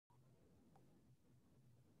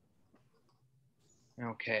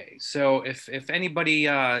Okay, so if anybody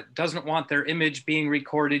doesn't want their image being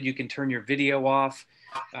recorded, you can turn your video off.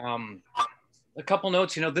 A couple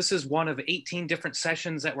notes, this is one of 18 different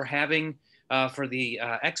sessions that we're having for the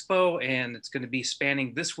expo, and it's going to be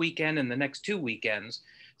spanning this weekend and the next 2 weekends.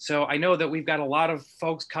 So I know that we've got a lot of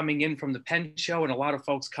folks coming in from the Pen Show and a lot of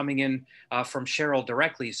folks coming in from Cheryl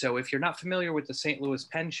directly. So if you're not familiar with the St. Louis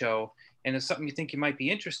Pen Show and it's something you think you might be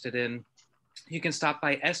interested in, you can stop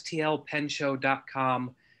by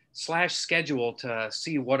stlpenshow.com/schedule to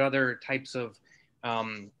see what other types of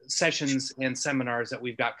sessions and seminars that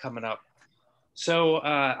we've got coming up. So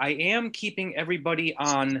I am keeping everybody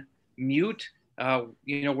on mute.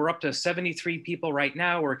 We're up to 73 people right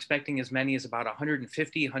now. We're expecting as many as about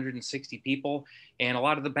 150, 160 people. And a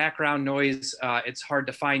lot of the background noise, it's hard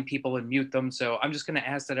to find people and mute them. So I'm just going to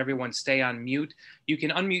ask that everyone stay on mute. You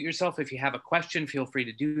can unmute yourself if you have a question, feel free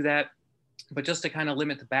to do that. But just to kind of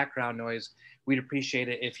limit the background noise, we'd appreciate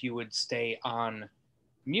it if you would stay on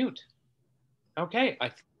mute. Okay,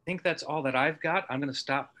 I think that's all that I've got. I'm going to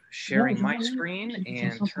stop sharing my screen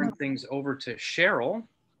and turn things over to Cheryl.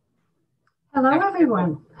 Hello,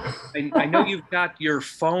 everyone. I know you've got your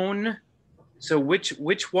phone. So which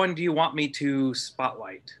one do you want me to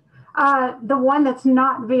spotlight? The one that's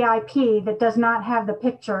not VIP, that does not have the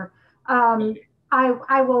picture. Okay.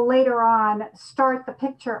 I will later on start the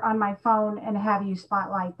picture on my phone and have you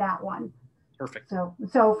spotlight that one. Perfect.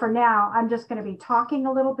 So for now, I'm just going to be talking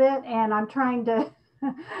a little bit, and I'm trying to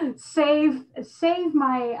save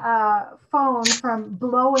my phone from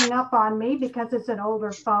blowing up on me because it's an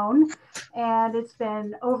older phone and it's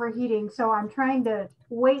been overheating. So I'm trying to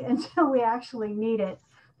wait until we actually need it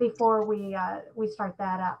before we start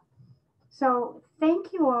that up. So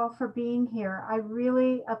thank you all for being here. I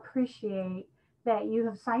really appreciate that you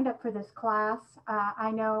have signed up for this class. I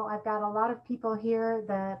know I've got a lot of people here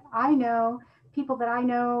that I know, people that I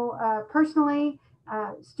know personally,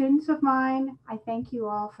 students of mine. I thank you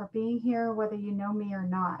all for being here, whether you know me or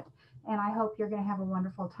not. And I hope you're going to have a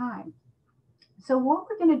wonderful time. So what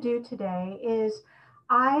we're going to do today is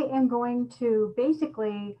I am going to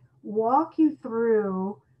basically walk you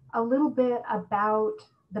through a little bit about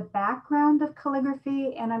the background of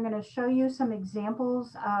calligraphy, and I'm going to show you some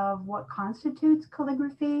examples of what constitutes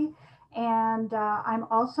calligraphy. And I'm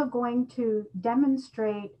also going to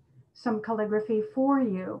demonstrate some calligraphy for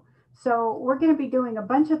you. So we're going to be doing a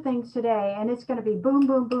bunch of things today, and it's going to be boom,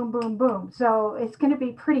 boom, boom, boom, boom. So it's going to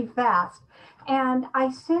be pretty fast. And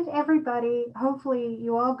I sent everybody, hopefully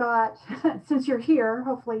you all got, since you're here,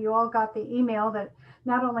 hopefully you all got the email that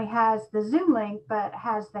not only has the Zoom link, but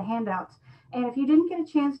has the handouts. And if you didn't get a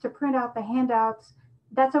chance to print out the handouts,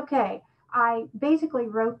 that's okay. I basically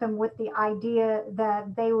wrote them with the idea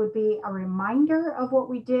that they would be a reminder of what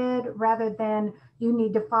we did rather than you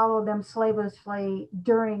need to follow them slavishly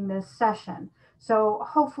during this session. So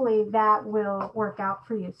hopefully that will work out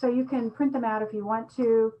for you. So you can print them out if you want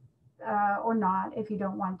to or not. If you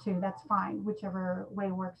don't want to, that's fine, whichever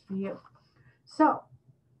way works for you. So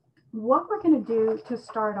what we're going to do to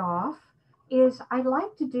start off is I'd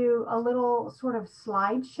like to do a little sort of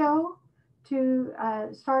slideshow to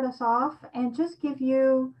start us off and just give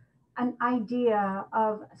you an idea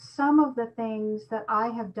of some of the things that I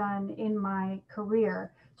have done in my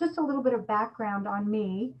career. Just a little bit of background on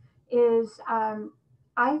me is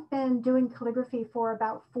I've been doing calligraphy for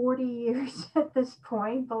about 40 years at this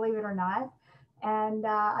point, believe it or not. And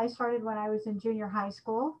I started when I was in junior high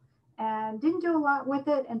school and didn't do a lot with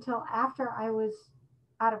it until after I was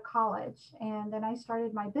out of college. And then I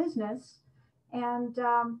started my business, and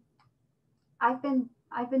I've been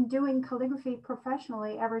doing calligraphy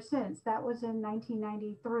professionally ever since. That was in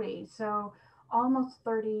 1993. So almost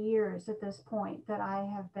 30 years at this point that I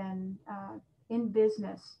have been in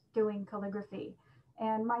business doing calligraphy.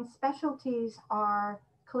 And my specialties are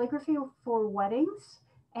calligraphy for weddings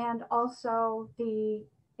and also the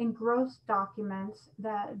engrossed documents,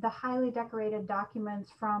 the highly decorated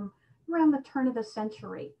documents from around the turn of the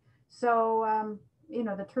century. So,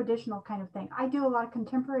 the traditional kind of thing. I do a lot of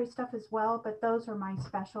contemporary stuff as well, but those are my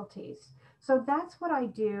specialties. So that's what I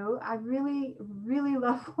do. I really, really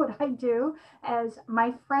love what I do. As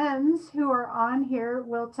my friends who are on here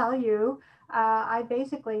will tell you, I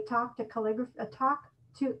basically talk to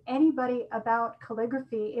anybody about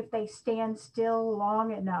calligraphy if they stand still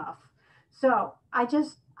long enough. So I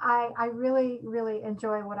really, really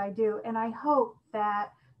enjoy what I do. And I hope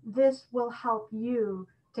that this will help you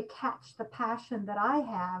to catch the passion that I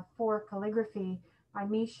have for calligraphy by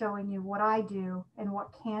me showing you what I do and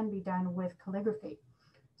what can be done with calligraphy.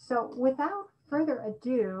 So without further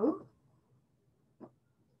ado,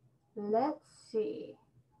 let's see.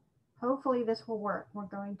 Hopefully this will work. We're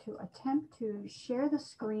going to attempt to share the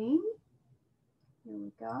screen. Here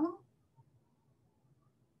we go.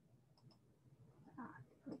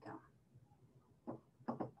 Here we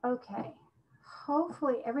go. Okay.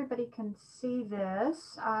 Hopefully everybody can see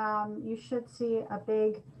this. You should see a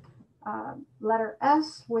big letter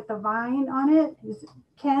S with a vine on it.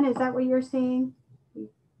 Ken, is that what you're seeing?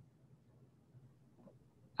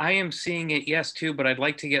 I am seeing it, yes, too, but I'd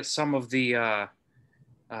like to get some of the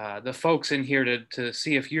folks in here to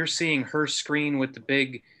see if you're seeing her screen with the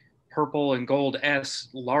big purple and gold S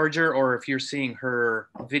larger, or if you're seeing her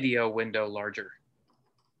video window larger.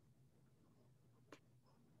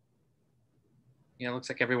 Yeah, it looks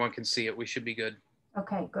like everyone can see it. We should be good.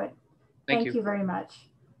 Okay, good. Thank you very much.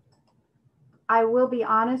 I will be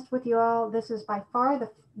honest with you all. This is by far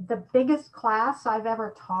the biggest class I've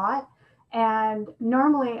ever taught. And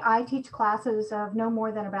normally I teach classes of no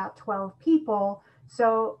more than about 12 people.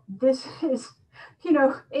 So this is, you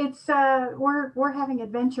know, it's, we're having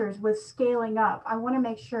adventures with scaling up. I want to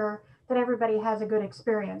make sure that everybody has a good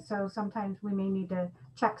experience. So sometimes we may need to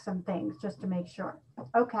check some things just to make sure.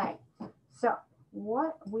 Okay, so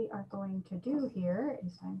what we are going to do here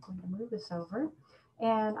is I'm going to move this over.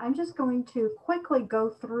 And I'm just going to quickly go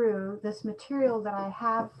through this material that I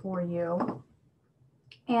have for you.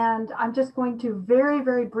 And I'm just going to very,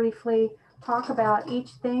 very briefly talk about each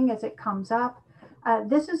thing as it comes up.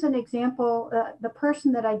 This is an example. The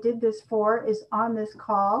person that I did this for is on this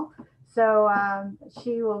call. So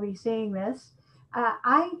she will be seeing this.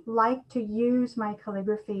 I like to use my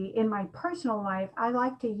calligraphy in my personal life. I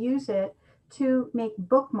like to use it to make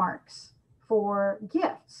bookmarks for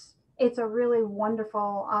gifts. It's a really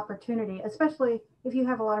wonderful opportunity, especially if you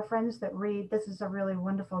have a lot of friends that read. This is a really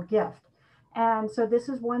wonderful gift. And so this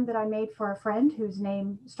is one that I made for a friend whose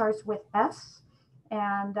name starts with S.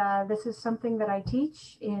 And this is something that I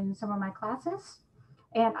teach in some of my classes.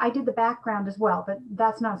 And I did the background as well, but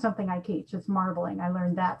that's not something I teach. It's marbling. I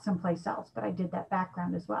learned that someplace else, but I did that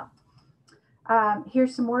background as well.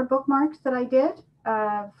 Here's some more bookmarks that I did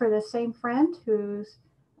for the same friend who's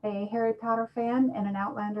a Harry Potter fan and an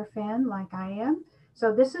Outlander fan like I am.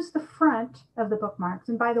 So this is the front of the bookmarks.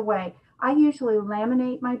 And by the way, I usually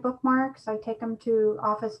laminate my bookmarks. I take them to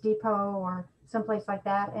Office Depot or someplace like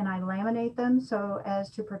that, and I laminate them so as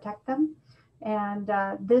to protect them. And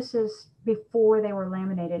this is before they were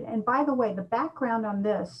laminated. And by the way, the background on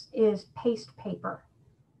this is paste paper.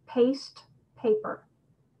 Paste paper.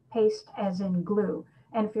 Paste as in glue.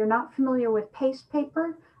 And if you're not familiar with paste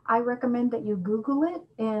paper, I recommend that you Google it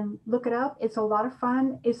and look it up. It's a lot of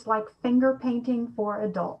fun. It's like finger painting for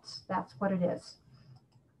adults. That's what it is.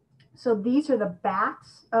 So these are the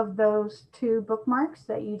backs of those two bookmarks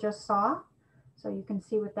that you just saw. So you can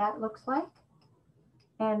see what that looks like.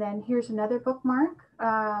 And then here's another bookmark.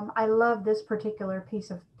 I love this particular piece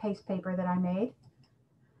of paste paper that I made.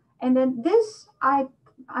 And then this, I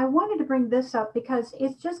wanted to bring this up because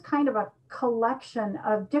it's just kind of a collection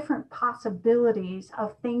of different possibilities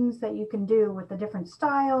of things that you can do with the different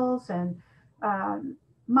styles and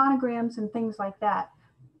monograms and things like that.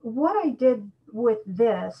 What I did with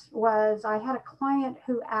this was I had a client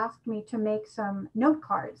who asked me to make some note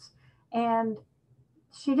cards, and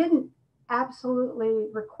she didn't absolutely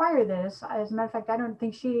require this. As a matter of fact, I don't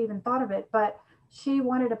think she even thought of it, but she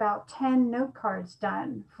wanted about 10 note cards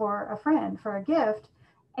done for a friend for a gift.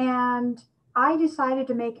 And I decided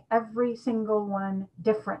to make every single one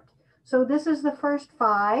different. So this is the first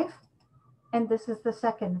 5, and this is the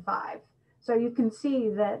second 5. So you can see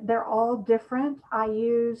that they're all different. I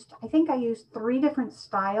think I used 3 different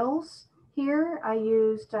styles here. I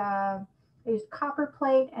used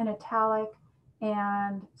copperplate and italic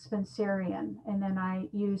and Spencerian, and then I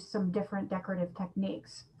used some different decorative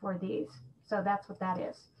techniques for these. So that's what that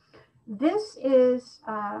is. This is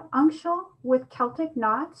uncial with Celtic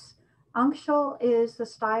knots. Uncial is the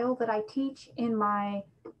style that I teach in my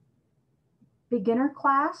beginner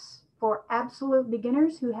class for absolute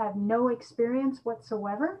beginners who have no experience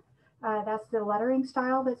whatsoever. That's the lettering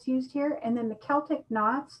style that's used here. And then the Celtic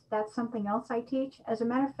knots, that's something else I teach. As a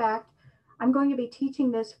matter of fact, I'm going to be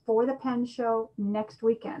teaching this for the pen show next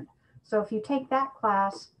weekend. So if you take that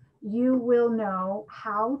class, you will know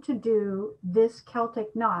how to do this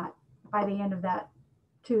Celtic knot by the end of that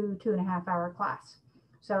 2.5 hour class.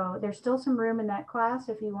 So there's still some room in that class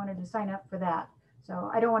if you wanted to sign up for that.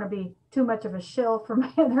 So I don't want to be too much of a shill for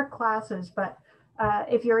my other classes, but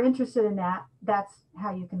if you're interested in that, that's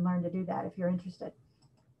how you can learn to do that if you're interested.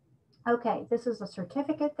 Okay, this is a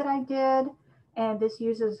certificate that I did, and this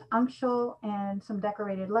uses uncial and some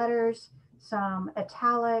decorated letters, some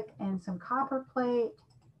italic and some copper plate.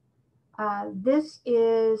 This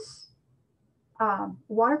is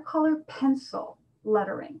watercolor pencil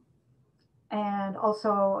lettering, and also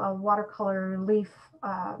a watercolor leaf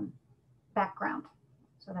background.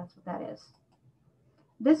 So that's what that is.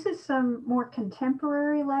 This is some more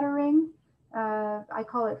contemporary lettering. I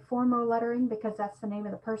call it Formo lettering because that's the name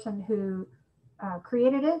of the person who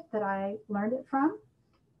created it that I learned it from.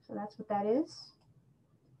 So that's what that is.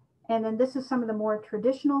 And then this is some of the more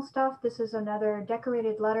traditional stuff. This is another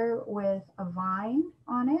decorated letter with a vine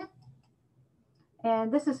on it.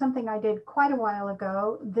 And this is something I did quite a while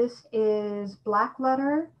ago. This is black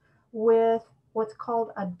letter with what's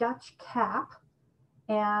called a Dutch cap.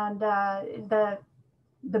 And the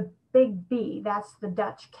big B, that's the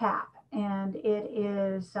Dutch cap. And it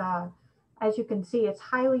is, as you can see, it's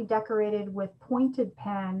highly decorated with pointed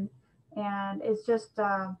pen. And it's just,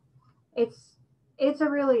 it's a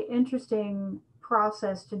really interesting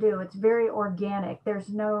process to do. It's very organic. There's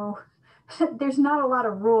no, there's not a lot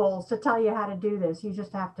of rules to tell you how to do this. You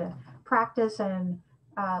just have to practice and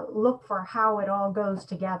look for how it all goes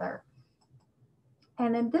together.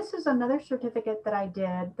 And then this is another certificate that I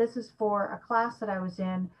did. This is for a class that I was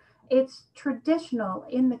in. It's traditional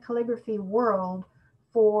in the calligraphy world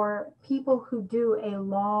for people who do a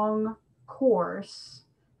long course,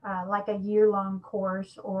 like a year-long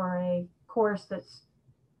course or a course that's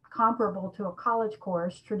comparable to a college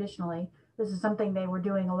course traditionally. This is something they were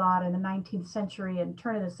doing a lot in the 19th century and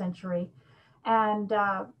turn of the century. And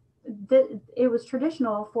it was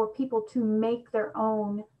traditional for people to make their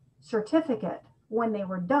own certificate when they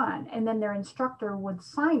were done, and then their instructor would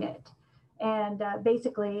sign it. And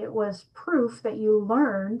basically it was proof that you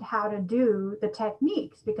learned how to do the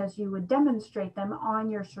techniques because you would demonstrate them on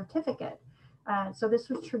your certificate. So this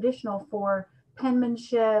was traditional for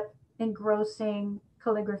penmanship, engrossing,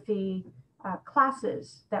 calligraphy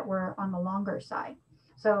classes that were on the longer side.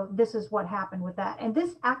 So this is what happened with that. And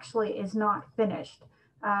this actually is not finished.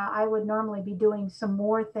 I would normally be doing some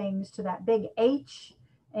more things to that big H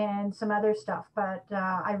and some other stuff, but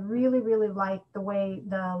I really, really like the way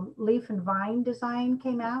the leaf and vine design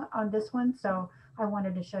came out on this one. So I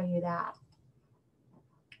wanted to show you that.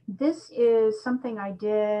 This is something I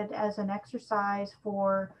did as an exercise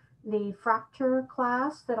for the fracture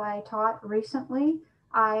class that I taught recently.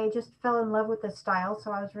 I just fell in love with this style,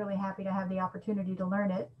 so I was really happy to have the opportunity to learn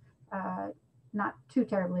it not too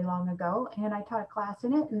terribly long ago. And I taught a class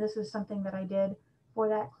in it, and this is something that I did for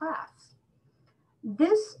that class.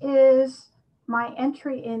 This is my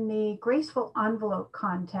entry in the Graceful Envelope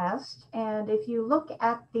contest. And if you look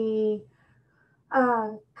at the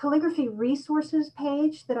calligraphy resources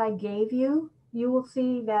page that I gave you, you will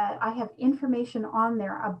see that I have information on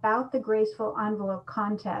there about the Graceful Envelope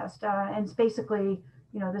contest. And it's basically,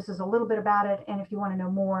 you know, this is a little bit about it. And if you want to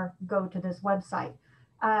know more, go to this website.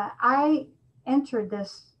 I entered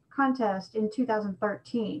this contest in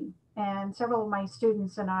 2013, and several of my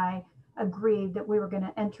students and I agreed that we were going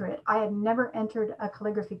to enter it. I had never entered a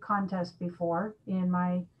calligraphy contest before in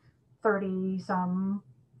my 30-some,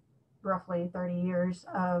 roughly 30 years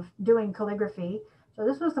of doing calligraphy. So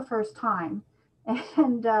this was the first time.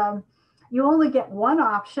 And you only get one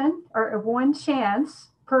option or one chance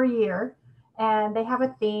per year. And they have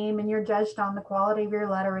a theme, and you're judged on the quality of your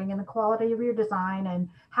lettering and the quality of your design and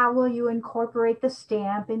how will you incorporate the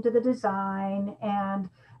stamp into the design and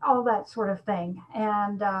all that sort of thing.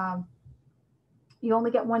 And you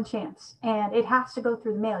only get one chance, and it has to go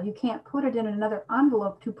through the mail. You can't put it in another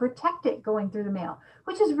envelope to protect it going through the mail,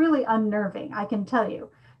 which is really unnerving, I can tell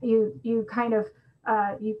you. You kind of,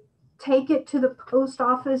 you take it to the post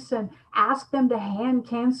office and ask them to hand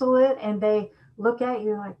cancel it, and they look at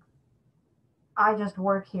you like, I just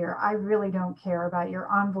work here. I really don't care about your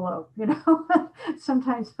envelope, you know.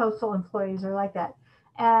 Sometimes postal employees are like that.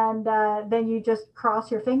 And then you just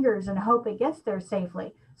cross your fingers and hope it gets there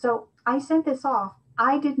safely. So I sent this off.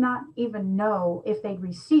 I did not even know if they'd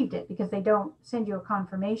received it because they don't send you a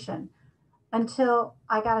confirmation until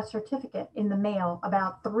I got a certificate in the mail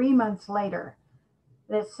about 3 months later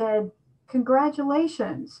that said,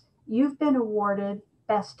 congratulations, you've been awarded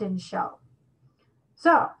Best in Show.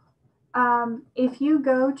 So if you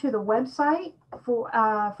go to the website for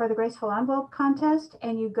the Graceful Envelope contest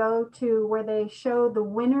and you go to where they show the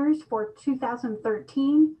winners for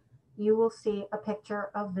 2013, you will see a picture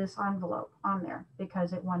of this envelope on there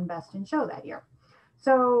because it won Best in Show that year.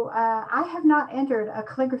 So I have not entered a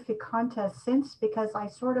calligraphy contest since because I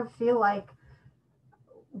sort of feel like,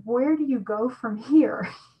 where do you go from here?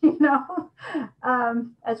 You know,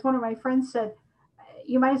 as one of my friends said,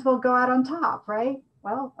 you might as well go out on top, right?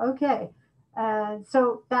 Well, okay.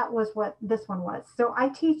 So that was what this one was. So I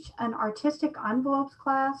teach an artistic envelopes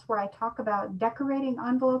class where I talk about decorating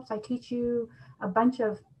envelopes. I teach you a bunch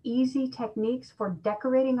of easy techniques for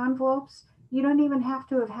decorating envelopes. You don't even have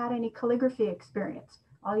to have had any calligraphy experience.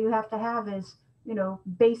 All you have to have is,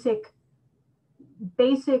 basic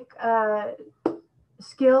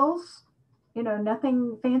skills,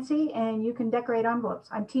 nothing fancy, and you can decorate envelopes.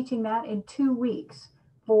 I'm teaching that in 2 weeks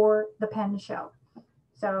for the pen show.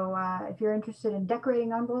 So if you're interested in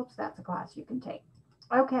decorating envelopes, that's a class you can take.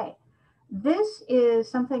 Okay, this is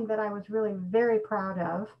something that I was really very proud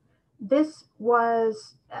of. This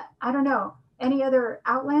was, I don't know, any other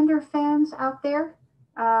Outlander fans out there?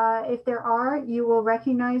 If there are, you will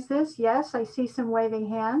recognize this. Yes, I see some waving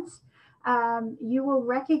hands. You will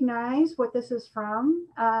recognize what this is from.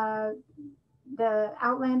 The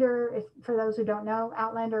Outlander, if, for those who don't know,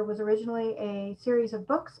 Outlander was originally a series of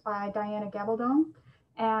books by Diana Gabaldon,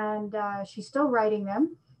 and she's still writing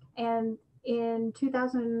them. And in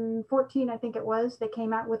 2014, I think it was, they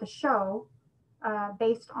came out with a show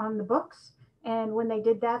based on the books. And when they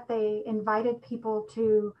did that, they invited people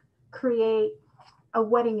to create a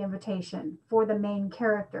wedding invitation for the main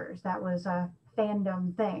characters. That was a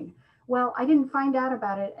fandom thing. Well, I didn't find out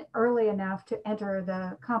about it early enough to enter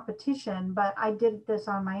the competition, but I did this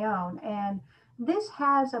on my own. And this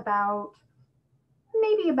has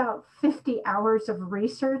maybe about 50 hours of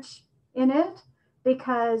research in it,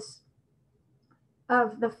 because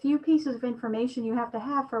of the few pieces of information you have to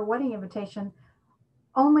have for a wedding invitation,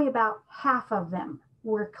 only about half of them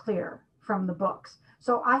were clear from the books.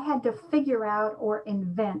 So I had to figure out or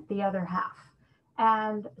invent the other half.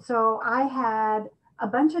 And so I had a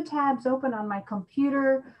bunch of tabs open on my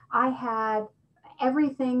computer. I had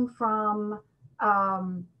everything from,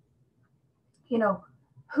 um, you know,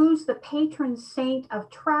 who's the patron saint of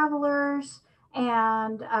travelers,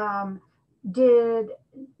 and did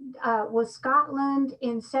was Scotland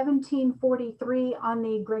in 1743 on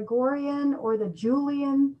the Gregorian or the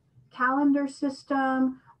Julian calendar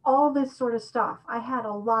system? All this sort of stuff. I had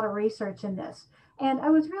a lot of research in this, and I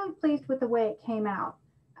was really pleased with the way it came out.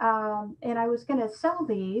 And I was going to sell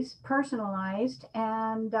these personalized,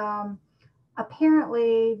 and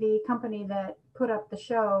apparently the company that put up the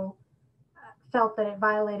show felt that it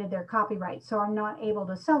violated their copyright. So I'm not able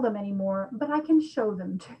to sell them anymore, but I can show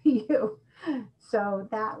them to you. So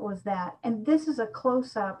that was that. And this is a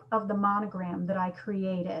close up of the monogram that I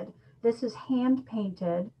created. This is hand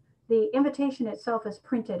painted. The invitation itself is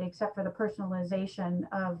printed except for the personalization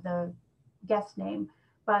of the guest name,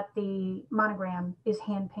 but the monogram is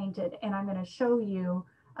hand painted. And I'm going to show you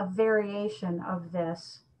a variation of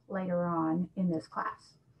this later on in this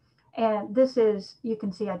class. And this is, you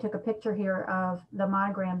can see I took a picture here of the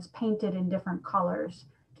monograms painted in different colors,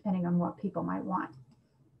 depending on what people might want.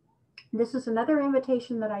 This is another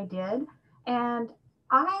invitation that I did. And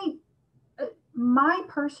my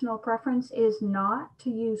personal preference is not to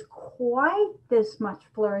use quite this much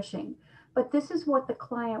flourishing, but this is what the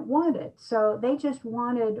client wanted. So they just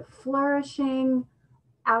wanted flourishing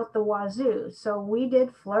out the wazoo. So we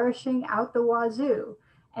did flourishing out the wazoo,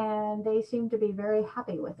 and they seemed to be very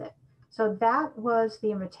happy with it. So that was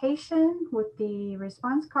the invitation with the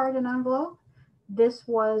response card and envelope. This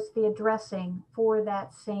was the addressing for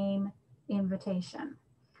that same invitation.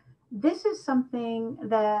 This is something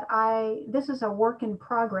that this is a work in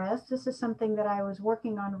progress. This is something that I was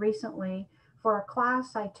working on recently for a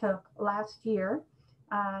class I took last year.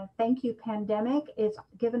 Thank you, pandemic. It's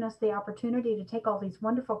given us the opportunity to take all these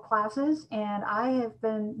wonderful classes, and I have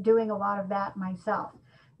been doing a lot of that myself.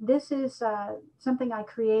 This is something I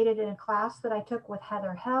created in a class that I took with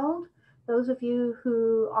Heather Held. Those of you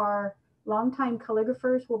who are longtime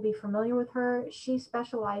calligraphers will be familiar with her. She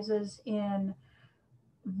specializes in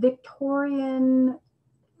Victorian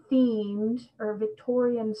themed or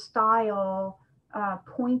Victorian style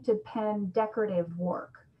pointed pen decorative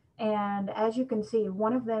work. And as you can see,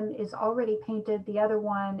 one of them is already painted. The other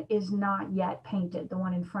one is not yet painted. The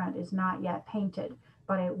one in front is not yet painted,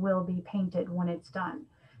 but it will be painted when it's done.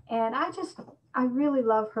 And I really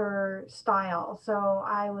love her style. So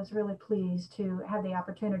I was really pleased to have the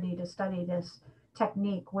opportunity to study this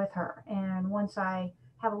technique with her. And once I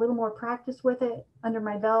have a little more practice with it under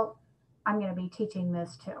my belt, I'm going to be teaching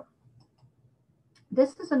this too.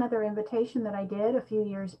 This is another invitation that I did a few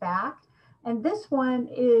years back. And this one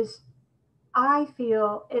is, I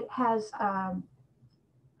feel it has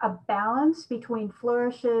a balance between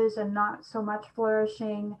flourishes and not so much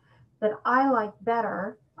flourishing that I like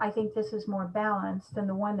better. I think this is more balanced than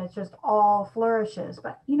the one that's just all flourishes.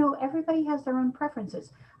 But everybody has their own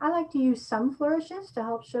preferences. I like to use some flourishes to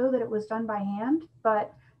help show that it was done by hand.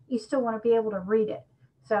 But you still want to be able to read it.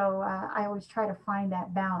 So I always try to find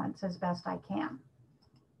that balance as best I can.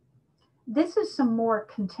 This is some more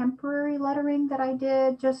contemporary lettering that I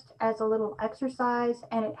did just as a little exercise,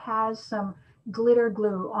 and it has some glitter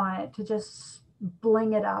glue on it to just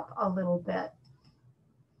bling it up a little bit.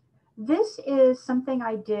 This is something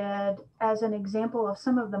I did as an example of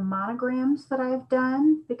some of the monograms that I've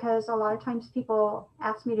done, because a lot of times people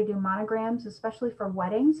ask me to do monograms, especially for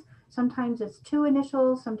weddings. Sometimes it's 2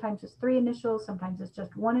 initials, sometimes it's 3 initials, sometimes it's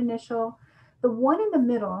just 1 initial. The one in the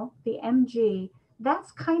middle, the MG,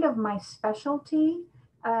 that's kind of my specialty.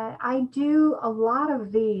 I do a lot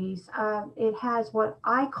of these. It has what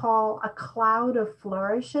I call a cloud of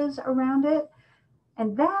flourishes around it.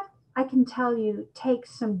 And that, I can tell you,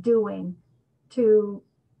 takes some doing to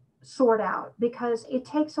sort out, because it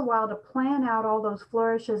takes a while to plan out all those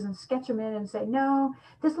flourishes and sketch them in and say, no,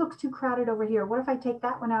 this looks too crowded over here. What if I take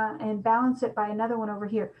that one out and balance it by another one over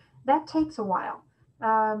here? That takes a while.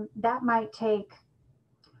 That might take,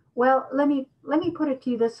 well, let me put it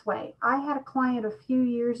to you this way. I had a client a few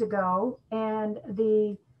years ago, and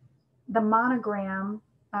the monogram,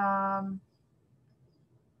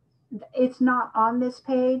 it's not on this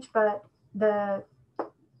page, but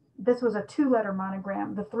this was a 2-letter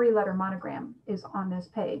monogram. The 3-letter monogram is on this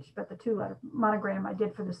page, but the 2-letter monogram I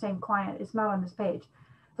did for the same client is not on this page.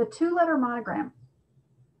 The 2-letter monogram,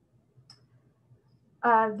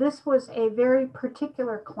 this was a very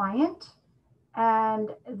particular client,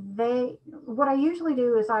 and what I usually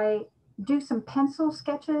do is I do some pencil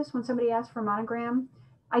sketches when somebody asks for a monogram.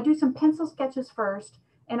 I do some pencil sketches first,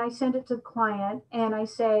 and I send it to the client, and I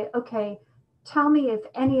say, okay, tell me if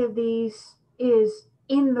any of these is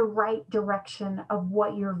in the right direction of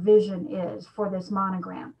what your vision is for this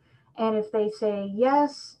monogram. And if they say,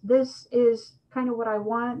 yes, this is kind of what I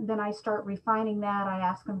want, then I start refining that. I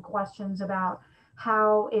ask them questions about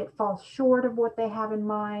how it falls short of what they have in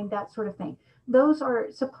mind, that sort of thing. Those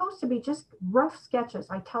are supposed to be just rough sketches.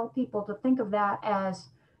 I tell people to think of that as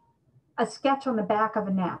a sketch on the back of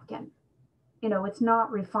a napkin. It's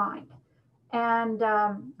not refined. And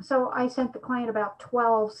so I sent the client about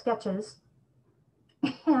 12 sketches.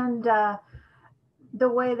 And the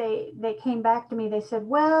way they came back to me, they said,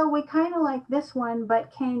 well, we kind of like this one,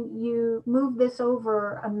 but can you move this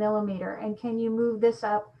over 1 millimeter? And can you move this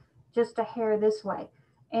up just a hair this way?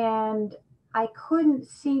 And I couldn't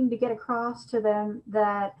seem to get across to them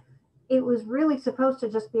that it was really supposed to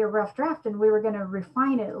just be a rough draft, and we were going to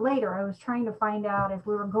refine it later. I was trying to find out if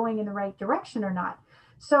we were going in the right direction or not.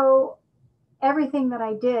 So everything that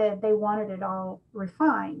I did, they wanted it all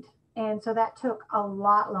refined. And so that took a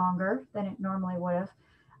lot longer than it normally would have.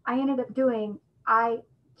 I ended up doing, I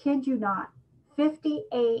kid you not,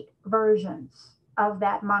 58 versions of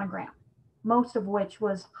that monogram, most of which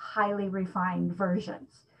was highly refined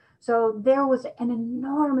versions. So there was an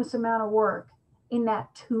enormous amount of work in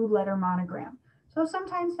that 2-letter monogram. So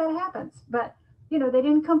sometimes that happens, but they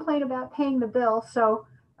didn't complain about paying the bill. So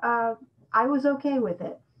I was okay with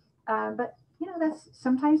it. But that's,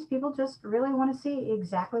 sometimes people just really want to see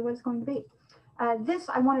exactly what it's going to be. This,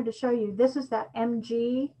 I wanted to show you, this is that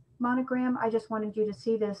MG monogram. I just wanted you to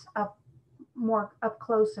see this more up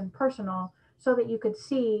close and personal so that you could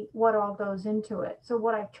see what all goes into it. So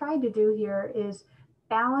what I've tried to do here is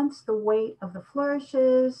balance the weight of the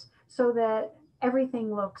flourishes so that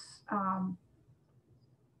everything looks, I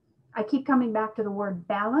keep coming back to the word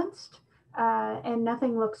balanced, and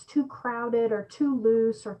nothing looks too crowded or too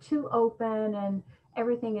loose or too open, and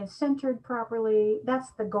everything is centered properly.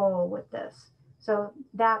 That's the goal with this. So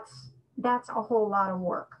that's a whole lot of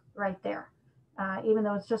work right there. Even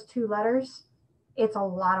though it's just 2 letters, it's a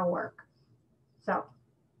lot of work. So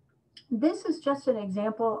this is just an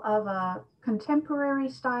example of a contemporary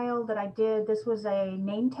style that I did. This was a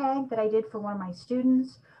name tag that I did for one of my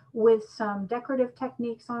students with some decorative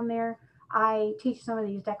techniques on there. I teach some of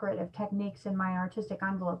these decorative techniques in my artistic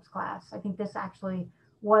envelopes class. I think this was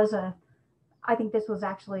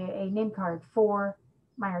actually a name card for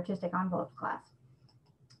my artistic envelopes class.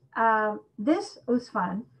 This was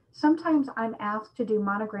fun. Sometimes I'm asked to do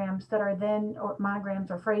monograms that are then, or monograms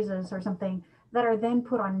or phrases or something that are then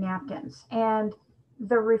put on napkins. And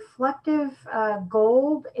the reflective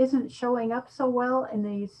gold isn't showing up so well in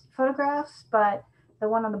these photographs, but the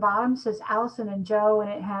one on the bottom says Allison and Joe, and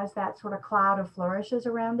it has that sort of cloud of flourishes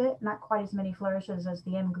around it. Not quite as many flourishes as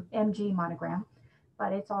the MG monogram,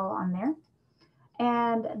 but it's all on there.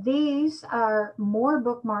 And these are more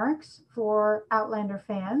bookmarks for Outlander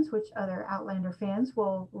fans, which other Outlander fans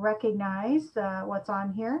will recognize what's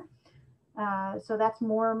on here. So that's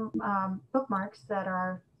more bookmarks that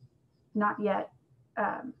are not yet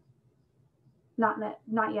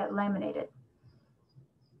not yet laminated.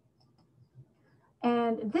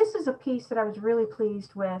 And this is a piece that I was really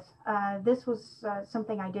pleased with. This was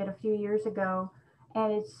something I did a few years ago,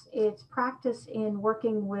 and it's practice in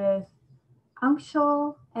working with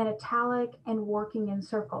uncial and italic and working in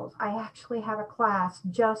circles. I actually have a class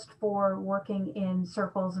just for working in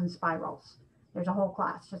circles and spirals. There's a whole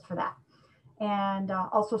class just for that. And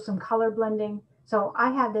also some color blending. So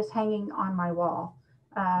I had this hanging on my wall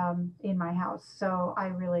in my house. So I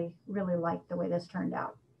really, really like the way this turned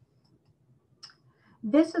out.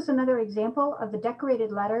 This is another example of the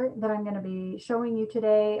decorated letter that I'm going to be showing you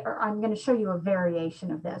today, or I'm going to show you a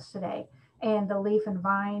variation of this today, and the leaf and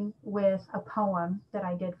vine with a poem that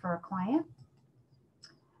I did for a client.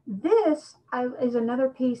 This is another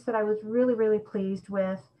piece that I was really, really pleased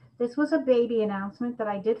with. This was a baby announcement that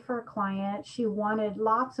I did for a client. She wanted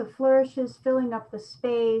lots of flourishes filling up the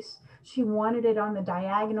space. She wanted it on the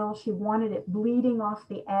diagonal. She wanted it bleeding off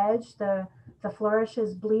the edge, the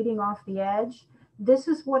flourishes bleeding off the edge. This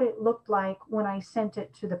is what it looked like when I sent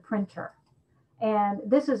it to the printer. And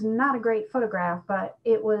this is not a great photograph, but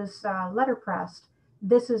it was letterpressed.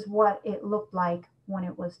 This is what it looked like when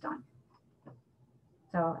it was done.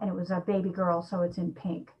 So, and it was a baby girl, so it's in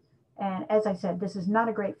pink. And as I said, this is not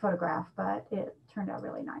a great photograph, but it turned out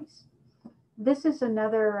really nice. This is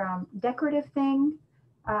another decorative thing.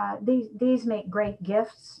 These make great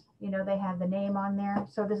gifts. You know, they have the name on there.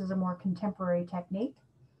 So this is a more contemporary technique.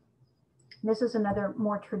 This is another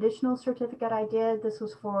more traditional certificate I did. This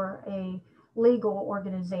was for a legal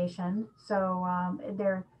organization. So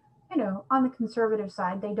they're, you know, on the conservative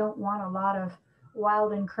side. They don't want a lot of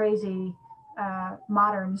wild and crazy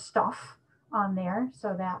modern stuff on there.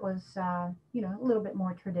 So that was, you know, a little bit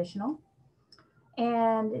more traditional.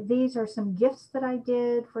 And these are some gifts that I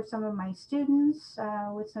did for some of my students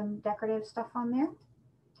with some decorative stuff on there.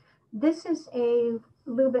 This is a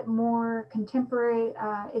little bit more contemporary.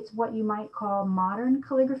 It's what you might call modern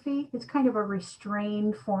calligraphy. It's kind of a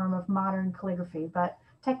restrained form of modern calligraphy, but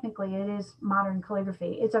technically it is modern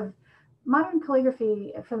calligraphy. It's a modern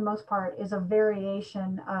calligraphy, for the most part, is a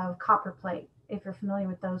variation of copperplate, if you're familiar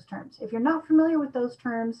with those terms. If you're not familiar with those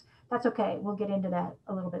terms, that's okay. We'll get into that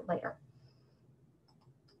a little bit later.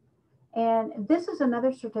 And this is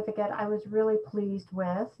another certificate I was really pleased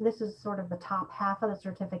with. This is sort of the top half of the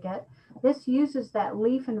certificate. This uses that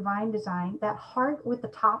leaf and vine design. That heart with the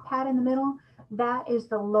top hat in the middle, that is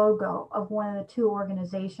the logo of one of the two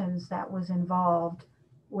organizations that was involved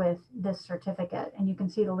with this certificate. And you can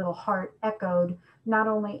see the little heart echoed not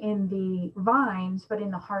only in the vines, but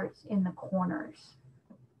in the hearts in the corners.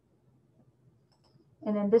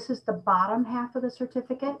 And then this is the bottom half of the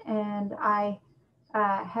certificate. And I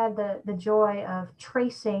had the joy of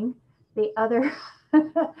tracing the other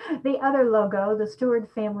the other logo, the Stewart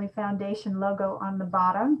Family Foundation logo on the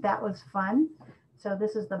bottom. That was fun. So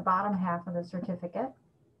this is the bottom half of the certificate.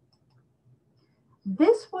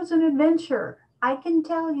 This was an adventure, I can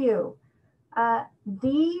tell you.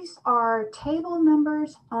 These are table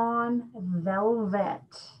numbers on velvet.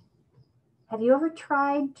 Have you ever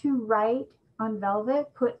tried to write on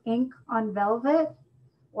velvet, put ink on velvet?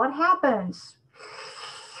 What happens?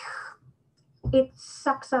 It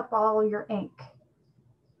sucks up all your ink.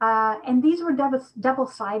 And these were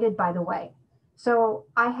double-sided, by the way. So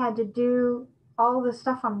I had to do all the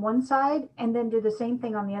stuff on one side and then do the same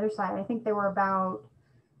thing on the other side. I think there were about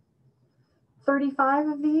 35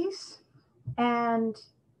 of these. And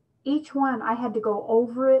each one I had to go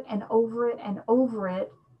over it and over it and over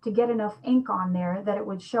it to get enough ink on there that it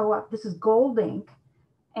would show up. This is gold ink.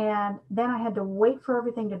 And then I had to wait for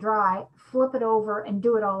everything to dry, flip it over and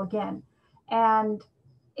do it all again. And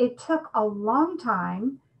it took a long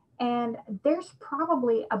time. And there's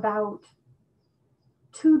probably about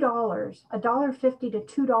 $2, $1.50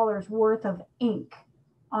 to $2 worth of ink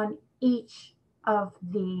on each of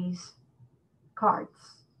these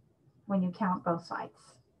cards when you count both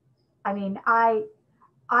sides. I mean, I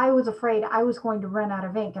was afraid I was going to run out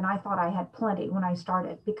of ink, and I thought I had plenty when I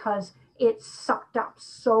started because it sucked up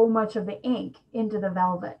so much of the ink into the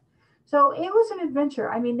velvet. So it was an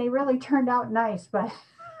adventure. I mean, they really turned out nice, but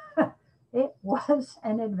it was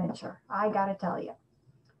an adventure, I gotta tell you.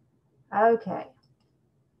 Okay,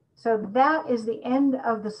 so that is the end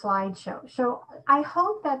of the slideshow. So I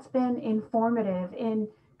hope that's been informative in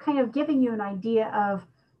kind of giving you an idea of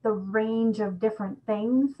the range of different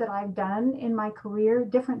things that I've done in my career,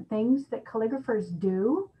 different things that calligraphers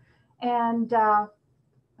do. And,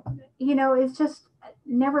 you know, it's just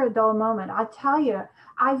never a dull moment. I tell you,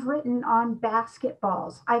 I've written on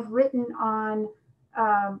basketballs. I've written on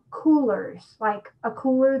coolers, like a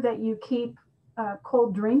cooler that you keep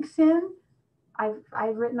cold drinks in.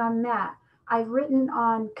 I've written on that. I've written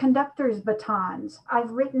on conductor's batons.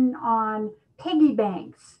 I've written on piggy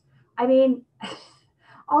banks. I mean,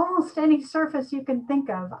 almost any surface you can think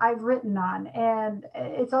of, I've written on. And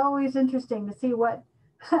it's always interesting to see what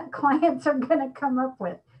clients are going to come up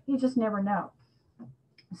with. You just never know.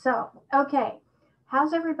 So, okay,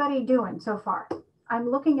 how's everybody doing so far? I'm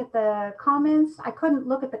looking at the comments. I couldn't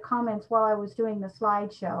look at the comments while I was doing the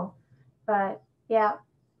slideshow, but yeah,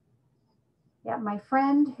 my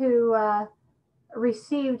friend who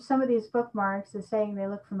received some of these bookmarks is saying they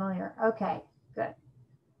look familiar. Okay, good.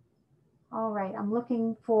 All right, I'm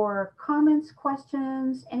looking for comments,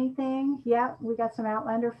 questions, anything. Yeah, we got some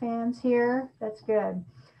Outlander fans here. That's good.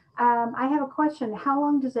 I have a question. How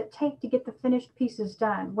long does it take to get the finished pieces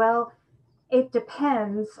done? Well, it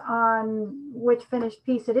depends on which finished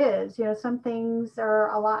piece it is. You know, some things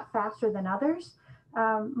are a lot faster than others.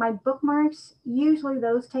 My bookmarks, usually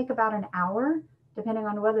those take about an hour, depending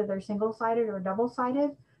on whether they're single-sided or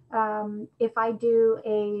double-sided. If I do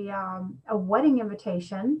a wedding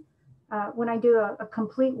invitation, when I do a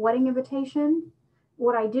complete wedding invitation,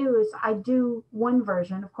 what I do is I do one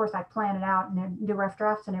version. Of course, I plan it out and then do rough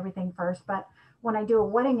drafts and everything first. But when I do a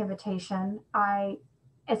wedding invitation, I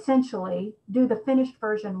essentially do the finished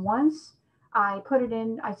version once. I put it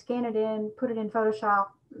in, I scan it in, put it in Photoshop,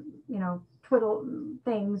 you know, twiddle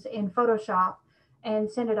things in Photoshop and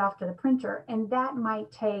send it off to the printer. And that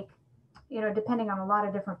might take, you know, depending on a lot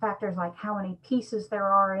of different factors, like how many pieces there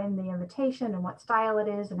are in the invitation and what style it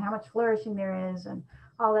is and how much flourishing there is and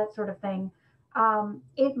all that sort of thing.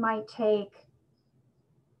 It might take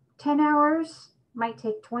 10 hours, might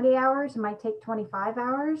take 20 hours, it might take 25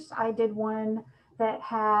 hours. I did one that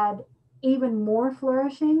had even more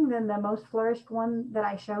flourishing than the most flourished one that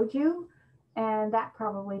I showed you. And that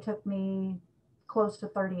probably took me close to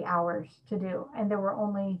 30 hours to do. And there were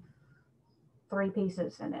only 3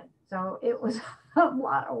 pieces in it. So it was a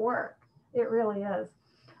lot of work. It really is.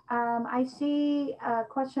 I see a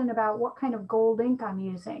question about what kind of gold ink I'm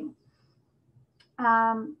using.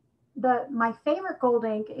 My favorite gold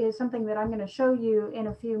ink is something that I'm going to show you in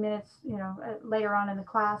a few minutes, you know, later on in the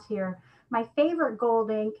class here. My favorite gold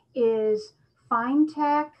ink is Fine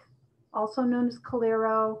Tech, also known as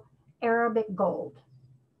Caliro, Arabic Gold.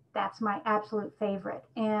 That's my absolute favorite.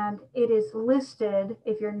 And it is listed,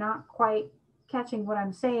 if you're not quite catching what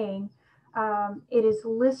I'm saying, it is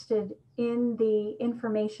listed in the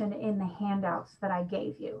information in the handouts that I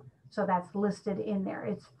gave you. So that's listed in there.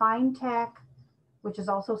 It's Fine Tech, which is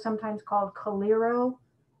also sometimes called Caliro,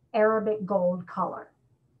 Arabic Gold color.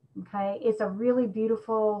 Okay, it's a really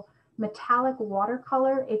beautiful metallic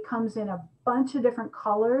watercolor. It comes in a bunch of different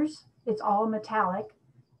colors. It's all metallic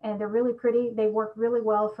and they're really pretty. They work really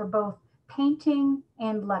well for both painting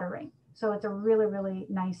and lettering. So it's a really, really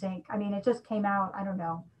nice ink. I mean, it just came out, I don't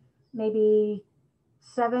know, maybe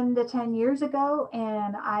 7 to 10 years ago,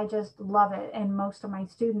 and I just love it. And most of my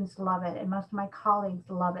students love it, and most of my colleagues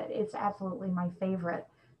love it. It's absolutely my favorite,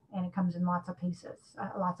 and it comes in lots of pieces,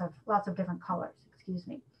 lots of different colors. Excuse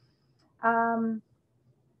me.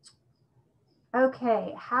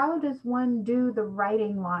 Okay, how does one do the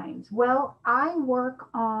writing lines? Well, I work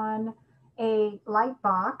on a light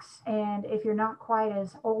box, and if you're not quite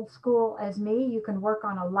as old school as me, you can work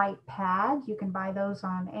on a light pad. You can buy those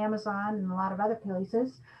on Amazon and a lot of other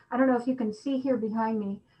places. I don't know if you can see here behind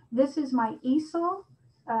me. This is my easel,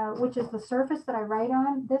 which is the surface that I write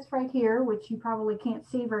on. This right here, which you probably can't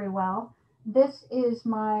see very well, this is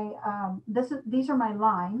my these are my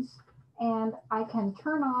lines, and I can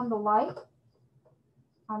turn on the light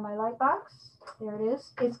on my light box. There it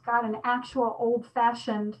is. It's got an actual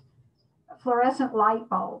old-fashioned fluorescent light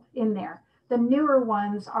bulb in there. The newer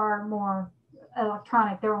ones are more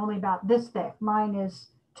electronic. They're only about this thick. Mine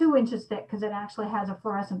is 2 inches thick because it actually has a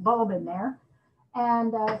fluorescent bulb in there.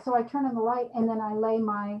 And so I turn on the light and then I lay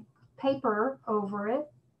my paper over it.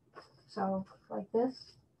 So like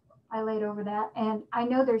this, I laid over that. And I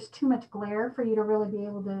know there's too much glare for you to really be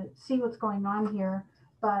able to see what's going on here,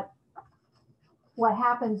 but what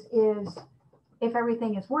happens is if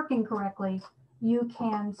everything is working correctly, you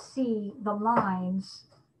can see the lines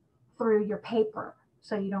through your paper.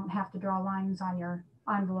 So you don't have to draw lines on your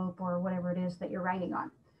envelope or whatever it is that you're writing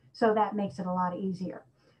on. So that makes it a lot easier.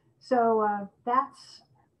 So that's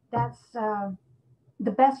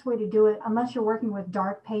the best way to do it, unless you're working with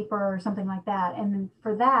dark paper or something like that. And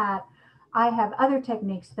for that, I have other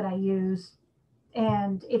techniques that I use.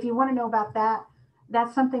 And if you want to know about that,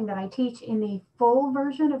 that's something that I teach in the full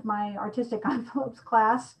version of my artistic envelopes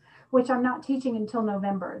class, which I'm not teaching until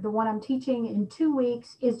November. The one I'm teaching in 2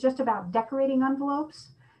 weeks is just about decorating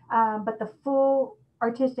envelopes. But the full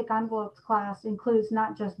artistic envelopes class includes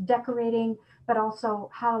not just decorating, but also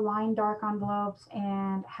how to line dark envelopes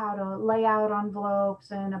and how to lay out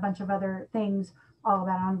envelopes and a bunch of other things all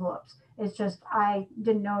about envelopes. It's just, I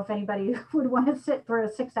didn't know if anybody would want to sit for a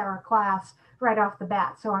 6-hour class right off the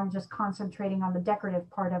bat. So I'm just concentrating on the decorative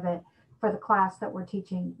part of it for the class that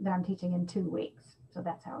I'm teaching in 2 weeks. So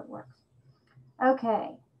that's how it works.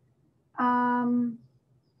 Okay.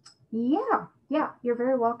 Yeah, you're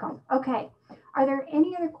very welcome. Okay. Are there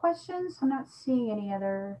any other questions? I'm not seeing any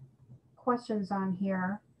other questions on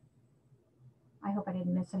here. I hope I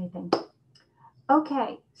didn't miss anything.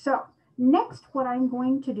 Okay, so next what I'm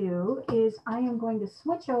going to do is I am going to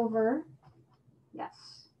switch over.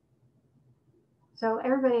 Yes. So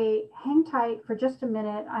everybody hang tight for just a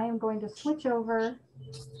minute. I am going to switch over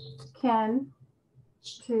Ken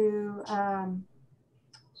to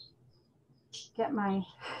get my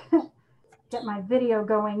get my video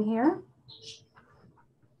going here.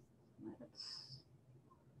 Let's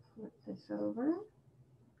flip this over.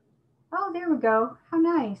 Oh, there we go. How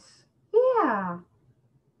nice. Yeah,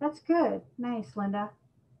 that's good. Nice, Linda.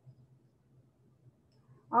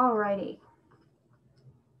 All righty.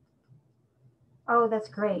 Oh, that's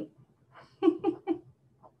great.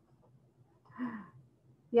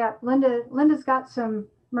 Yeah, Linda's got some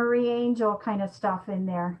Marie Angel kind of stuff in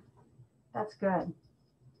there. That's good.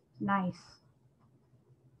 Nice.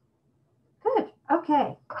 Good.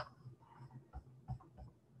 Okay.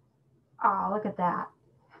 Oh, look at that.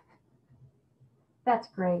 That's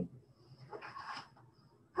great.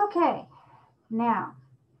 Okay. Now,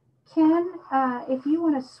 Ken, if you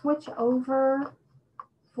want to switch over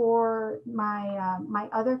for my my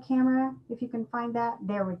other camera, if you can find that.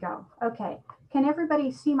 There we go. Okay. Can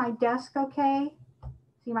everybody see my desk okay?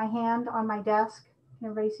 See my hand on my desk? Can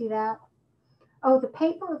everybody see that? Oh, the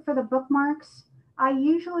paper for the bookmarks, I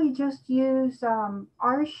usually just use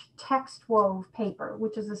Arch Text Wove paper,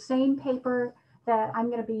 which is the same paper that I'm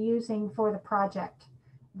going to be using for the project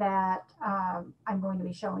that I'm going to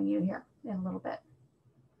be showing you here in a little bit.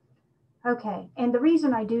 Okay, and the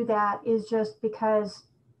reason I do that is just because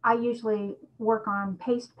I usually work on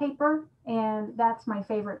paste paper, and that's my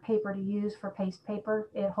favorite paper to use for paste paper.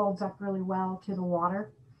 It holds up really well to the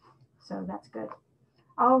water, so that's good.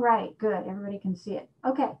 All right, good. Everybody can see it.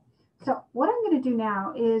 Okay, so what I'm going to do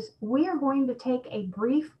now is we are going to take a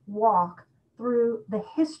brief walk through the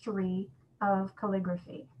history of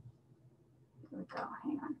calligraphy. Here we go.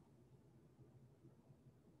 Hang on.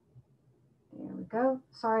 There we go.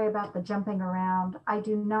 Sorry about the jumping around. I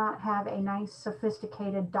do not have a nice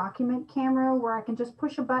sophisticated document camera where I can just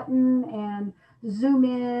push a button and zoom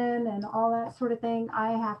in and all that sort of thing.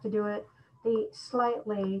 I have to do it the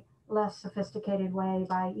slightly less sophisticated way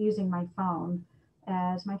by using my phone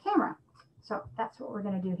as my camera. So that's what we're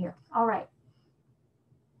going to do here. All right.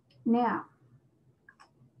 Now,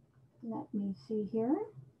 let me see here.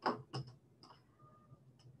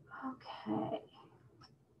 Okay.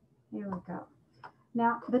 Here we go.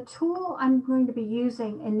 Now, the tool I'm going to be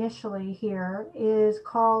using initially here is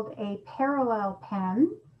called a parallel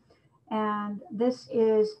pen. And this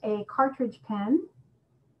is a cartridge pen.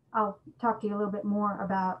 I'll talk to you a little bit more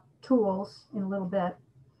about tools in a little bit.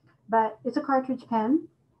 But it's a cartridge pen,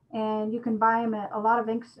 and you can buy them at a lot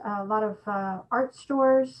of art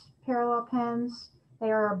stores, parallel pens.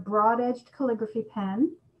 They are a broad-edged calligraphy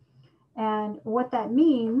pen. And what that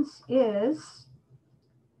means is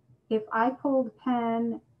if I pull the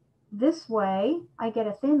pen this way, I get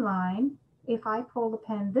a thin line. If I pull the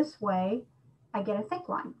pen this way, I get a thick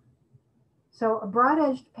line. So a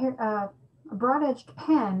broad-edged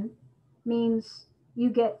pen means you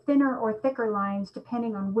get thinner or thicker lines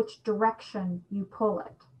depending on which direction you pull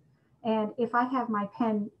it. And if I have my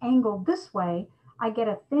pen angled this way, I get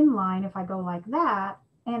a thin line if I go like that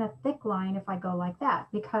and a thick line if I go like that,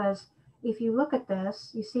 because if you look at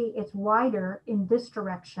this, you see it's wider in this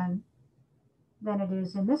direction than it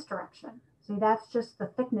is in this direction. See, that's just the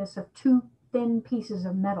thickness of two thin pieces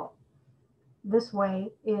of metal. This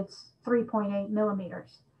way, it's 3.8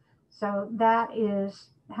 millimeters. So that is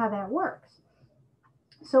how that works.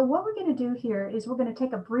 So what we're going to do here is we're going to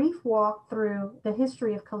take a brief walk through the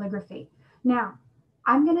history of calligraphy. Now,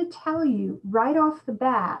 I'm going to tell you right off the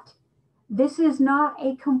bat, this is not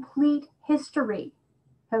a complete history,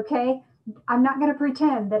 okay? I'm not going to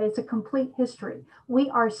pretend that it's a complete history. We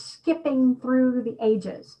are skipping through the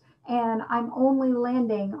ages, and I'm only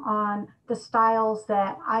landing on the styles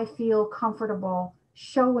that I feel comfortable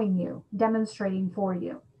showing you, demonstrating for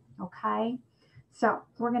you, okay? So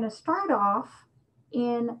we're going to start off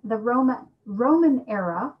in the Roman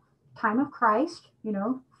era, time of Christ, you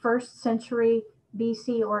know, 1st century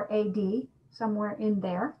BC or AD. somewhere in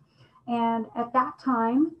there. And at that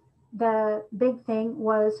time, the big thing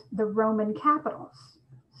was the Roman capitals.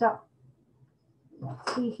 So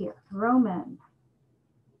let's see here, Roman.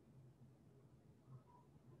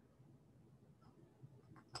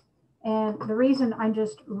 And the reason I'm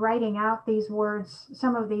just writing out these words,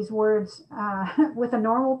 some of these words with a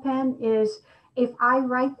normal pen is if I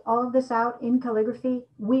write all of this out in calligraphy,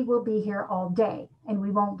 we will be here all day and we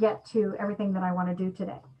won't get to everything that I want to do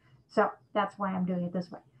today. So that's why I'm doing it this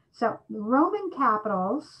way. So the Roman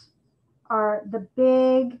capitals are the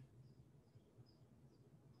big,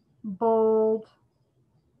 bold,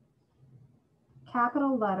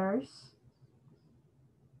 capital letters,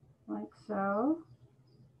 like so.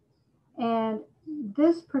 And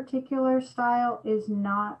this particular style is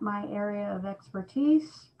not my area of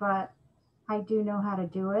expertise, but I do know how to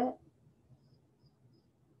do it.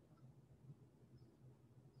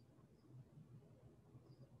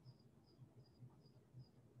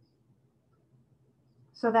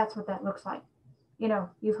 So that's what that looks like. You know,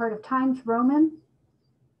 you've heard of Times Roman.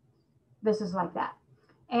 This is like that.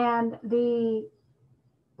 And the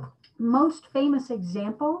most famous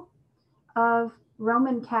example of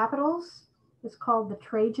Roman capitals is called the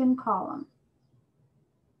Trajan column.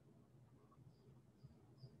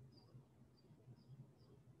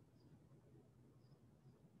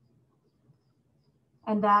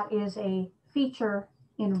 And that is a feature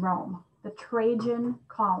in Rome, the Trajan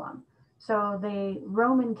column. So the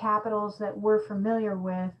Roman capitals that we're familiar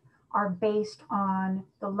with are based on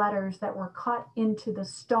the letters that were cut into the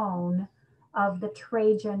stone of the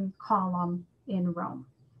Trajan column in Rome.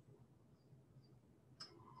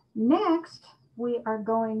 Next, we are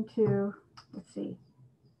going to, let's see,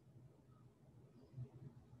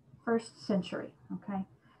 1st century, okay?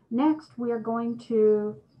 Next, we are going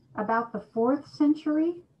to about the 4th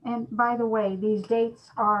century. And by the way, these dates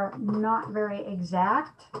are not very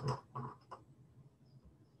exact,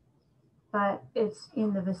 but it's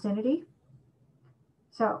in the vicinity.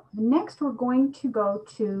 So next we're going to go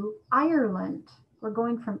to Ireland. We're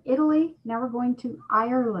going from Italy, now we're going to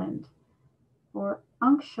Ireland for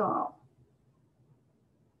Uncshall.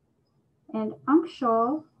 And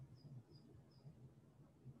Uncshall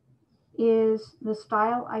is the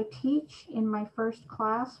style I teach in my first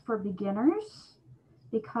class for beginners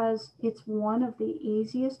because it's one of the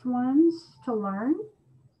easiest ones to learn.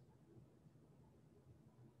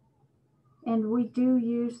 And we do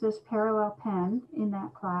use this parallel pen in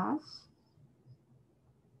that class.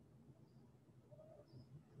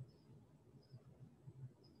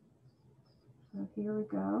 So here we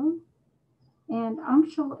go. And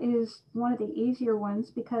Uncshall is one of the easier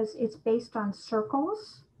ones because it's based on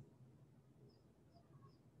circles.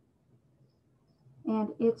 And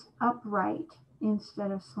it's upright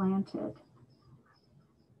instead of slanted.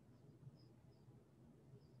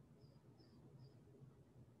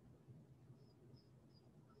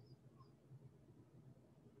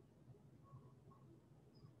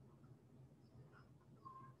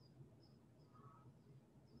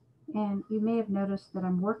 And you may have noticed that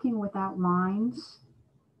I'm working without lines.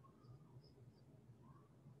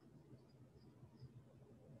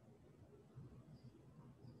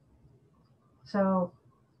 So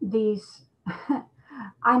these,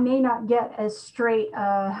 I may not get as straight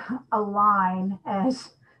a line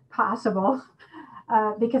as possible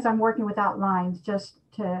because I'm working without lines just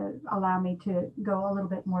to allow me to go a little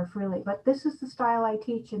bit more freely. But this is the style I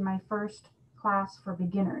teach in my first class for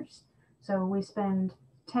beginners. So we spend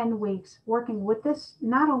 10 weeks working with this,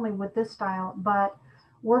 not only with this style, but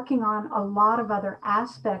working on a lot of other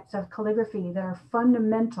aspects of calligraphy that are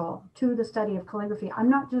fundamental to the study of calligraphy. I'm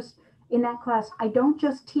not just in that class, I don't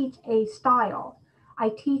just teach a style. I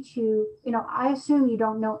teach you, I assume you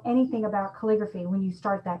don't know anything about calligraphy when you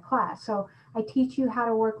start that class. So I teach you how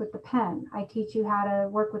to work with the pen. I teach you how to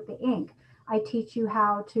work with the ink. I teach you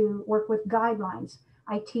how to work with guidelines.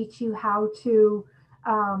 I teach you how to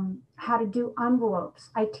do envelopes.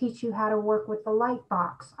 I teach you how to work with the light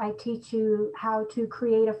box. I teach you how to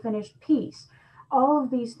create a finished piece. All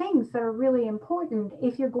of these things that are really important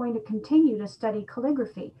if you're going to continue to study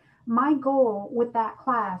calligraphy. My goal with that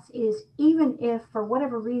class is even if for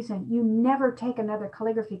whatever reason you never take another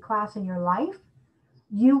calligraphy class in your life,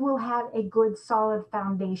 you will have a good solid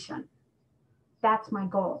foundation. That's my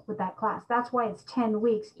goal with that class. That's why it's 10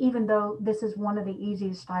 weeks, even though this is one of the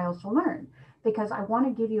easiest styles to learn, because I want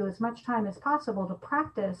to give you as much time as possible to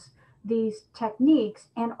practice these techniques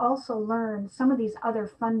and also learn some of these other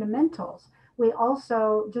fundamentals. We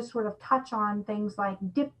also just sort of touch on things like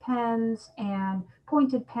dip pens and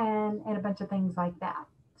pointed pen and a bunch of things like that.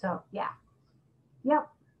 So yeah, yep,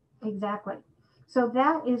 exactly. So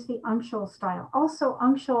that is the uncial style. Also,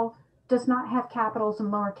 uncial does not have capitals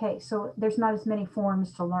and lowercase, so there's not as many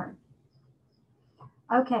forms to learn.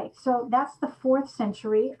 Okay, so that's the 4th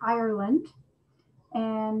century, Ireland.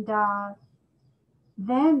 And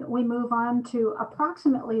then we move on to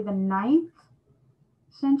approximately the 9th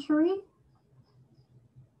century.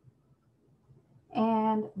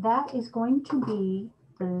 And that is going to be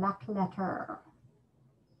black letter.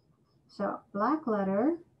 So black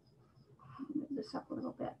letter, move this up a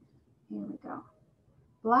little bit. Here we go.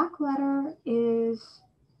 Black letter is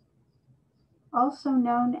also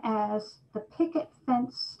known as the picket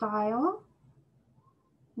fence style,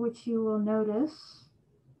 which you will notice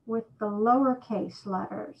with the lowercase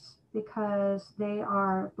letters because they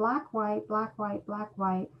are black, white, black, white, black,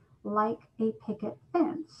 white, like a picket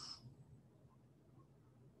fence.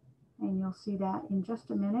 And you'll see that in just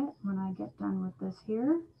a minute when I get done with this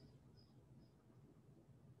here.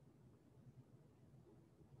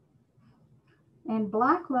 And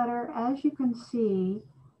black letter, as you can see,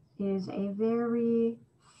 is a very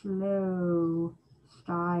slow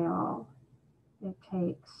style. It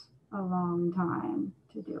takes a long time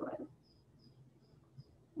to do it.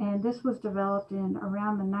 And this was developed in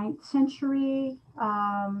around the 9th century.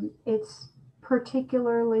 It's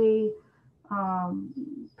particularly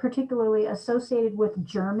associated with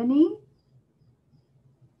Germany.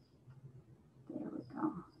 There we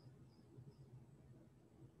go.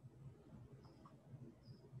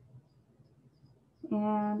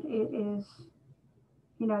 And it is,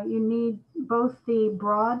 you know, you need both the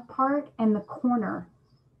broad part and the corner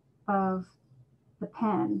of the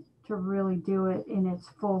pen to really do it in its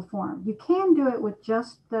full form. You can do it with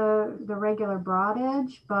just the regular broad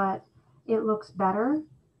edge, but it looks better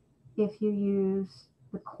if you use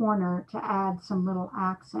the corner to add some little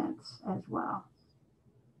accents as well.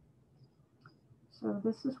 So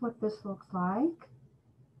this is what this looks like.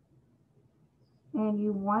 And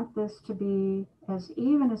you want this to be as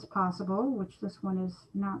even as possible, which this one is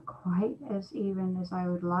not quite as even as I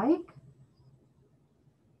would like.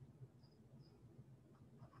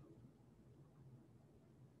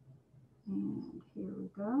 And here we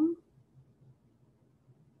go.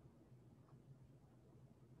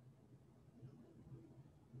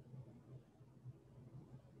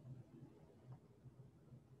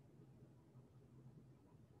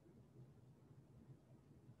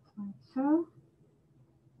 Like so.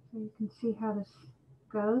 So you can see how this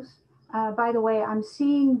goes. By the way, I'm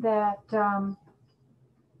seeing that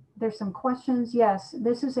there's some questions. Yes,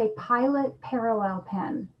 this is a Pilot parallel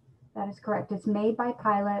pen. That is correct. It's made by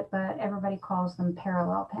Pilot, but everybody calls them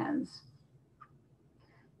parallel pens.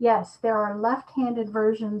 Yes, there are left-handed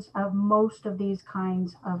versions of most of these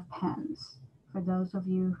kinds of pens. For those of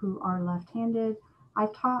you who are left-handed,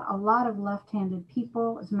 I've taught a lot of left-handed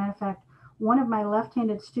people. As a matter of fact, one of my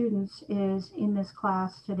left-handed students is in this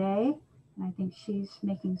class today, and I think she's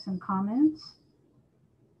making some comments.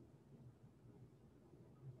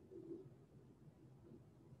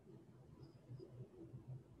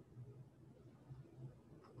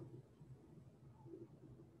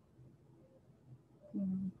 Here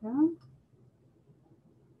we go.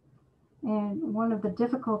 And one of the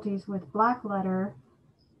difficulties with black letter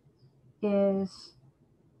is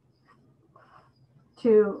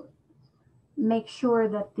to make sure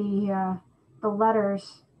that the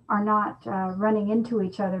letters are not running into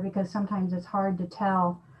each other, because sometimes it's hard to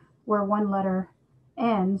tell where one letter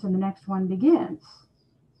ends and the next one begins.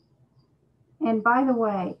 And by the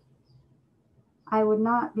way, I would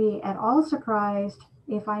not be at all surprised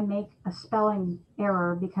if I make a spelling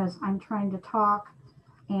error, because I'm trying to talk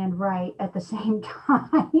and write at the same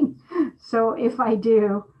time. So if I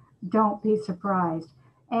do, don't be surprised.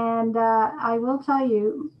 And I will tell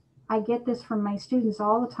you, I get this from my students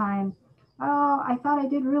all the time. Oh, I thought I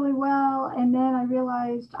did really well, and then I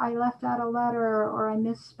realized I left out a letter or I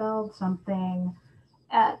misspelled something.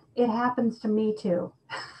 It happens to me too.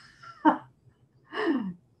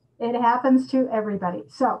 It happens to everybody.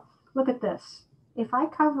 So look at this. If I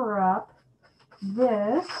cover up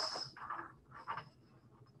this,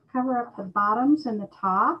 cover up the bottoms and the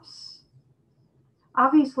tops,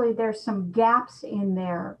 obviously there's some gaps in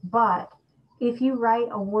there, but if you write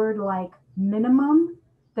a word like minimum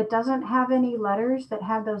that doesn't have any letters that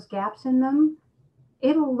have those gaps in them,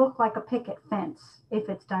 it'll look like a picket fence if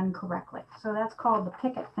it's done correctly. So that's called the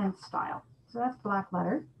picket fence style. So that's black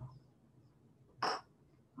letter.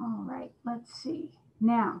 All right, let's see.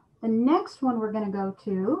 Now, the next one we're going to go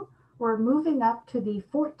to, we're moving up to the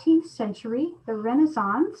 14th century, the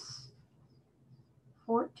Renaissance.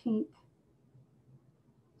 14th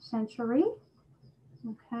century.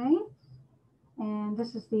 Okay. And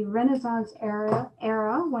this is the Renaissance era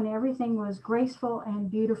when everything was graceful and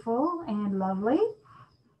beautiful and lovely.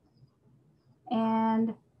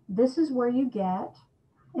 And this is where you get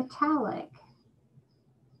italic.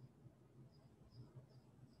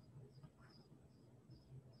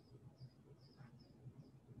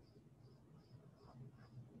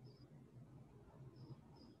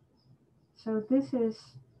 So this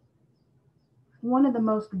is one of the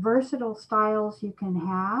most versatile styles you can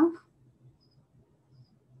have.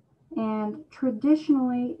 And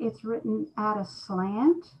traditionally, it's written at a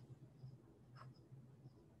slant.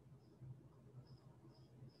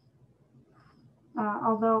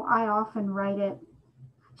 Although I often write it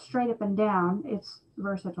straight up and down, it's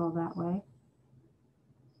versatile that way.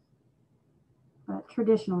 But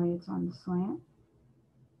traditionally, it's on the slant.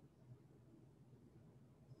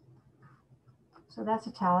 So that's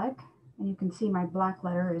italic. And you can see my black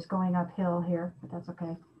letter is going uphill here, but that's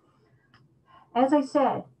okay. As I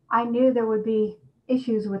said, I knew there would be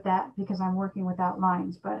issues with that because I'm working without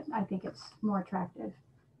lines, but I think it's more attractive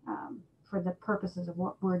for the purposes of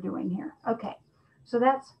what we're doing here. Okay, so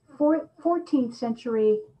that's 14th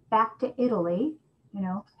century back to Italy, you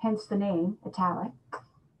know, hence the name italic.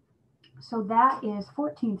 So that is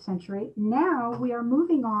 14th century. Now we are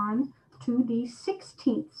moving on to the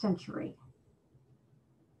 16th century.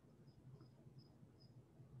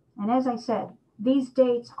 And as I said, these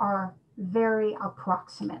dates are very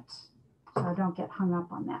approximate, so don't get hung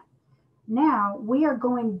up on that. Now we are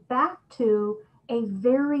going back to a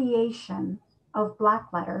variation of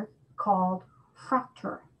black letter called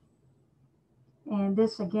fracture. And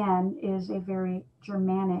this again is a very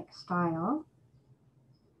Germanic style.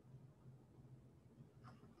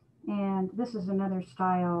 And this is another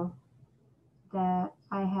style that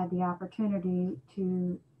I had the opportunity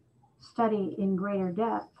to study in greater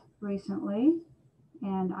depth recently,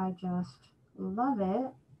 and I just love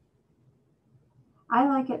it. I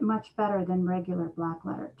like it much better than regular black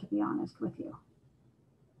letter, to be honest with you.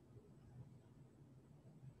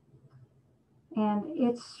 And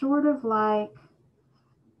it's sort of like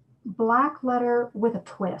black letter with a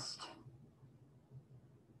twist.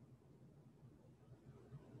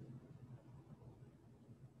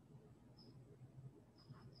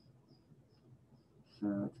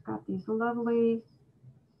 So it's got these lovely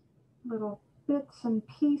little bits and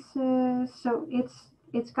pieces. So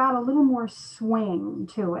it's got a little more swing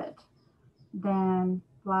to it than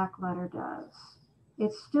black letter does.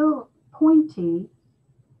 It's still pointy,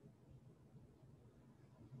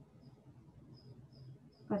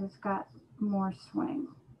 but it's got more swing.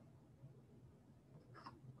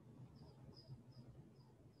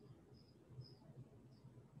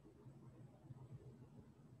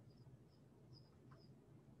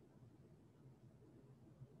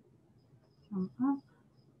 Jump up.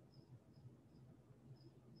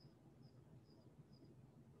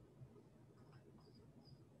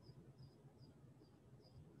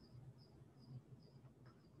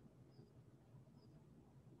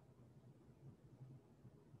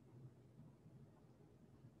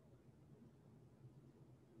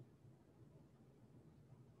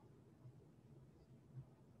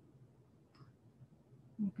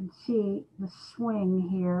 You can see the swing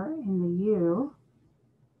here in the U.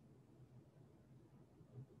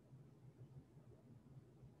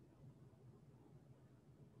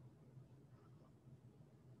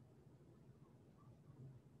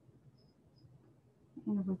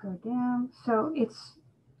 And we go down. So it's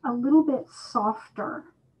a little bit softer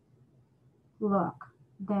look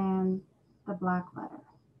than the black letter.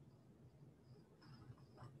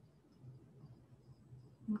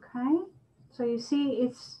 Okay, so you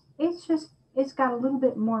see it's got a little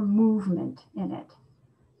bit more movement in it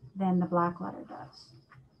than the black letter does.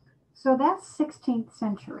 So that's 16th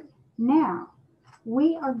century. Now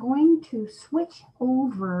we are going to switch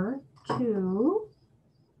over to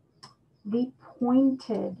the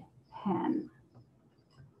pointed pen.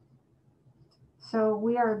 So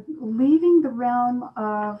we are leaving the realm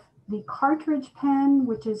of the cartridge pen,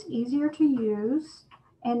 which is easier to use,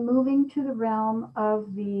 and moving to the realm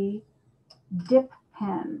of the dip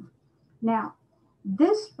pen. Now,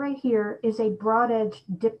 this right here is a broad edge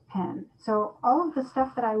dip pen. So all of the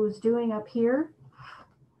stuff that I was doing up here,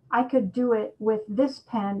 I could do it with this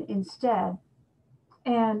pen instead.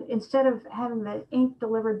 And instead of having the ink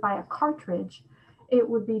delivered by a cartridge, it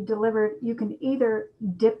would be delivered, you can either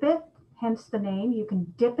dip it, hence the name, you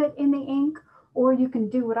can dip it in the ink, or you can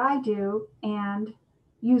do what I do and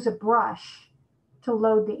use a brush to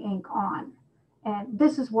load the ink on. And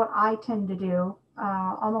this is what I tend to do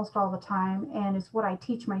almost all the time, and it's what I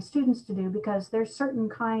teach my students to do, because there's certain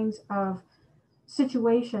kinds of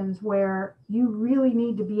situations where you really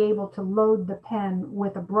need to be able to load the pen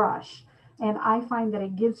with a brush. And I find that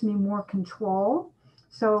it gives me more control.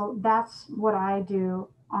 So that's what I do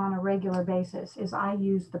on a regular basis, is I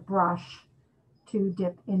use the brush to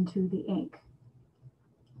dip into the ink.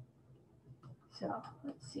 So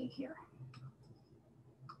let's see here.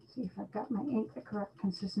 See if I've got my ink the correct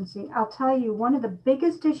consistency. I'll tell you, one of the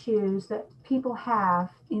biggest issues that people have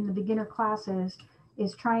in the beginner classes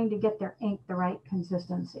is trying to get their ink the right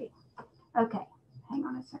consistency. Okay, hang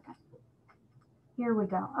on a second. Here we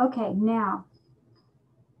go. Okay, now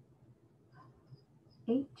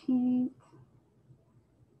 18th,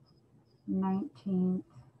 19th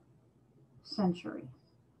century.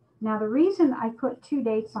 Now the reason I put two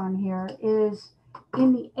dates on here is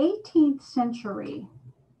in the 18th century,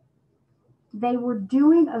 they were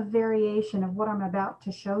doing a variation of what I'm about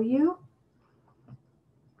to show you,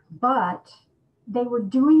 but they were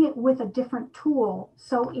doing it with a different tool,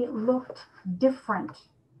 so it looked different.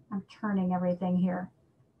 I'm turning everything here.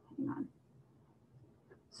 Hang on.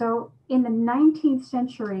 So in the 19th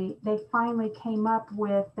century, they finally came up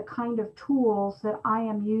with the kind of tools that I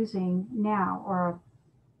am using now, or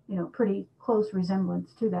pretty close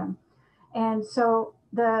resemblance to them. And so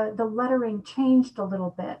the lettering changed a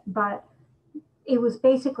little bit, but it was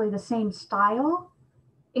basically the same style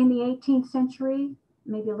in the 18th century,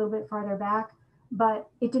 maybe a little bit farther back, but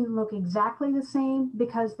it didn't look exactly the same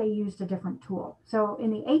because they used a different tool. So in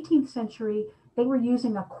the 18th century, they were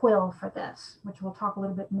using a quill for this, which we'll talk a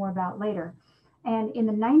little bit more about later. And in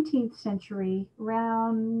the 19th century,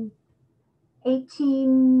 around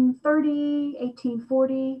 1830,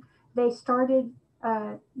 1840, they started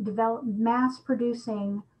mass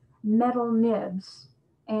producing metal nibs.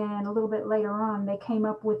 And a little bit later on, they came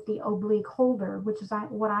up with the oblique holder, which is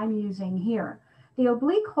what I'm using here. The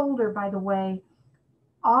oblique holder, by the way,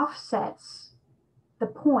 offsets the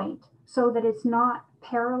point so that it's not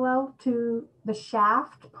parallel to the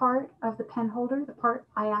shaft part of the pen holder, the part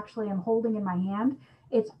I actually am holding in my hand.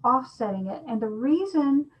 It's offsetting it. And the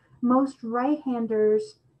reason most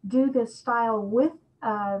right-handers do this style with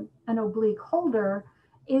an oblique holder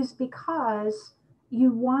is because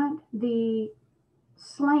you want the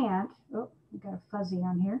slant, oh, we got a fuzzy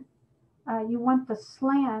on here. You want the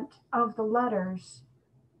slant of the letters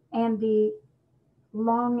and the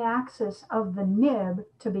long axis of the nib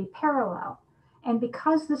to be parallel. And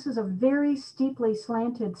because this is a very steeply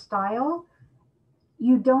slanted style,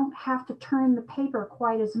 you don't have to turn the paper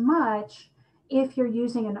quite as much if you're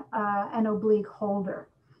using an oblique holder.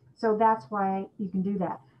 So that's why you can do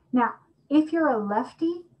that. Now, if you're a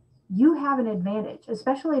lefty, you have an advantage,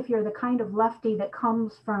 especially if you're the kind of lefty that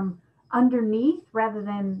comes from underneath rather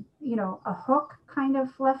than, a hook kind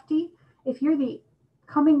of lefty. If you're the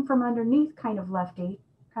coming from underneath kind of lefty,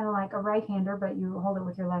 kind of like a right-hander, but you hold it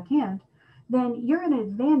with your left hand, then you're an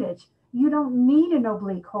advantage. You don't need an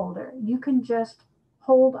oblique holder. You can just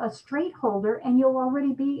hold a straight holder and you'll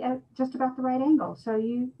already be at just about the right angle. So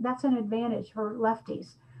that's an advantage for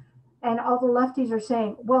lefties. And all the lefties are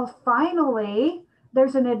saying, well, finally,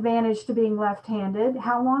 there's an advantage to being left-handed.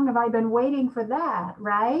 How long have I been waiting for that,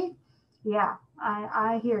 right? Yeah,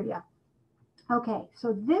 I hear you. Okay,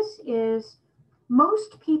 so this is,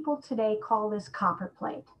 most people today call this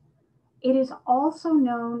copperplate. It is also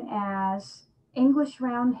known as English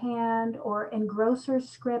roundhand or engrosser's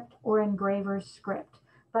script or engraver's script,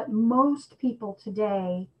 but most people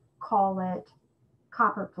today call it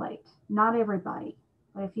copperplate. Not everybody,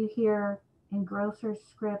 but if you hear engrosser's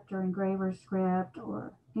script or engraver's script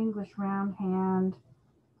or English roundhand,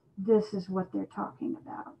 this is what they're talking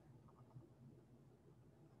about.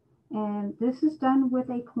 And this is done with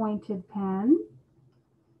a pointed pen.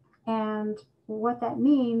 And what that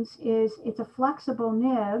means is it's a flexible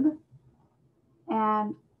nib,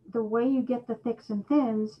 and the way you get the thicks and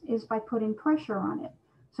thins is by putting pressure on it.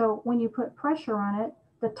 So when you put pressure on it,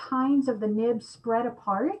 the tines of the nib spread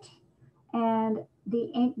apart and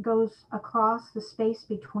the ink goes across the space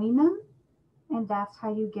between them, and that's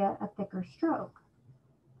how you get a thicker stroke.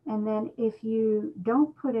 And then if you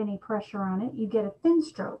don't put any pressure on it, you get a thin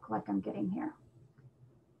stroke like I'm getting here.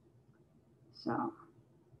 So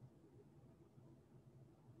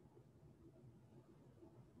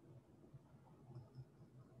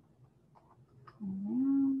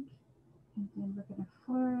around, and then we're going to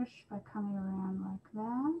flourish by coming around like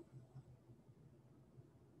that,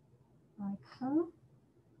 like so.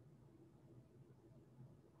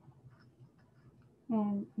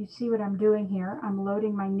 And you see what I'm doing here. I'm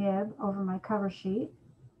loading my nib over my cover sheet.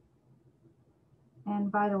 And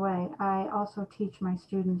by the way, I also teach my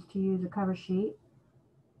students to use a cover sheet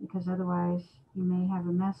because otherwise you may have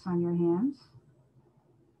a mess on your hands.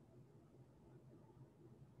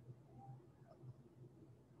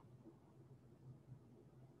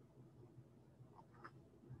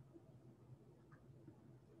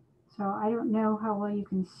 So I don't know how well you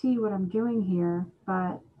can see what I'm doing here,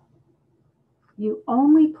 but you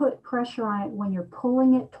only put pressure on it when you're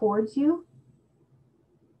pulling it towards you.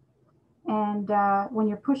 And when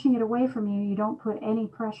you're pushing it away from you, you don't put any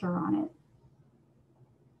pressure on it.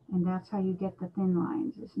 And that's how you get the thin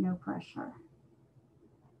lines, is no pressure.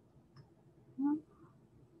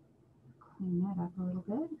 Clean that up a little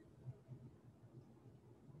bit.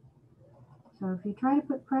 So if you try to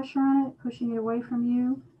put pressure on it, pushing it away from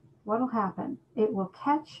you, what'll happen? It will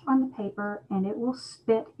catch on the paper and it will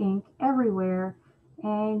spit ink everywhere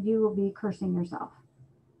and you will be cursing yourself.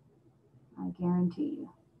 I guarantee you.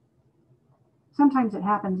 Sometimes it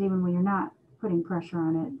happens even when you're not putting pressure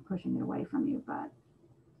on it, pushing it away from you, but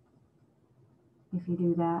if you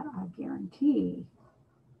do that, I guarantee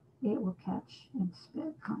it will catch and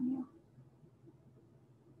spit on you.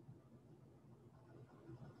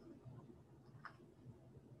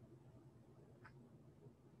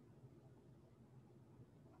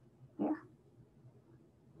 There.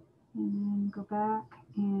 And then go back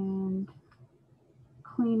and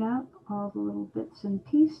clean up all the little bits and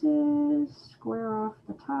pieces, square off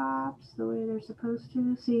the tops the way they're supposed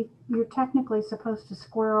to. See, you're technically supposed to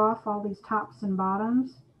square off all these tops and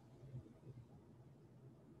bottoms,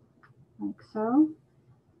 like so.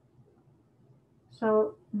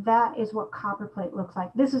 So that is what copperplate looks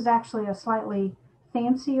like. This is actually a slightly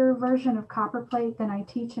fancier version of copperplate than I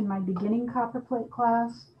teach in my beginning copperplate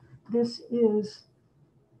class. This is,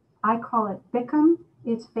 I call it Bickham.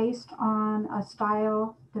 It's based on a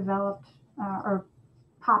style developed or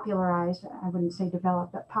popularized, I wouldn't say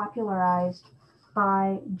developed, but popularized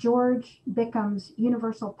by George Bickham's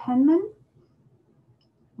Universal Penman,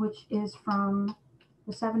 which is from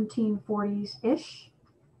the 1740s-ish.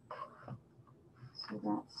 So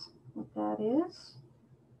that's what that is.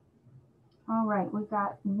 All right, we've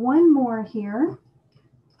got one more here.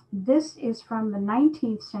 This is from the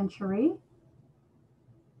 19th century.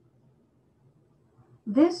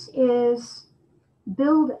 This is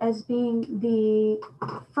billed as being the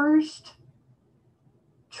first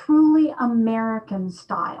truly American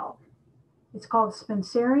style. It's called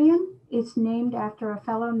Spencerian. It's named after a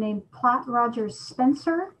fellow named Platt Rogers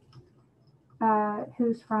Spencer,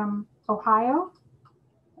 who's from Ohio.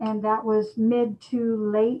 And that was mid to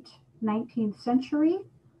late 19th century.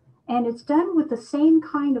 And it's done with the same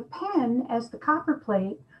kind of pen as the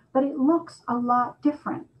copperplate, but it looks a lot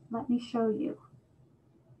different. Let me show you.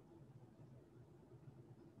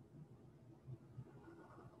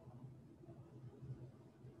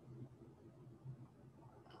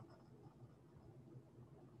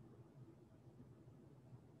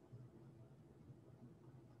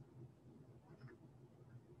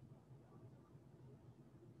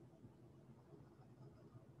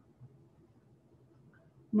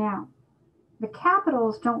 Now, the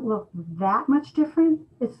capitals don't look that much different.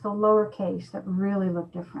 It's the lowercase that really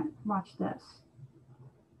look different. Watch this.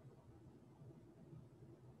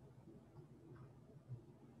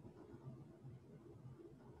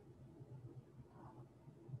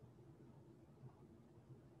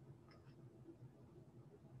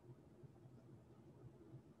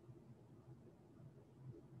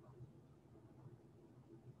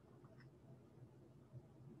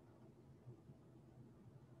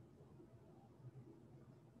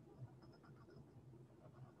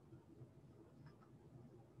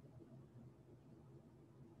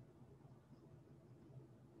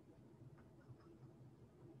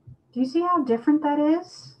 Do you see how different that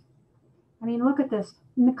is? I mean, look at this.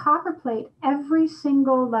 In the copperplate, every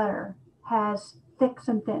single letter has thicks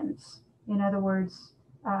and thins. In other words,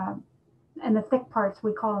 and the thick parts,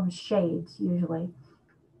 we call them shades usually.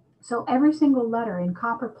 So every single letter in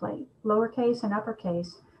copperplate, lowercase and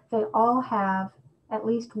uppercase, they all have at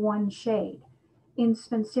least one shade. In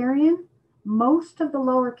Spencerian, most of the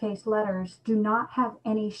lowercase letters do not have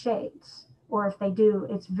any shades, or if they do,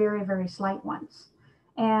 it's very, very slight ones.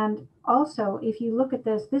 And also, if you look at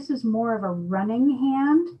this, this is more of a running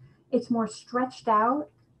hand. It's more stretched out.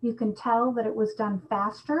 You can tell that it was done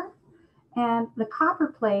faster. And the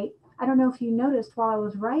copperplate, I don't know if you noticed while I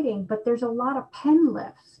was writing, but there's a lot of pen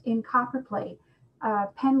lifts in copperplate.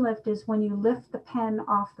 Pen lift is when you lift the pen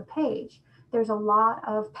off the page. There's a lot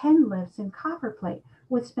of pen lifts in copperplate.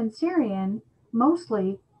 With Spencerian,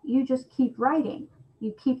 mostly you just keep writing.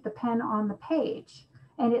 You keep the pen on the page.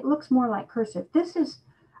 And it looks more like cursive. This is,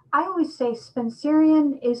 I always say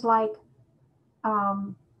Spencerian is like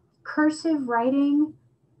cursive writing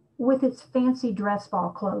with its fancy dress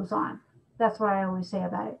ball clothes on. That's what I always say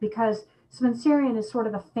about it, because Spencerian is sort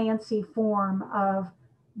of the fancy form of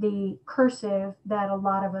the cursive that a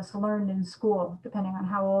lot of us learned in school, depending on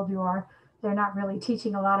how old you are. they're not really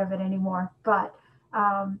teaching a lot of it anymore. But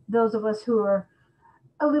those of us who are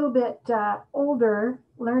a little bit older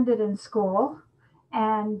learned it in school.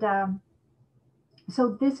 And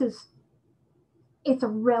so it's a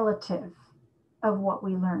relative of what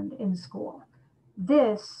we learned in school.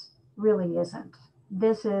 This really isn't.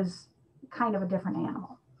 This is kind of a different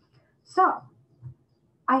animal. So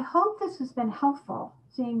I hope this has been helpful,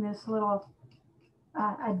 seeing this little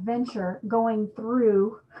adventure going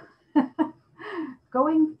through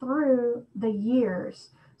going through the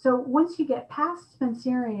years. So once you get past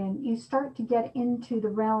Spencerian, you start to get into the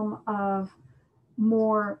realm of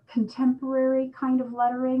more contemporary kind of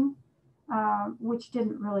lettering, which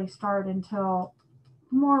didn't really start until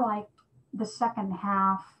more like the second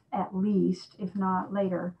half, at least, if not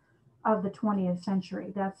later, of the 20th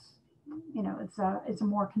century. That's, it's a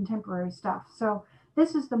more contemporary stuff. So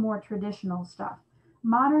this is the more traditional stuff.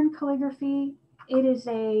 Modern calligraphy, it is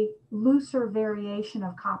a looser variation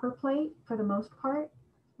of copperplate for the most part.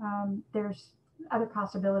 There's other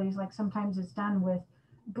possibilities, like sometimes it's done with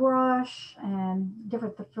brush and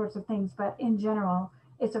different sorts of things, but in general,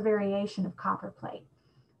 it's a variation of copperplate.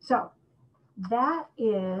 So that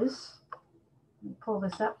is, let me pull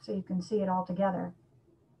this up so you can see it all together.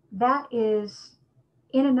 That is,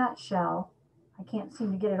 in a nutshell, I can't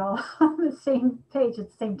seem to get it all on the same page at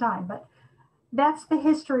the same time, but that's the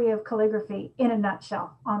history of calligraphy in a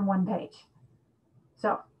nutshell on one page.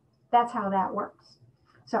 So that's how that works.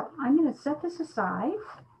 So I'm going to set this aside,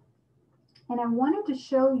 and I wanted to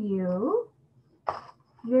show you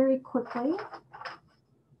very quickly.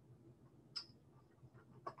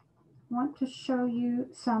 I want to show you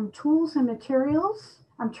some tools and materials.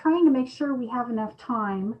 I'm trying to make sure we have enough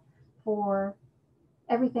time for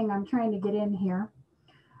everything I'm trying to get in here.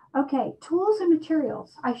 Okay, tools and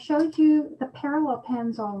materials. I showed you the parallel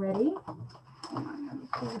pens already. Hang on, let me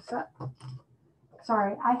pull this up.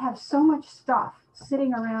 Sorry, I have so much stuff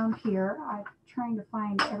sitting around here. I'm trying to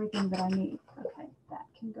find everything that I need. Okay, that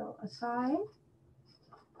can go aside.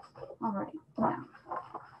 All right, now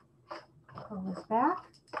pull this back.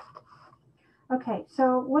 Okay,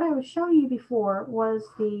 so what I was showing you before was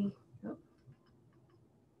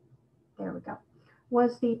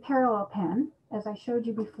was the parallel pen. As I showed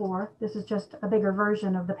you before, this is just a bigger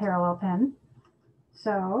version of the parallel pen.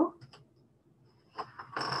 So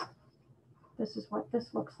this is what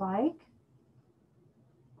this looks like.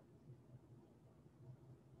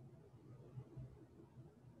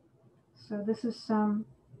 So this is some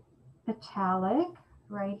metallic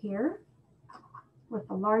right here with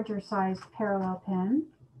a larger sized parallel pen.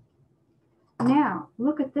 Now,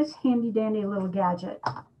 look at this handy dandy little gadget.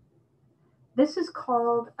 This is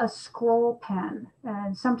called a scroll pen,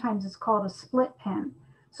 and sometimes it's called a split pen.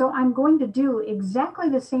 So I'm going to do exactly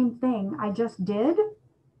the same thing I just did,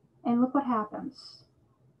 and look what happens.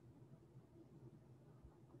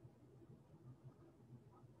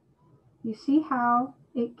 You see how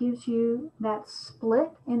it gives you that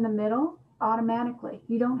split in the middle automatically.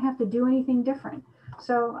 You don't have to do anything different.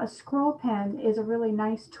 So a scroll pen is a really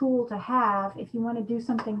nice tool to have if you want to do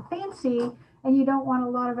something fancy and you don't want a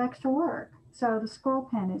lot of extra work. So the scroll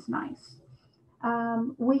pen is nice.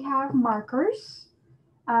 We have markers.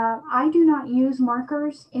 I do not use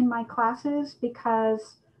markers in my classes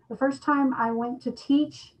because the first time I went to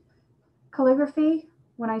teach calligraphy,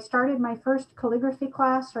 when I started my first calligraphy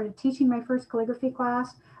class, started teaching my first calligraphy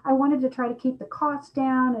class, I wanted to try to keep the costs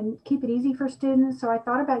down and keep it easy for students. So I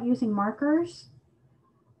thought about using markers,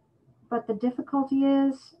 but the difficulty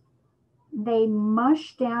is they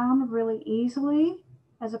mush down really easily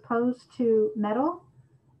as opposed to metal,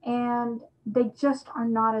 and they just are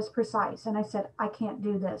not as precise. And I said, I can't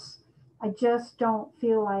do this. I just don't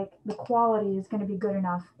feel like the quality is going to be good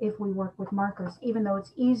enough if we work with markers, even though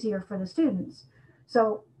it's easier for the students.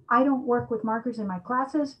 So I don't work with markers in my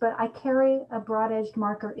classes, but I carry a broad-edged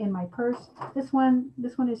marker in my purse. This one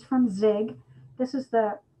is from Zig. This is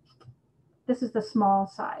the small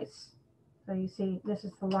size. So you see, this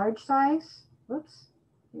is the large size. Whoops,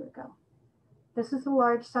 here we go. This is the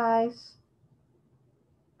large size.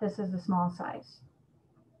 This is the small size.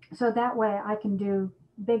 So that way I can do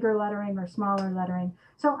bigger lettering or smaller lettering.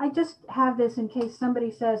 So I just have this in case somebody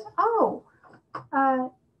says, oh,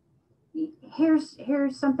 here's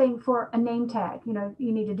something for a name tag. You know,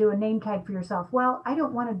 you need to do a name tag for yourself. Well, I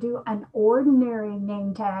don't want to do an ordinary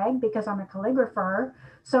name tag because I'm a calligrapher.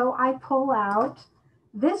 So I pull out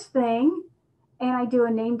this thing and I do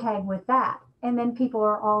a name tag with that. And then people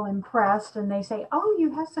are all impressed and they say, oh,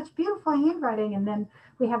 you have such beautiful handwriting. And then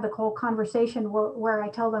we have the whole conversation where I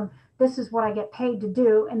tell them, this is what I get paid to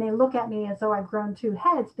do. And they look at me as though I've grown two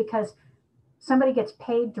heads because somebody gets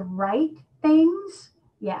paid to write things.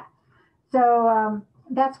 Yeah. So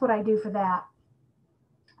that's what I do for that.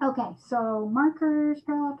 Okay, so markers,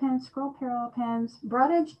 parallel pens, scroll parallel pens,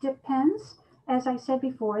 broad edge dip pens. As I said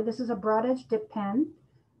before, this is a broad edge dip pen.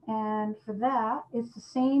 And for that, it's the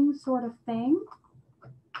same sort of thing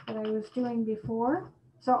that I was doing before.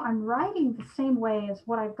 So I'm writing the same way as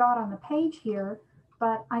what I've got on the page here,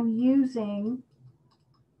 but I'm using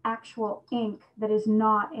actual ink that is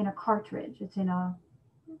not in a cartridge. It's in a,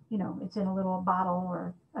 it's in a little bottle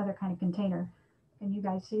or other kind of container. Can you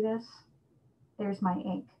guys see this? There's my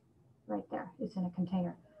ink right there. It's in a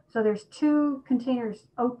container. So there's two containers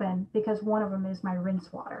open because one of them is my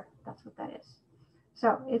rinse water. That's what that is.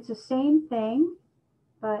 So it's the same thing,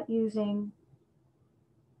 but using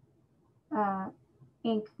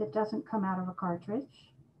ink that doesn't come out of a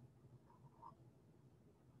cartridge.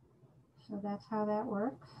 So that's how that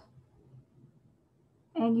works.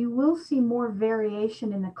 And you will see more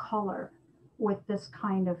variation in the color with this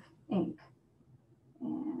kind of ink.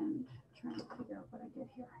 And trying to figure out what I did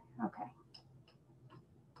here. Okay.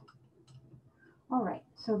 All right,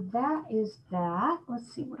 so that is that.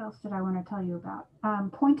 Let's see, what else did I want to tell you about?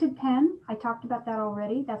 Pointed pen, I talked about that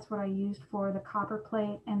already. That's what I used for the copper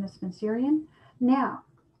plate and the Spencerian. Now,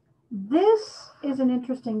 this is an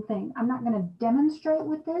interesting thing. I'm not going to demonstrate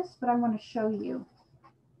with this, but I want to show you.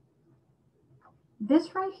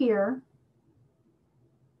 This right here,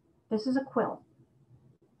 this is a quill.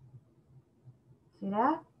 See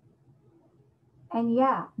that? And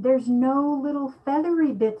yeah, there's no little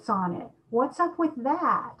feathery bits on it. What's up with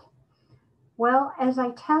that? Well, as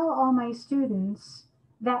I tell all my students,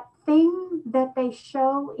 that thing that they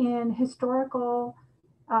show in historical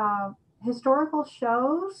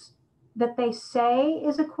shows that they say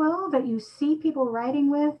is a quill that you see people writing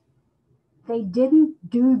with, they didn't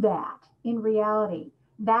do that in reality.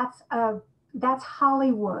 That's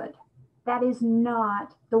Hollywood. That is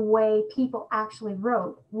not the way people actually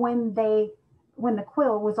wrote when the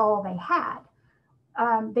quill was all they had.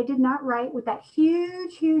 They did not write with that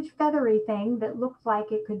huge feathery thing that looked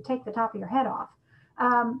like it could take the top of your head off.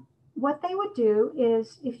 What they would do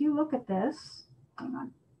is, if you look at this, hang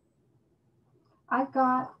on, I've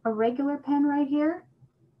got a regular pen right here,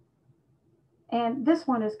 and this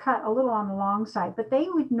one is cut a little on the long side, but they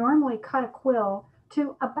would normally cut a quill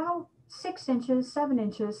to about 6 inches, 7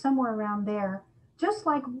 inches, somewhere around there, just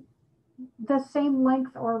like the same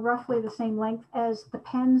length or roughly the same length as the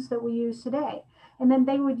pens that we use today. And then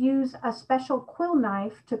they would use a special quill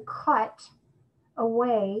knife to cut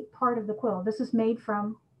away part of the quill. This is made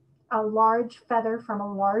from a large feather from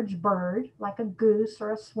a large bird, like a goose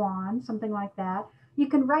or a swan, something like that. You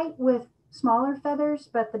can write with smaller feathers,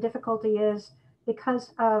 but the difficulty is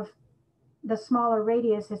because of the smaller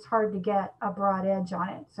radius, it's hard to get a broad edge on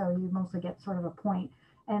it. So you mostly get sort of a point,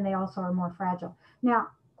 and they also are more fragile.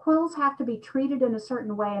 Now, quills have to be treated in a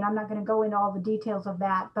certain way, and I'm not going to go into all the details of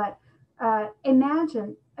that, but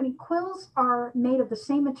imagine, quills are made of the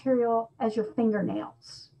same material as your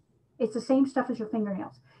fingernails. It's the same stuff as your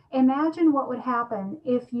fingernails. Imagine what would happen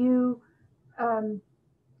if you were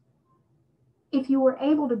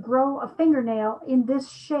able to grow a fingernail in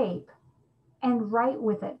this shape and write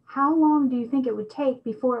with it. How long do you think it would take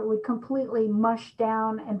before it would completely mush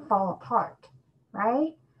down and fall apart,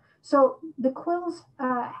 right? So the quills,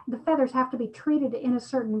 the feathers have to be treated in a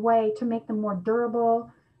certain way to make them more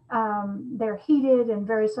durable. They're heated and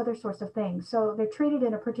various other sorts of things. So they're treated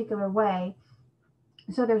in a particular way.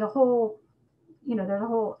 So there's a whole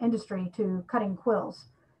industry to cutting quills.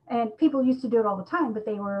 And people used to do it all the time, but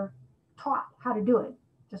they were taught how to do it,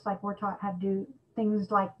 just like we're taught how to do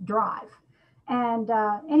things like drive. And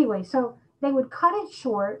anyway, so they would cut it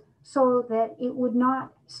short so that it would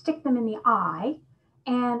not stick them in the eye.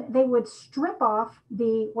 And they would strip off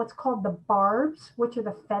what's called the barbs, which are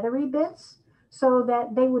the feathery bits, so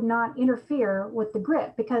that they would not interfere with the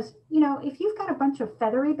grip. Because, if you've got a bunch of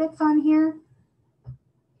feathery bits on here,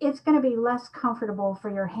 it's going to be less comfortable for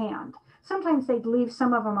your hand. Sometimes they'd leave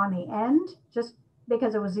some of them on the end just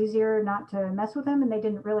because it was easier not to mess with them and they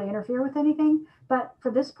didn't really interfere with anything. But for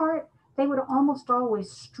this part, they would almost always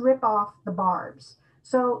strip off the barbs.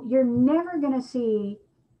 So you're never going to see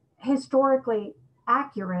historically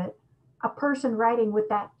accurate a person writing with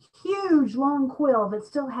that huge long quill that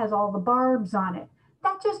still has all the barbs on it.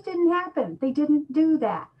 That just didn't happen. They didn't do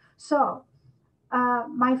that. So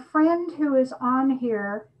my friend who is on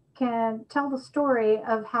here can tell the story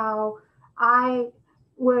of how I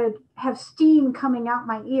would have steam coming out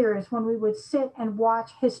my ears when we would sit and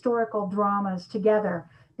watch historical dramas together,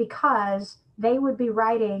 because they would be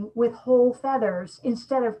writing with whole feathers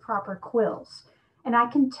instead of proper quills. And I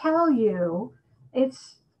can tell you,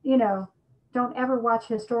 it's, you know, don't ever watch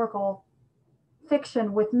historical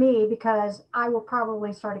fiction with me because I will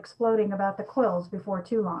probably start exploding about the quills before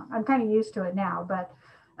too long. I'm kind of used to it now, but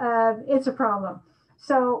it's a problem.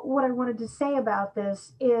 So, what I wanted to say about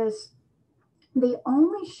this is the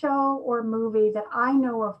only show or movie that I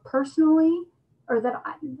know of personally, or that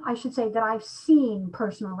I should say that I've seen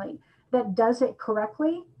personally, that does it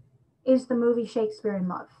correctly is the movie Shakespeare in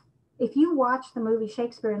Love. If you watch the movie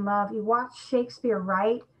Shakespeare in Love, you watch Shakespeare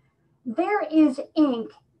write, there is ink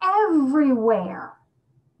everywhere.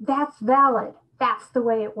 That's valid. That's the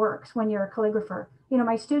way it works when you're a calligrapher. You know,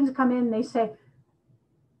 my students come in and they say,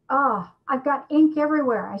 "Oh, I've got ink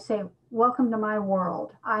everywhere." I say, "Welcome to my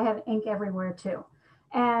world. I have ink everywhere too."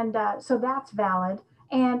 And so that's valid.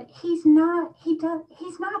 And he's not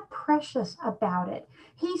precious about it.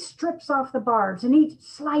 He strips off the barbs and he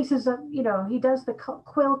slices up, you know, he does the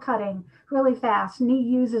quill cutting really fast and he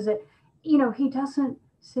uses it. You know, he doesn't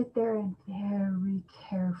sit there and very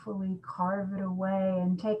carefully carve it away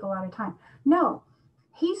and take a lot of time. No,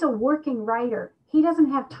 he's a working writer. He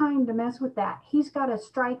doesn't have time to mess with that. He's got to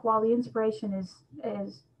strike while the inspiration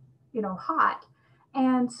is you know, hot.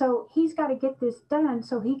 And so he's got to get this done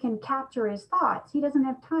so he can capture his thoughts. He doesn't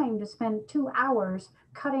have time to spend 2 hours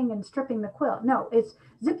cutting and stripping the quilt. No, it's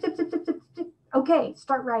zip, zip, zip, zip, zip, zip. Okay,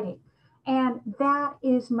 start writing. And that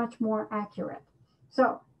is much more accurate.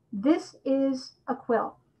 So this is a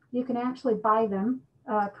quilt. You can actually buy them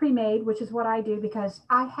pre-made, which is what I do because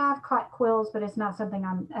I have caught quills, but it's not something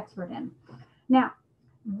I'm expert in. Now,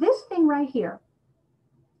 this thing right here,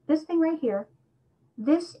 this thing right here,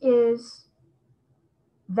 this is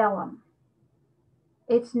vellum.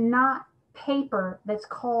 It's not paper that's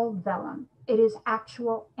called vellum. It is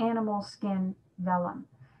actual animal skin vellum.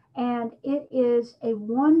 And it is a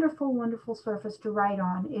wonderful, wonderful surface to write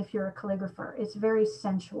on if you're a calligrapher. It's very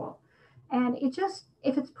sensual. And it just,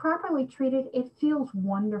 if it's properly treated, it feels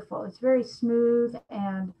wonderful. It's very smooth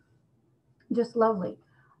and just lovely.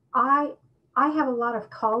 I I have a lot of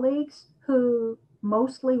colleagues who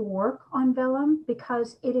mostly work on vellum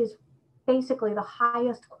because it is basically the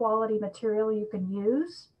highest quality material you can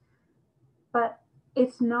use, but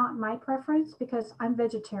it's not my preference because I'm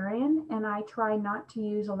vegetarian and I try not to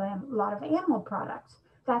use a lot of animal products.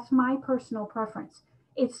 That's my personal preference.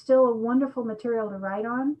 It's still a wonderful material to write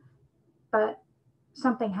on, but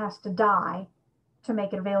something has to die to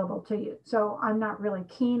make it available to you. So I'm not really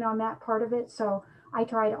keen on that part of it. So I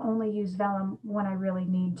try to only use vellum when I really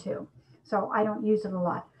need to. So I don't use it a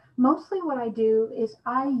lot. Mostly what I do is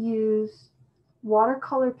I use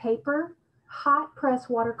watercolor paper, hot press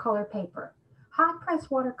watercolor paper. Hot press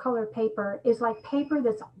watercolor paper is like paper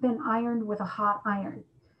that's been ironed with a hot iron.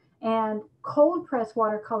 And cold press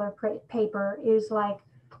watercolor paper is like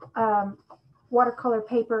um, watercolor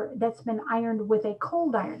paper that's been ironed with a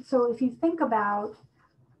cold iron. So if you think about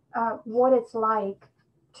what it's like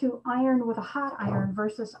to iron with a hot iron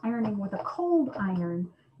versus ironing with a cold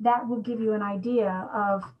iron, that will give you an idea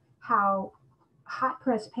of how hot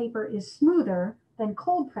press paper is smoother than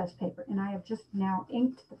cold press paper. And I have just now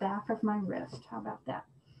inked the back of my wrist. How about that?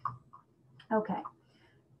 Okay,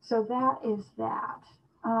 so that is that.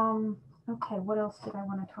 Okay, what else did I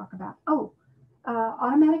want to talk about? Oh,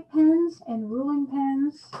 automatic pens and ruling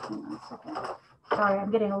pens. Hang on a second. Sorry,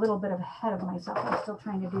 I'm getting a little bit ahead of myself. I'm still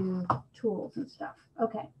trying to do tools and stuff.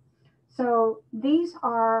 Okay, so these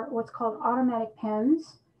are what's called automatic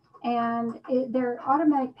pens, and they're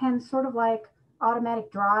automatic pens sort of like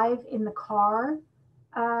automatic drive in the car.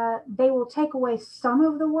 They will take away some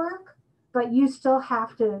of the work, but you still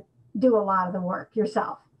have to do a lot of the work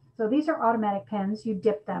yourself. So these are automatic pens. You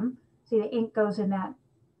dip them. See, the ink goes in that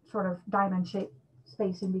sort of diamond shaped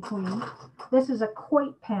space in between. This is a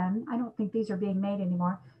Coit pen. I don't think these are being made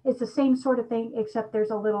anymore. It's the same sort of thing, except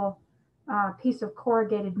there's a little piece of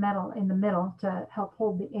corrugated metal in the middle to help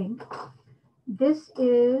hold the ink. This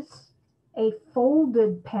is a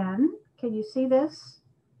folded pen. Can you see this?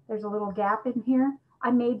 There's a little gap in here.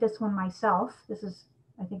 I made this one myself. This is,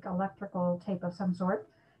 I think, electrical tape of some sort.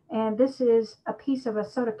 And this is a piece of a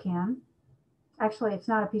soda can. Actually, it's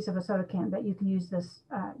not a piece of a soda can, but you can use this,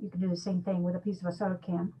 you can do the same thing with a piece of a soda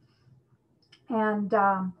can. And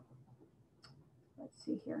let's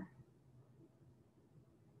see here.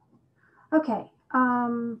 Okay,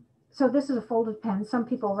 so this is a folded pen. Some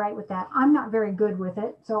people write with that. I'm not very good with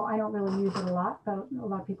it, so I don't really use it a lot, but a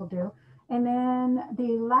lot of people do. And then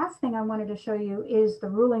the last thing I wanted to show you is the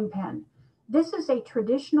ruling pen. This is a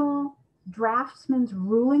traditional draftsman's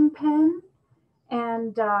ruling pen,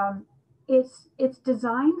 and it's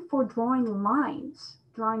designed for drawing lines,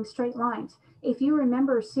 drawing straight lines. If you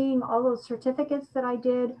remember seeing all those certificates that I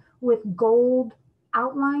did with gold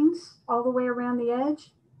outlines all the way around the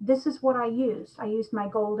edge, this is what I used. I used my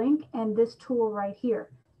gold ink and this tool right here.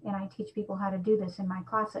 And I teach people how to do this in my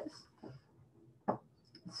classes.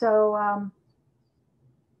 So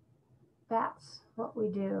that's what we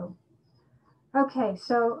do. Okay,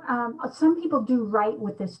 so some people do write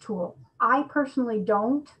with this tool. I personally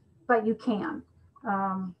don't, but you can.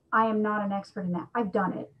 I am not an expert in that. I've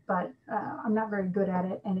done it, but I'm not very good at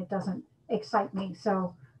it and it doesn't excite me.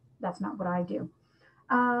 So that's not what I do.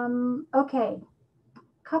 Okay,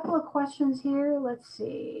 couple of questions here. Let's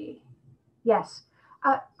see. Yes,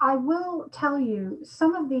 I will tell you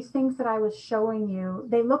some of these things that I was showing you,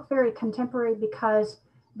 they look very contemporary because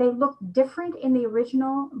they look different in the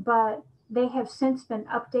original, but they have since been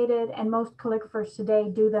updated, and most calligraphers today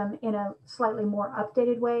do them in a slightly more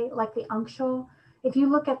updated way, like the uncial. If you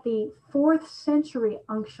look at the 4th century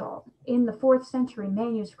uncial in the 4th century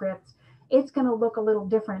manuscripts, it's going to look a little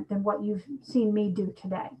different than what you've seen me do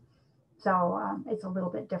today. So it's a little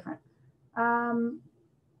bit different.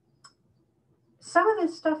 Some of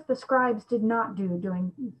this stuff the scribes did not do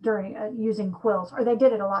during using quills, or they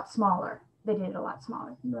did it a lot smaller. They did it a lot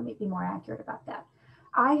smaller. Let me be more accurate about that.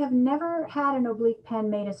 I have never had an oblique pen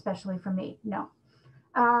made especially for me, no.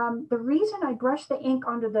 The reason I brush the ink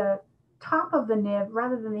onto the top of the nib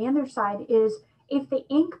rather than the underside is if the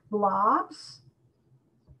ink blobs,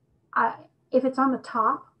 if it's on the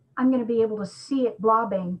top, I'm going to be able to see it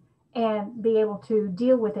blobbing and be able to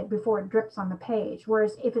deal with it before it drips on the page.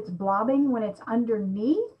 Whereas if it's blobbing when it's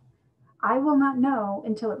underneath, I will not know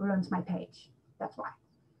until it ruins my page. That's why.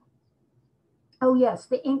 Oh yes,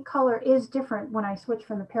 the ink color is different when I switch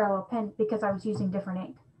from the parallel pen because I was using different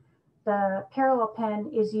ink. The parallel pen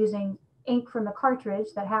is using ink from the cartridge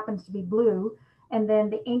that happens to be blue, and then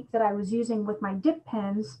the ink that I was using with my dip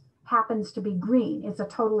pens happens to be green. It's a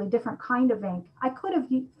totally different kind of ink. I could have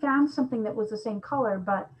found something that was the same color,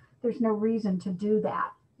 but there's no reason to do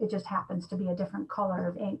that. It just happens to be a different color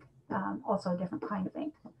of ink, also a different kind of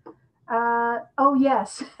ink. Oh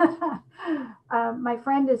yes, my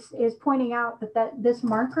friend is pointing out that this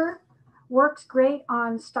marker works great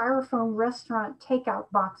on styrofoam restaurant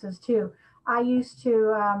takeout boxes too. I used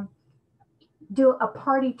to do a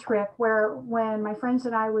party trick where when my friends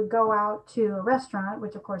and I would go out to a restaurant,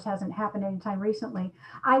 which of course hasn't happened anytime recently,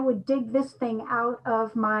 I would dig this thing out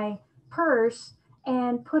of my purse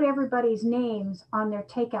and put everybody's names on their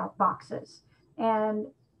takeout boxes. And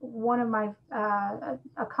one of my,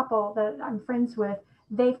 a couple that I'm friends with,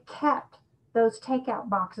 they've kept those takeout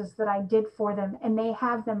boxes that I did for them, and they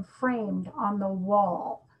have them framed on the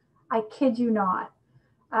wall. I kid you not.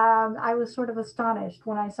 I was sort of astonished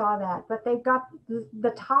when I saw that, but they've got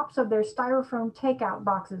the tops of their styrofoam takeout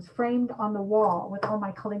boxes framed on the wall with all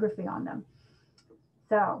my calligraphy on them.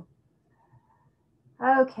 So,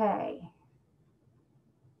 okay.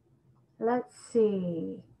 Let's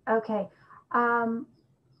see. Okay.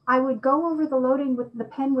 I would go over the loading with the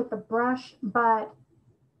pen with the brush, but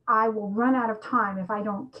I will run out of time if I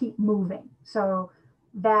don't keep moving. So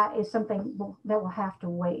that is something that will have to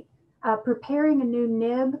wait. Preparing a new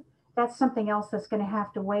nib, that's something else that's going to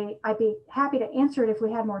have to wait. I'd be happy to answer it if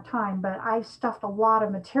we had more time, but I've stuffed a lot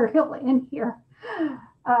of material in here.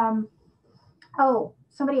 Oh,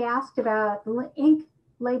 somebody asked about ink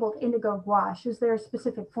labeled indigo gouache. Is there a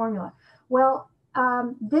specific formula? Well,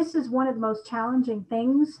 this is one of the most challenging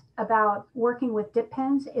things about working with dip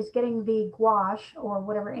pens is getting the gouache or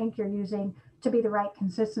whatever ink you're using to be the right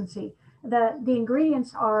consistency. The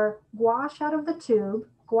ingredients are gouache out of the tube.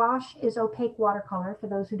 Gouache is opaque watercolor for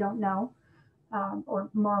those who don't know, or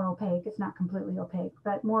more opaque. It's not completely opaque,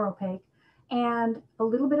 but more opaque. And a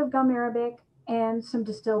little bit of gum arabic and some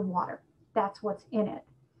distilled water. That's what's in it.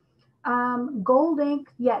 Gold ink,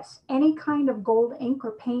 yes, any kind of gold ink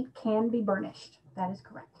or paint can be burnished. That is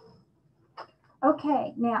correct.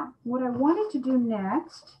 Okay, now what I wanted to do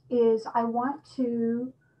next is I want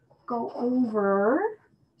to go over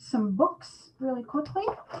some books really quickly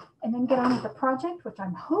and then get on with the project, which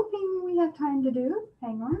I'm hoping we have time to do.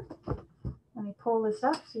 Hang on. Let me pull this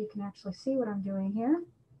up so you can actually see what I'm doing here.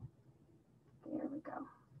 There we go.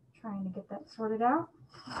 Trying to get that sorted out.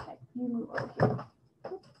 Okay, you move over here.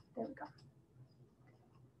 There we go.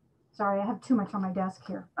 Sorry, I have too much on my desk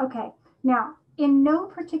here. Okay, now in no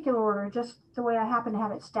particular order, just the way I happen to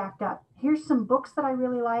have it stacked up. Here's some books that I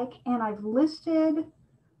really like, and I've listed,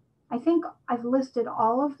 I think I've listed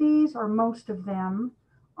all of these or most of them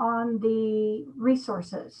on the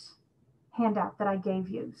resources handout that I gave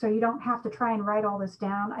you. So you don't have to try and write all this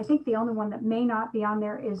down. I think the only one that may not be on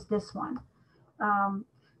there is this one.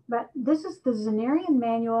 But this is the Zenarian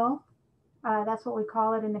Manual That's what we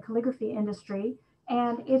call it in the calligraphy industry.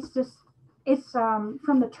 And it's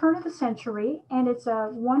from the turn of the century, and it's a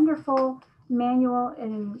wonderful manual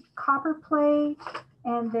in copper plate.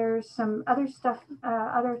 And there's some other stuff,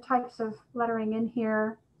 other types of lettering in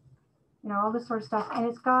here, all this sort of stuff. And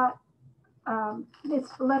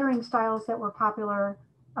it's lettering styles that were popular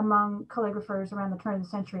among calligraphers around the turn of the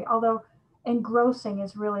century, although engrossing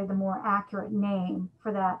is really the more accurate name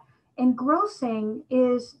for that. Engrossing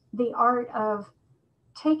is the art of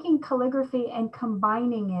taking calligraphy and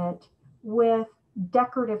combining it with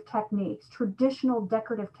decorative techniques, traditional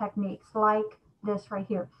decorative techniques like this right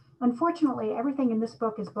here. Unfortunately, everything in this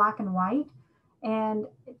book is black and white, and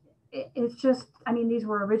it's just, I mean, these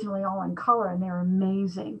were originally all in color and they're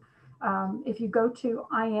amazing. If you go to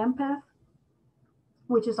IAMPETH,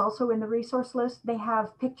 which is also in the resource list, they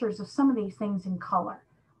have pictures of some of these things in color,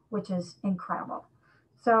 which is incredible.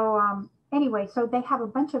 So anyway, so they have a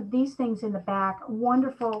bunch of these things in the back.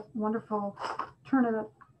 Wonderful, wonderful turn of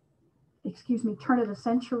the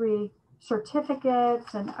century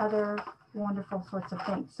certificates and other wonderful sorts of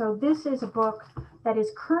things. So this is a book that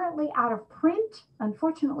is currently out of print,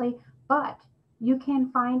 unfortunately, but you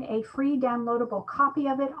can find a free downloadable copy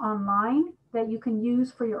of it online that you can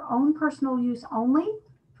use for your own personal use only,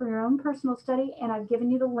 for your own personal study. And I've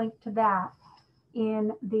given you the link to that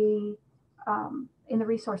in the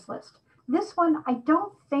resource list. This one, I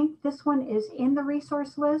don't think this one is in the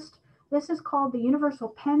resource list. This is called the Universal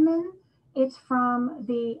Penman. It's from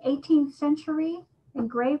the 18th century,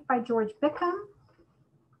 engraved by George Bickham.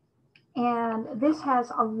 And this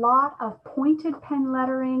has a lot of pointed pen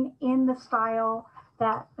lettering in the styles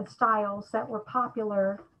that were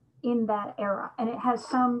popular in that era. And it has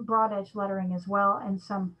some broad edge lettering as well. And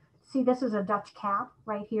see, this is a Dutch cap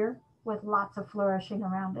right here with lots of flourishing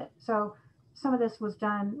around it. So some of this was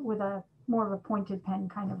done with more of a pointed pen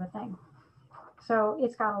kind of a thing. So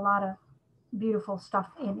it's got a lot of beautiful stuff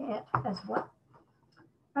in it as well.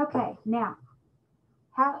 Okay, now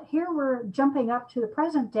here we're jumping up to the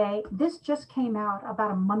present day. This just came out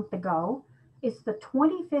about a month ago. It's the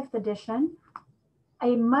 25th edition.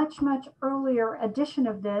 A much, much earlier edition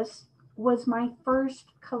of this was my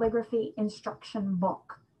first calligraphy instruction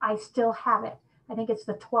book. I still have it. I think it's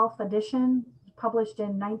the 12th edition, published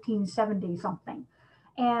in 1970 something.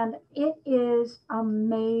 And it is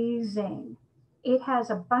amazing. It has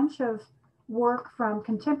a bunch of work from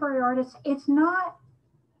contemporary artists. It's not,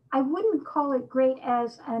 I wouldn't call it great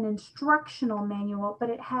as an instructional manual, but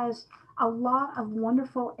it has a lot of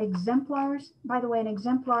wonderful exemplars. By the way, an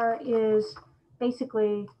exemplar is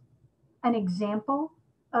basically an example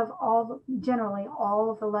of generally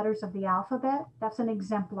all of the letters of the alphabet. That's an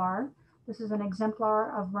exemplar. This is an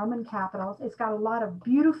exemplar of Roman capitals. It's got a lot of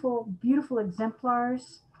beautiful, beautiful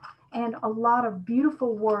exemplars and a lot of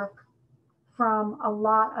beautiful work from a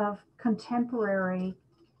lot of contemporary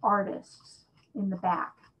artists in the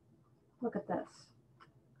back. Look at this.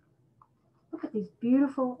 Look at these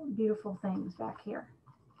beautiful, beautiful things back here.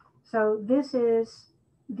 So this is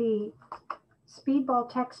the Speedball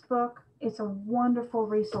textbook. It's a wonderful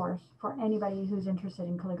resource for anybody who's interested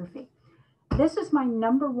in calligraphy. This is my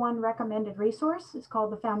 #1 recommended resource. It's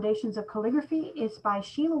called The Foundations of Calligraphy. It's by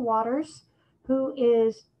Sheila Waters, who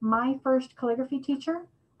is my first calligraphy teacher.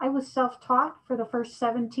 I was self-taught for the first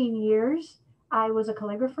 17 years. I was a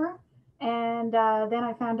calligrapher. And then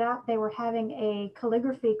I found out they were having a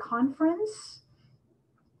calligraphy conference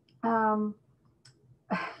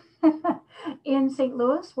in St.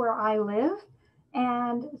 Louis, where I live.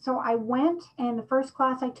 And so I went, and the first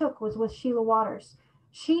class I took was with Sheila Waters.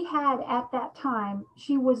 She had, at that time,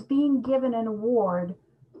 she was being given an award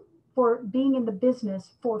for being in the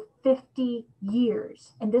business for 50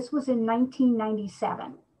 years. And this was in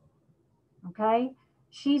 1997. Okay?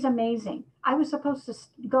 She's amazing. I was supposed to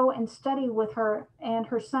go and study with her and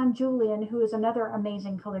her son, Julian, who is another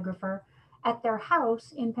amazing calligrapher, at their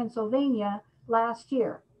house in Pennsylvania last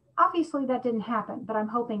year. Obviously, that didn't happen, but I'm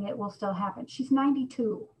hoping it will still happen. She's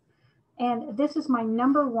 92. And this is my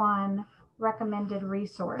 #1 recommended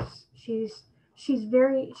resource. She's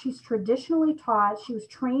traditionally taught. She was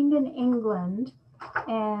trained in England,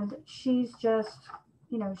 and she's just,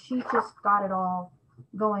 she just got it all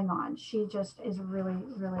going on. She just is really,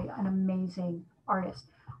 really an amazing artist.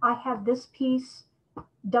 I have this piece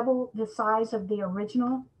double the size of the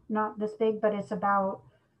original, not this big, but it's about,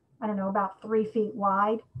 I don't know, about 3 feet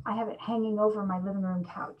wide. I have it hanging over my living room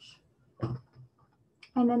couch.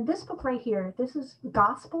 And then this book right here, this is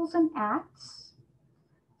Gospels and Acts.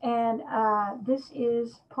 And this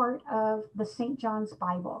is part of the St. John's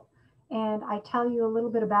Bible. And I tell you a little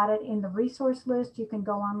bit about it in the resource list. You can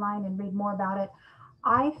go online and read more about it.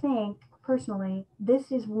 I think personally,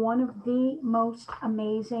 this is one of the most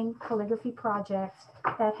amazing calligraphy projects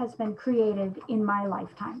that has been created in my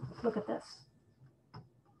lifetime. Look at this.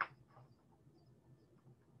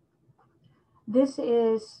 This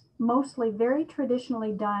is mostly very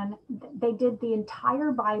traditionally done. They did the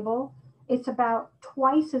entire Bible. It's about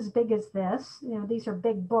twice as big as this. You know, these are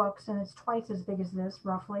big books, and it's twice as big as this,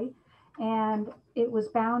 roughly. And it was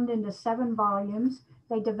bound into 7 volumes.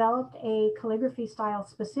 They developed a calligraphy style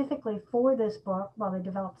specifically for this book. Well, they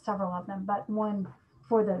developed several of them, but one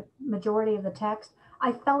for the majority of the text.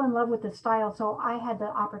 I fell in love with the style, so I had the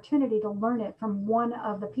opportunity to learn it from one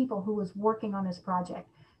of the people who was working on this project.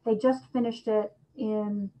 They just finished it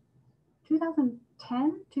in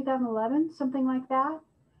 2010, 2011, something like that.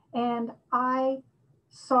 And I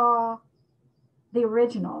saw the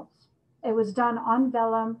originals. It was done on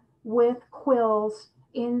vellum with quills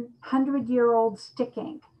in 100-year-old stick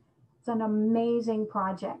ink. It's an amazing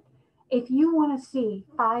project. If you want to see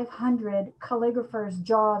 500 calligraphers'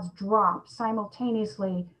 jaws drop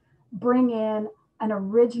simultaneously, bring in an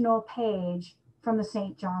original page from the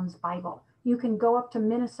St. John's Bible. You can go up to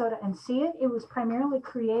Minnesota and see it. It was primarily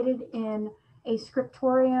created in a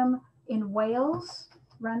scriptorium in Wales,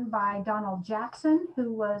 run by Donald Jackson,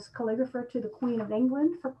 who was calligrapher to the Queen of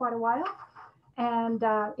England for quite a while. And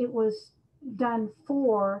it was done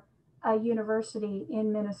for a university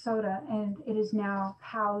in Minnesota, and it is now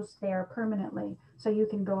housed there permanently. So you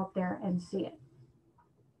can go up there and see it.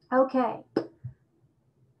 Okay.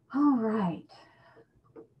 All right.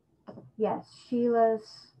 Yes,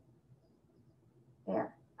 Sheila's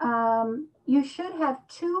there. You should have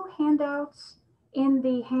 2 handouts in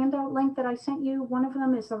the handout link that I sent you. One of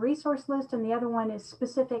them is the resource list, and the other one is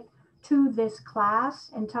specific to this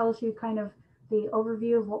class and tells you kind of the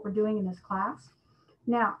overview of what we're doing in this class.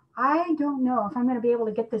 Now, I don't know if I'm going to be able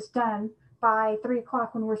to get this done by 3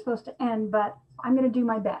 o'clock when we're supposed to end, but I'm going to do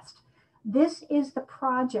my best. This is the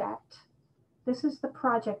project. This is the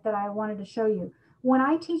project that I wanted to show you. When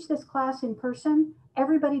I teach this class in person,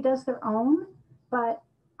 everybody does their own, but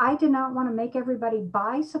I did not want to make everybody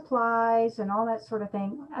buy supplies and all that sort of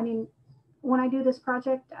thing. I mean, when I do this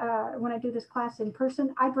project, when I do this class in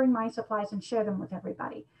person, I bring my supplies and share them with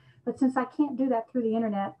everybody. But since I can't do that through the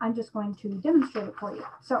internet, I'm just going to demonstrate it for you.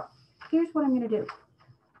 So here's what I'm going to do.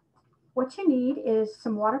 What you need is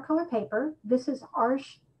some watercolor paper. This is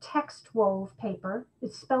Arches text wove paper.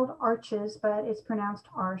 It's spelled arches, but it's pronounced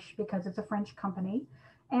Arches because it's a French company.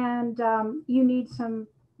 And you need some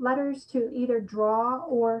letters to either draw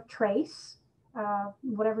or trace,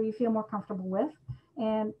 whatever you feel more comfortable with.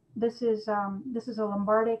 And this is a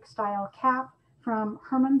Lombardic style cap from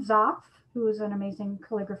Hermann Zapf, who is an amazing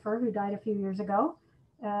calligrapher who died a few years ago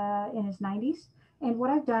in his 90s. And what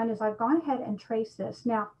I've done is I've gone ahead and traced this.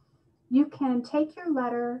 Now, you can take your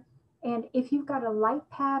letter, and if you've got a light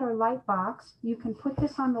pad or light box, you can put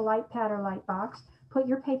this on the light pad or light box, put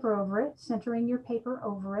your paper over it, centering your paper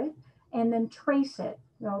over it, and then trace it.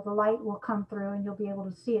 You know, the light will come through and you'll be able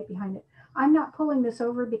to see it behind it. I'm not pulling this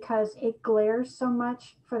over because it glares so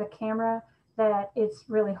much for the camera that it's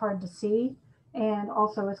really hard to see. And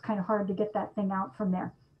also it's kind of hard to get that thing out from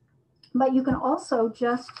there. But you can also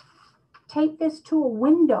just tape this to a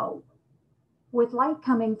window with light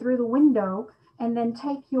coming through the window, and then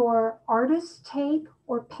take your artist's tape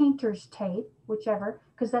or painter's tape, whichever,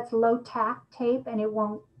 because that's low tack tape and it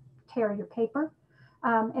won't tear your paper.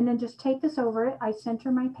 And then just tape this over it. I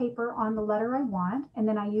center my paper on the letter I want, and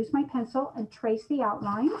then I use my pencil and trace the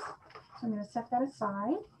outlines. So I'm going to set that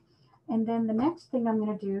aside. And then the next thing I'm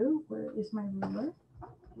going to do, where is my ruler?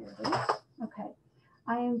 Here it is. Okay.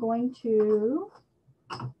 What I'm going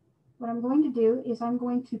to do is I'm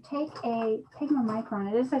going to take a Penmanship,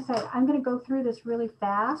 and as I said, I'm going to go through this really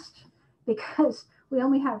fast because we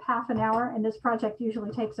only have half an hour and this project usually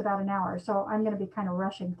takes about an hour. So I'm going to be kind of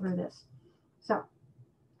rushing through this. So,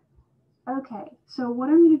 okay. So what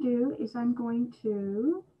I'm going to do is I'm going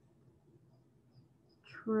to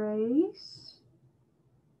trace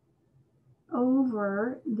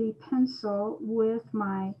over the pencil with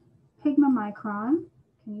my Penmanship.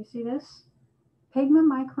 Can you see this?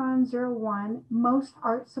 Penmanship 01. Most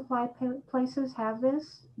art supply places have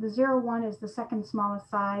this. The 01 is the second smallest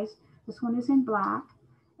size. This one is in black.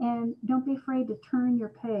 And don't be afraid to turn your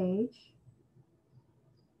page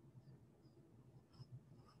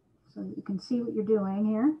so that you can see what you're doing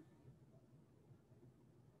here.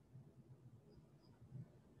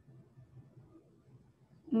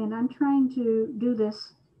 And I'm trying to do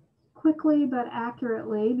this quickly but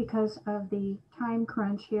accurately because of the time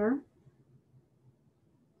crunch here.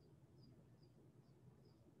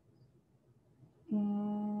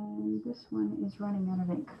 And And this one is running out of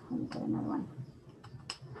ink. Let me get another one.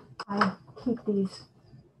 I keep these.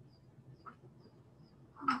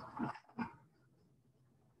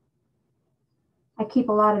 I keep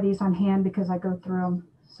a lot of these on hand because I go through them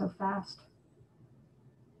so fast.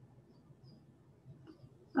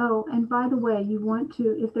 Oh, and by the way, you want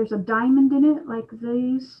to, if there's a diamond in it, like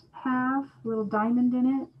these have, a little diamond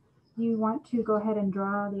in it, you want to go ahead and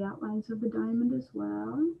draw the outlines of the diamond as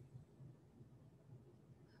well.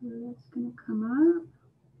 So that's going to come up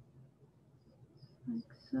like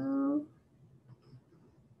so.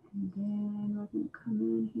 And then we're going to come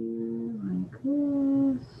in here like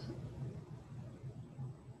this.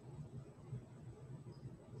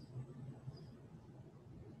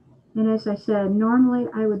 And as I said, normally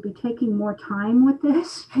I would be taking more time with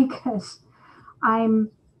this because I'm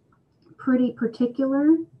pretty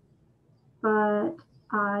particular, but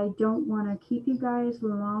I don't want to keep you guys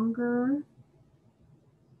longer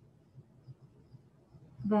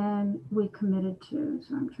than we committed to.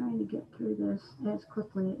 So I'm trying to get through this as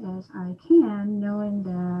quickly as I can, knowing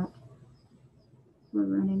that we're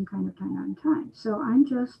running kind of tight on time. So I'm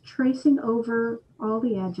just tracing over all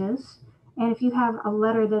the edges. And if you have a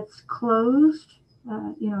letter that's closed,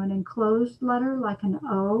 you know, an enclosed letter like an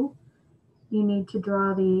O, you need to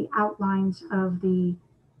draw the outlines of the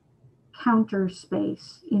counter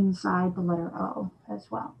space inside the letter O as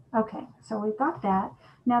well. Okay, so we've got that.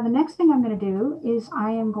 Now the next thing I'm going to do is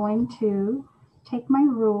I am going to take my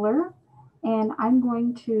ruler and I'm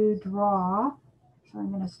going to draw. So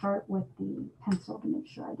I'm going to start with the pencil to make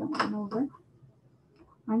sure I don't run over.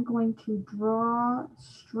 I'm going to draw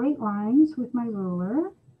straight lines with my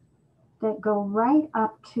ruler that go right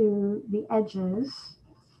up to the edges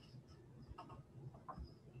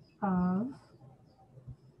of,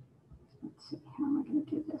 let's see, how am I going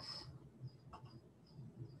to do this?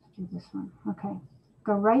 Let's do this one. Okay,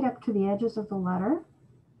 go right up to the edges of the letter.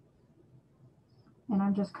 And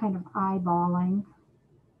I'm just kind of eyeballing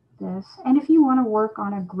this. And if you want to work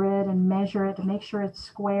on a grid and measure it to make sure it's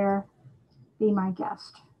square, be my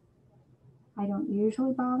guest. I don't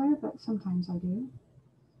usually bother, but sometimes I do.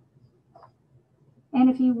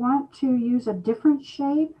 And if you want to use a different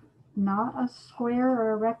shape, not a square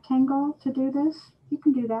or a rectangle to do this, you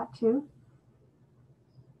can do that too.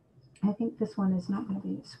 I think this one is not going to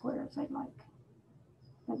be as square as I'd like.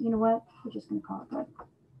 But you know what? We're just going to call it good.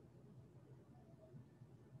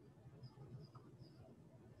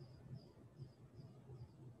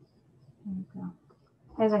 There you go.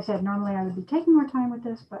 As I said, normally I would be taking more time with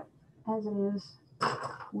this, but as it is,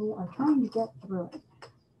 we are trying to get through it.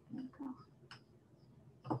 There you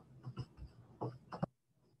go.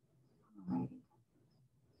 Alrighty.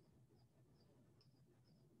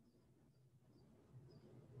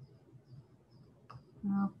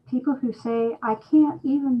 Now, people who say, I can't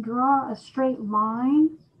even draw a straight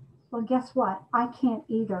line, well, guess what? I can't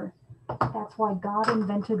either. That's why God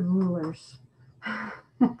invented rulers.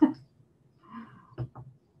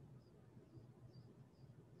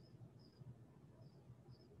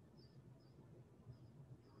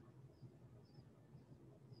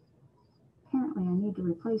 Apparently, I need to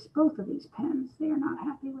replace both of these pens. They are not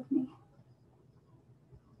happy with me.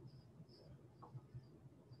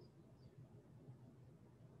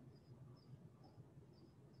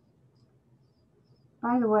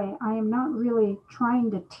 By the way, I am not really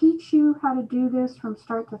trying to teach you how to do this from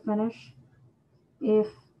start to finish. If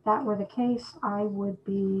that were the case, I would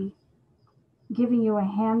be giving you a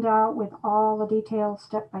handout with all the details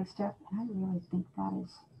step by step. And I really think that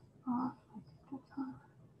is off. I think that's off.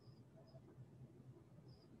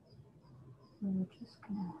 We're just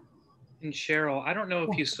gonna. And Cheryl, I don't know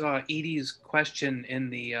if you saw Edie's question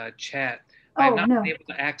in the chat. Oh, I've not no. been able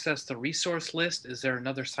to access the resource list. Is there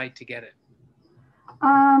another site to get it?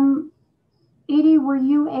 Edie, were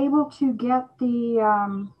you able to get the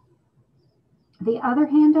other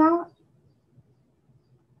handout?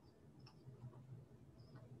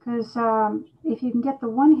 Because if you can get the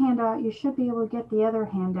one handout, you should be able to get the other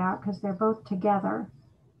handout because they're both together.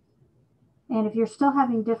 And if you're still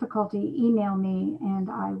having difficulty, email me and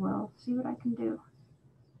I will see what I can do.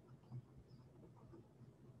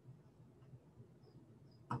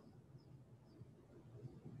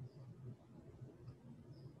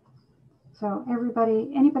 So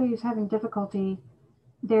everybody, anybody who's having difficulty,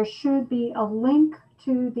 there should be a link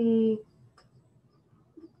to the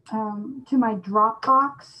to my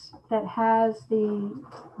Dropbox that has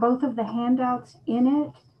both of the handouts in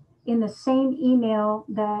it in the same email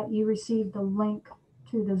that you received the link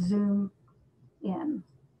to the Zoom in.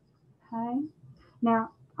 Okay.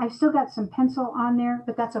 Now I've still got some pencil on there,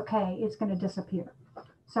 but that's okay. It's going to disappear.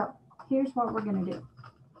 So here's what we're going to do.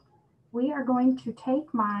 we are going to take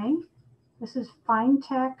this is Fine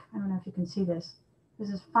Tech, I don't know if you can see this. This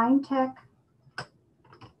is Fine Tech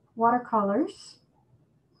watercolors.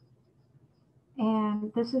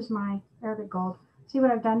 And this is my Arabic gold. See what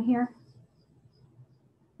I've done here?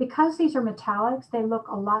 Because these are metallics, they look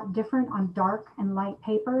a lot different on dark and light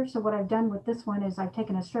paper. So what I've done with this one is I've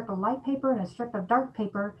taken a strip of light paper and a strip of dark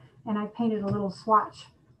paper, and I've painted a little swatch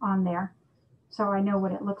on there. So I know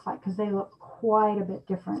what it looks like, because they look quite a bit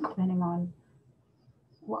different depending on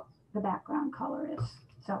what the background color is.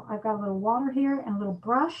 So I've got a little water here and a little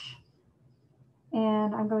brush,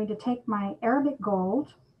 and I'm going to take my Arabic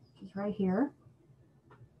gold, which is right here,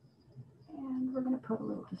 and we're going to put a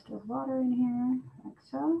little distilled water in here, like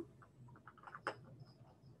so.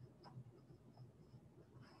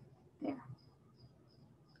 There.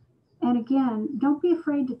 And again, don't be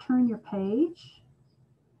afraid to turn your page.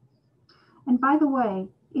 And by the way,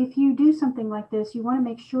 if you do something like this, you want to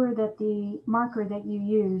make sure that the marker that you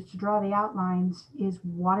use to draw the outlines is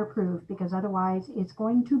waterproof, because otherwise it's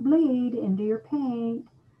going to bleed into your paint.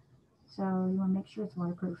 So you want to make sure it's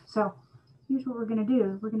waterproof. So here's what we're going to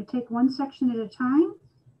do. We're going to take one section at a time,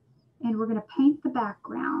 and we're going to paint the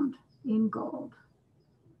background in gold,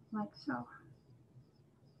 like so.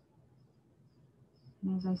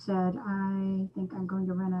 And as I said, I think I'm going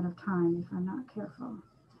to run out of time if I'm not careful.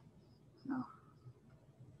 So.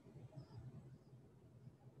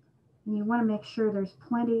 And you want to make sure there's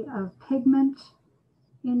plenty of pigment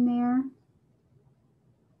in there.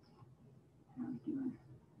 How are we doing?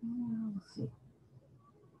 We'll see.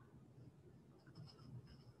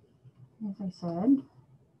 As I said,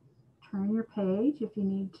 turn your page if you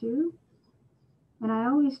need to. And I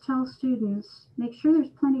always tell students, make sure there's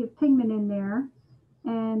plenty of pigment in there.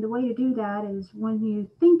 And the way to do that is when you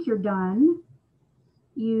think you're done,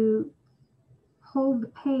 you hold the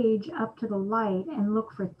page up to the light and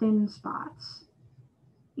look for thin spots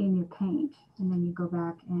in your paint. And then you go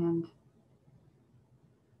back and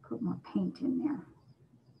put more paint in there.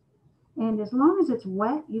 And as long as it's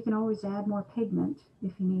wet, you can always add more pigment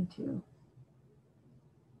if you need to.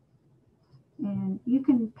 And you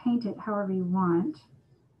can paint it however you want.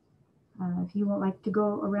 If you would like to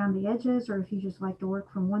go around the edges, or if you just like to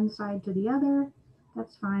work from one side to the other,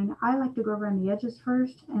 that's fine. I like to go around the edges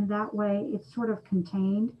first, and that way it's sort of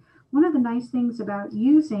contained. One of the nice things about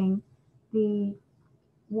using the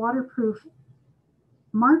waterproof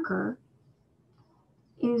marker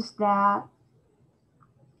is that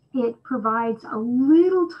it provides a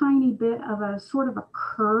little tiny bit of a sort of a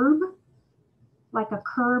curb, like a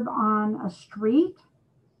curb on a street,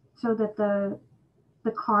 so that the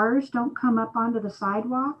cars don't come up onto the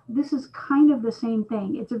sidewalk. This is kind of the same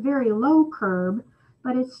thing. It's a very low curb,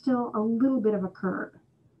 but it's still a little bit of a curb.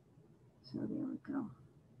 So there we go,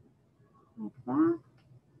 like that.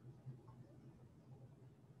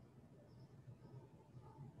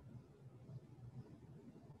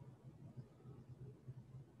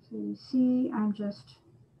 So you see, I'm just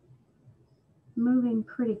moving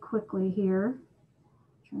pretty quickly here,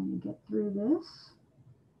 trying to get through this.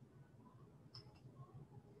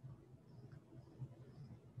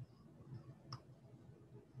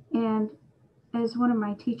 And as one of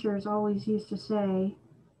my teachers always used to say,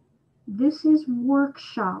 this is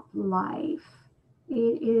workshop life.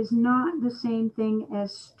 It is not the same thing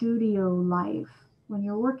as studio life. When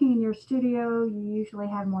you're working in your studio, you usually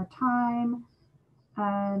have more time.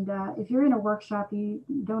 And if you're in a workshop, you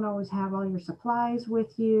don't always have all your supplies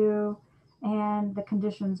with you, and the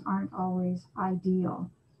conditions aren't always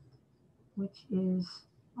ideal, which is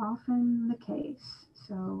often the case.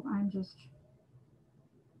 So I'm just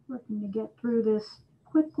working to get through this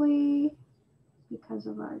quickly because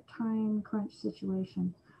of our time crunch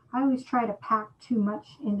situation. I always try to pack too much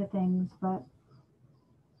into things, but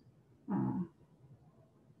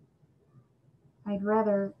I'd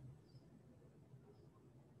rather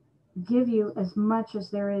give you as much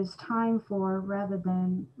as there is time for, rather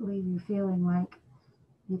than leave you feeling like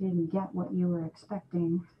you didn't get what you were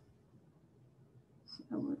expecting.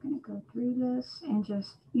 So we're going to go through this, and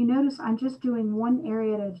just, you notice I'm just doing one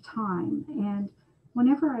area at a time. And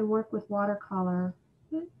whenever I work with watercolor,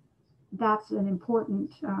 that's an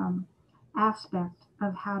important aspect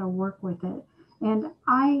of how to work with it. And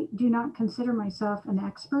I do not consider myself an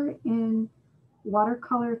expert in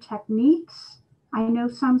watercolor techniques. I know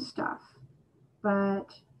some stuff, but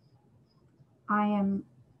I am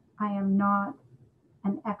not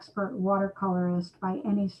an expert watercolorist by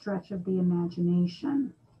any stretch of the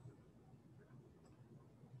imagination.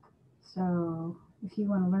 So if you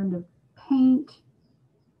want to learn to paint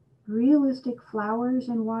realistic flowers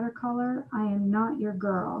in watercolor, I am not your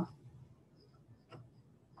girl.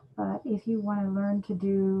 But if you want to learn to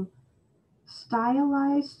do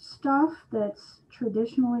stylized stuff that's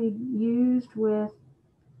traditionally used with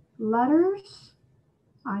letters,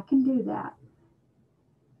 I can do that.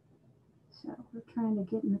 So we're trying to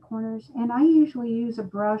get in the corners, and I usually use a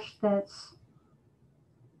brush that's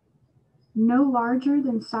no larger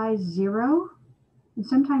than size 0. And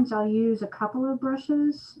sometimes I'll use a couple of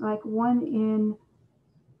brushes, like one in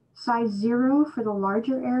size 0 for the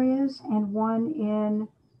larger areas and one in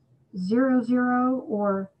 00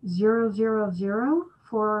 or 000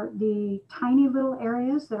 for the tiny little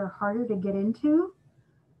areas that are harder to get into.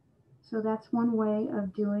 So that's one way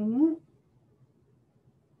of doing it.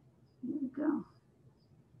 There we go.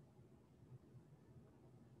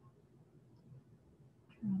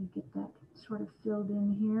 Try to get that sort of filled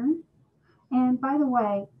in here. And by the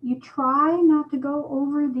way, you try not to go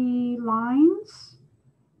over the lines,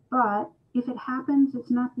 but if it happens,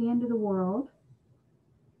 it's not the end of the world.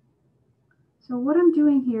 So what I'm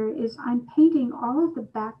doing here is I'm painting all of the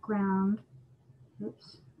background.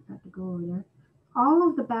 Oops, I have to go over there. All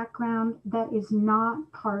of the background that is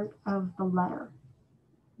not part of the letter.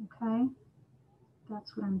 Okay,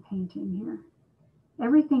 that's what I'm painting here.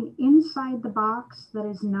 Everything inside the box that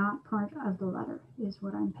is not part of the letter is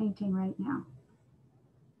what I'm painting right now.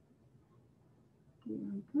 There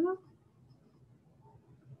we go.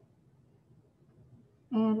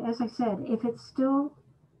 And as I said, if it's still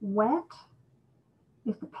wet,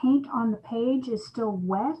 if the paint on the page is still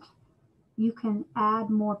wet, you can add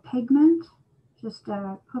more pigment. Just put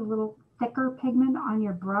a little thicker pigment on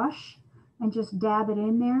your brush and just dab it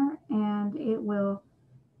in there, and it will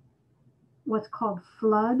what's called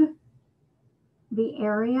flood the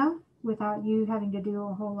area without you having to do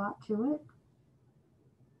a whole lot to it.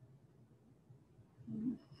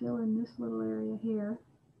 Fill in this little area here.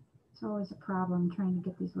 It's always a problem trying to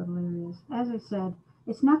get these little areas. As I said,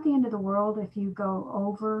 it's not the end of the world if you go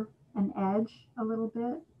over an edge a little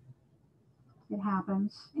bit. It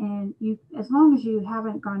happens, and you, as long as you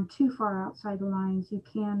haven't gone too far outside the lines, you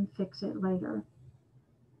can fix it later.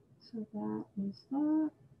 So that is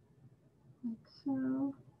that, like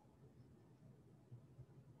so.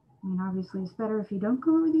 I mean, obviously it's better if you don't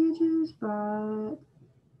go over the edges, but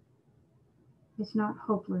it's not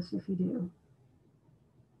hopeless if you do.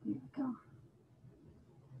 There we go.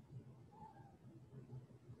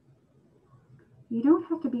 You don't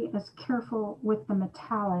have to be as careful with the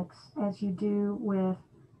metallics as you do with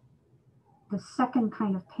the second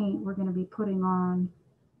kind of paint we're going to be putting on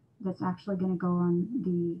that's actually going to go on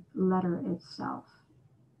the letter itself.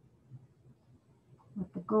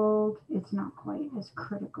 With the gold, it's not quite as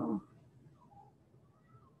critical.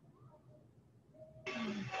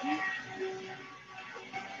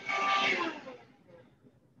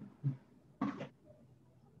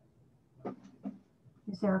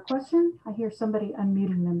 Is there a question? I hear somebody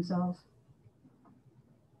unmuting themselves.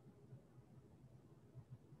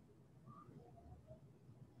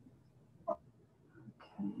 Okay,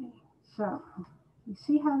 so you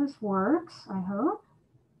see how this works, I hope.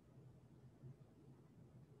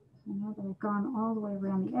 So now that I've gone all the way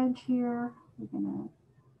around the edge here, we're going to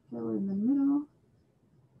fill in the middle,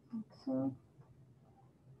 like so.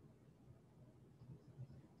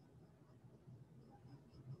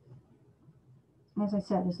 As I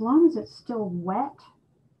said, as long as it's still wet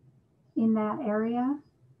in that area,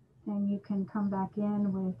 then you can come back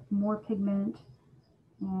in with more pigment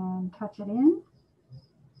and touch it in,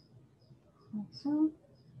 like so.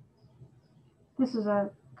 This is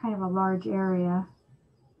a kind of a large area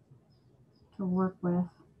to work with.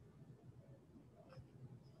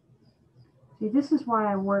 See, this is why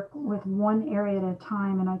I work with one area at a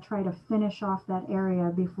time, and I try to finish off that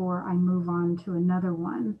area before I move on to another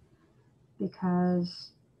one,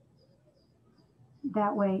 because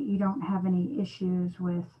that way you don't have any issues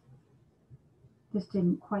with this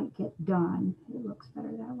didn't quite get done. It looks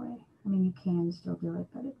better that way. I mean, you can still do it,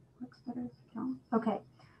 but it looks better if you don't. Okay,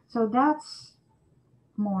 so that's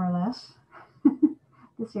more or less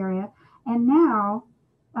this area. And now,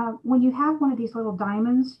 when you have one of these little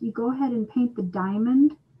diamonds, you go ahead and paint the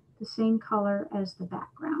diamond the same color as the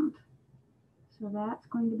background. So that's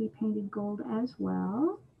going to be painted gold as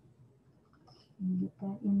well. Get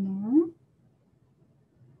that in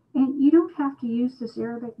there. And you don't have to use this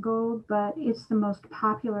Arabic gold, but it's the most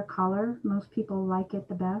popular color. Most people like it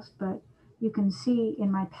the best, but you can see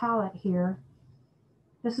in my palette here,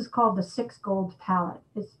 this is called the 6 gold palette.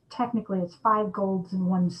 It's technically, it's 5 golds and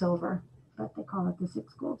 1 silver, but they call it the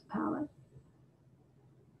 6 golds palette.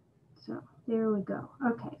 So there we go.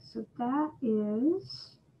 Okay, so that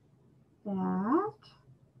is that.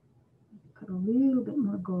 Put a little bit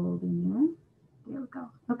more gold in there. There we go.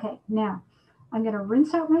 Okay, now I'm going to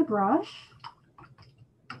rinse out my brush.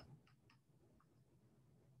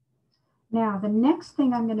 Now, the next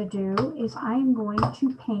thing I'm going to do is I'm going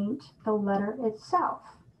to paint the letter itself.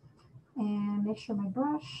 And make sure my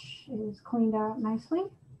brush is cleaned out nicely.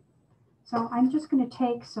 So I'm just going to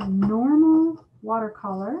take some normal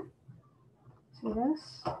watercolor. See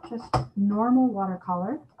this? Just normal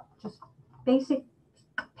watercolor. Just basic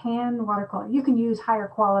pan watercolor. You can use higher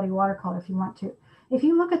quality watercolor if you want to. If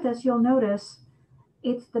you look at this, you'll notice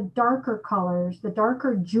it's the darker colors, the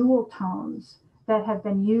darker jewel tones that have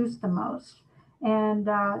been used the most. And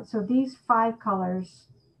so these 5 colors,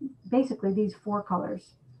 basically these 4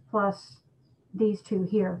 colors, plus these 2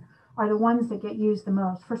 here, are the ones that get used the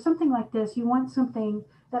most. For something like this, you want something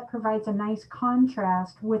that provides a nice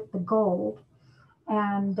contrast with the gold.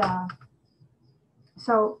 And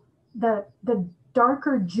so the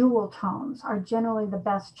darker jewel tones are generally the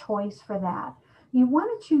best choice for that. You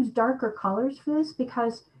want to choose darker colors for this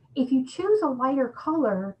because if you choose a lighter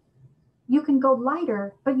color, you can go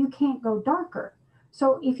lighter, but you can't go darker.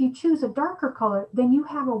 So if you choose a darker color, then you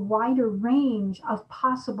have a wider range of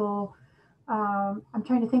possible, I'm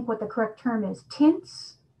trying to think what the correct term is,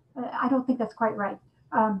 tints? I don't think that's quite right.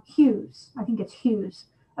 Hues, I think it's hues.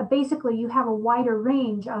 Basically, you have a wider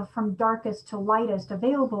range of from darkest to lightest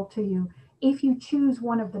available to you if you choose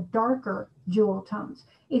one of the darker jewel tones.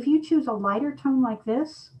 If you choose a lighter tone like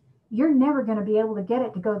this, you're never going to be able to get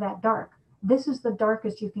it to go that dark. This is the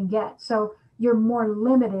darkest you can get. So you're more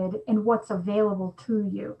limited in what's available to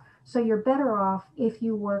you. So you're better off if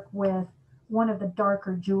you work with one of the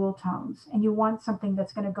darker jewel tones and you want something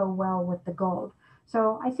that's going to go well with the gold.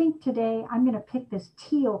 So I think today I'm going to pick this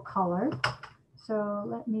teal color. So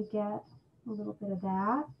let me get a little bit of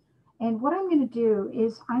that. And what I'm going to do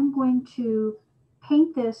is I'm going to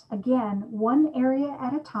paint this again, one area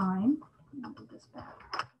at a time. Let me put this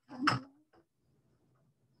back.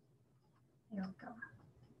 There we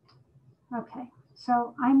go. Okay,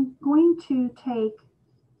 so I'm going to take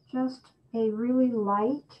just a really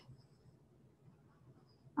light,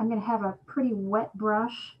 I'm going to have a pretty wet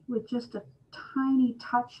brush with just a tiny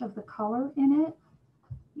touch of the color in it.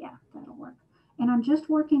 Yeah, that'll work. And I'm just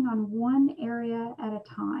working on one area at a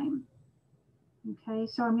time. Okay,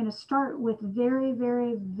 so I'm going to start with very,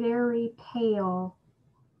 very, very pale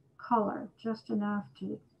color, just enough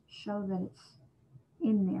to show that it's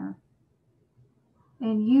in there.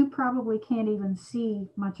 And you probably can't even see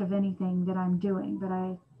much of anything that I'm doing, but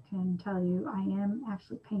I can tell you I am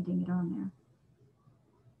actually painting it on there.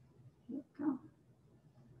 Here we go.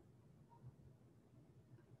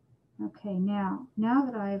 Okay, now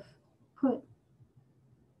that I've put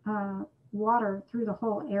water through the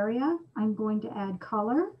whole area, I'm going to add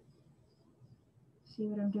color. See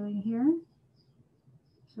what I'm doing here?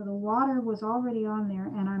 So the water was already on there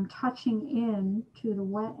and I'm touching in to the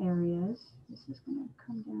wet areas. This is going to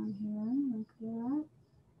come down here like that.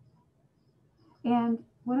 And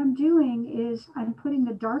what I'm doing is I'm putting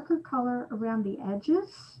the darker color around the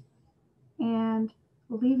edges and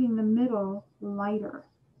leaving the middle lighter.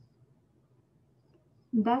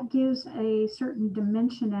 That gives a certain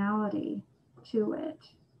dimensionality to it.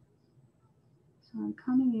 So I'm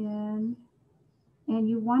coming in, and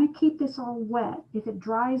you want to keep this all wet. If it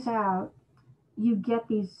dries out, you get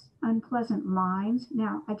these unpleasant lines.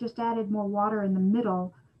 Now, I just added more water in the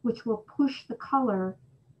middle, which will push the color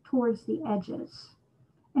towards the edges.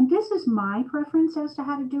 And this is my preference as to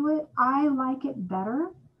how to do it. I like it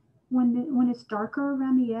better when it's darker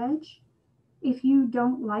around the edge. If you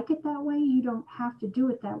don't like it that way, you don't have to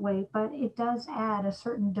do it that way, but it does add a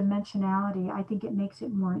certain dimensionality. I think it makes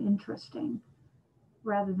it more interesting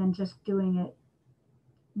rather than just doing it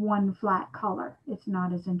one flat color. It's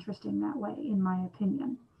not as interesting that way, in my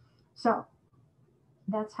opinion. So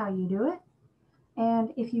that's how you do it.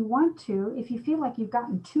 And if you want to, if you feel like you've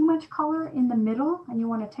gotten too much color in the middle and you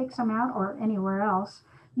want to take some out or anywhere else,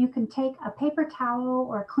 you can take a paper towel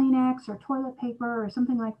or Kleenex or toilet paper or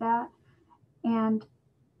something like that and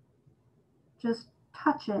just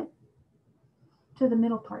touch it to the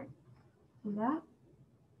middle part. See that?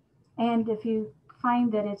 And if you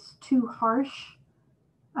find that it's too harsh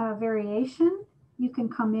variation, you can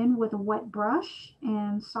come in with a wet brush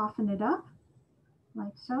and soften it up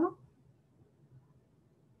like so.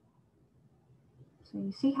 So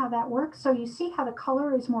you see how that works? So you see how the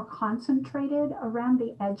color is more concentrated around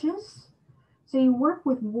the edges? So you work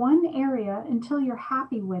with one area until you're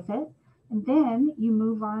happy with it, and then you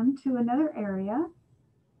move on to another area.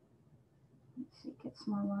 Let's see, get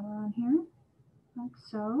some more water on here, like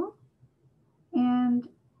so. And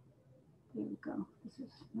there we go. This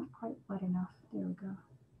is not quite wet enough. There we go.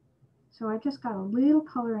 So I just got a little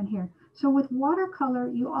color in here. So with watercolor,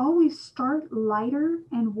 you always start lighter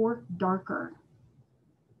and work darker.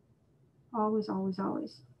 Always, always,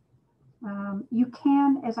 always. You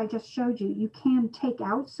can, as I just showed you, you can take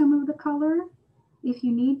out some of the color if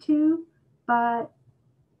you need to, but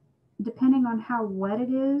depending on how wet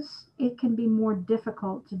it is, it can be more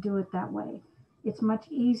difficult to do it that way. It's much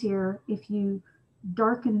easier if you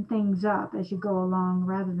darken things up as you go along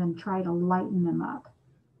rather than try to lighten them up.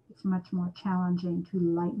 It's much more challenging to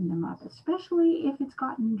lighten them up, especially if it's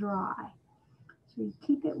gotten dry. So you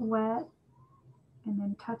keep it wet and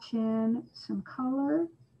then touch in some color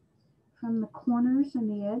from the corners and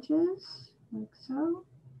the edges, like so.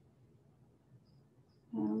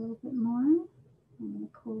 Add a little bit more. I'm going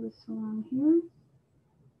to pull this along here,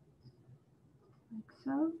 like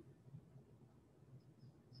so.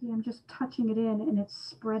 See, I'm just touching it in and it's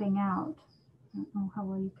spreading out. I don't know how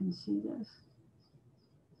well you can see this.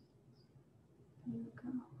 There you go.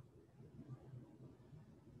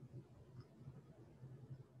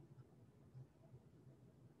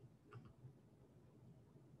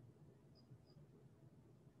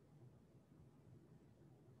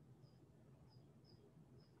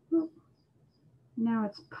 Oop. Now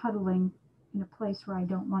it's puddling in a place where I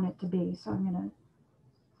don't want it to be. So I'm going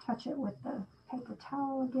to touch it with the paper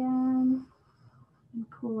towel again and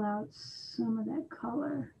pull out some of that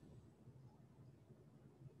color.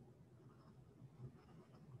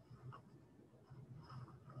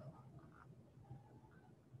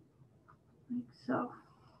 Like so.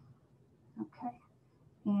 Okay.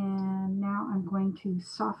 And now I'm going to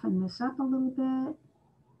soften this up a little bit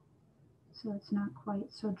so it's not quite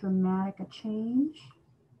so dramatic a change.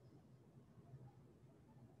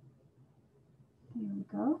 There we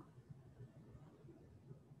go.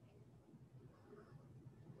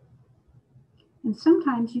 And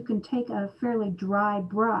sometimes you can take a fairly dry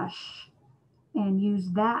brush and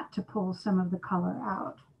use that to pull some of the color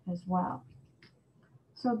out as well.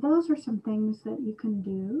 So those are some things that you can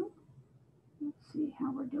do. Let's see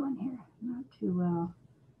how we're doing here. Not too well.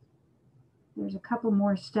 There's a couple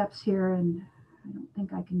more steps here and I don't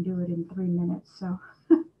think I can do it in 3 minutes. So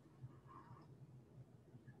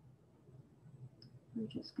we're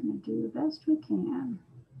just going to do the best we can.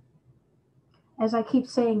 As I keep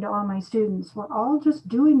saying to all my students, we're all just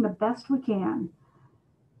doing the best we can.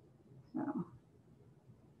 So,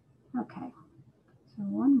 okay, so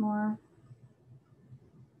one more.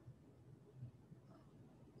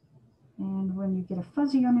 And when you get a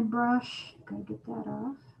fuzzy on your brush, you gotta get that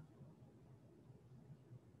off.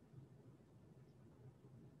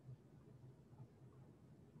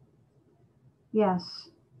 Yes,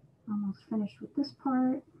 almost finished with this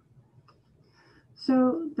part.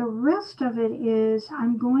 So the rest of it is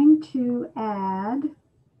I'm going to add,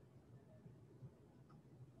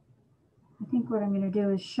 I think what I'm going to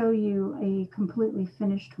do is show you a completely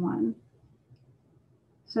finished one.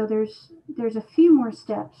 So there's a few more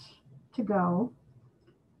steps to go.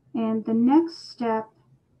 And the next step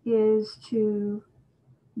is to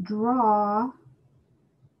draw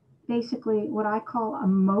basically what I call a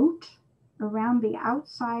moat around the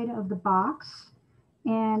outside of the box.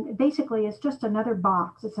 And basically it's just another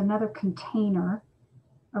box. It's another container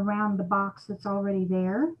around the box that's already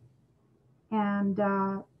there. And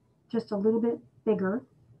just a little bit bigger.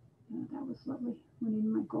 Oh, that was lovely. I need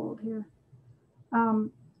my gold here.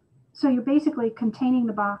 So you're basically containing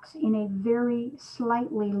the box in a very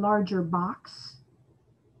slightly larger box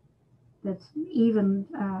that's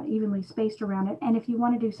evenly spaced around it. And if you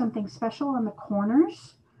want to do something special on the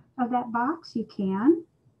corners of that box, you can.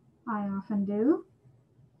 I often do.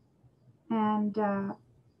 And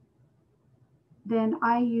then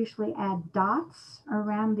I usually add dots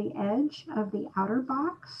around the edge of the outer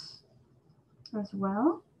box as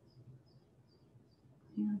well.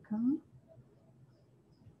 Here we go.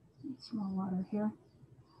 Some more water here.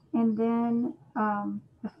 And then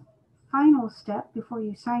the final step before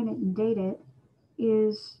you sign it and date it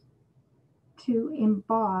is to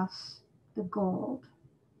emboss the gold.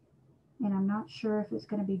 And I'm not sure if it's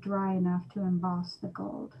going to be dry enough to emboss the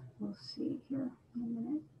gold. We'll see here in a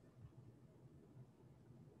minute.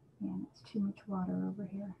 And it's too much water over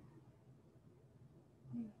here.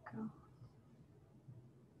 There we go.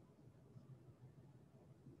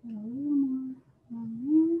 And a little more on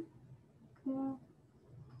there.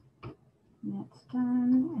 And that's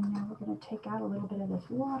done. And now we're going to take out a little bit of this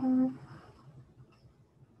water.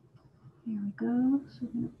 There we go. So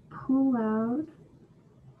we're going to pull out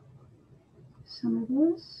some of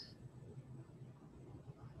this.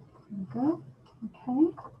 There we go.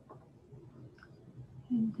 Okay.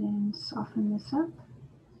 And then soften this up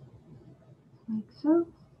like so.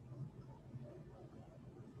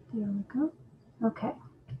 There we go. Okay.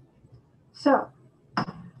 So,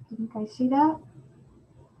 you guys see that?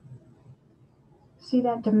 See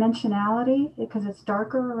that dimensionality because it's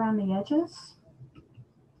darker around the edges?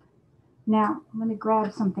 Now, let me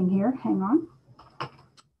grab something here. Hang on.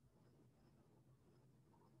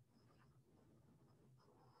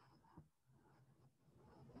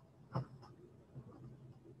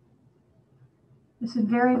 This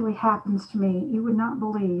invariably happens to me. You would not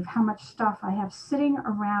believe how much stuff I have sitting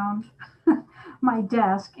around my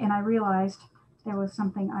desk, and I realized there was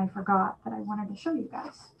something I forgot that I wanted to show you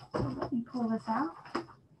guys. So let me pull this out.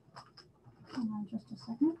 Hang on just a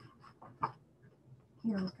second.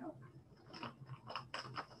 Here we go.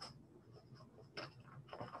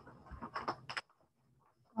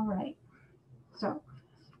 All right, so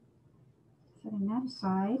setting that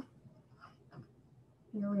aside,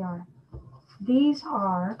 here we are. These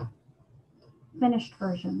are finished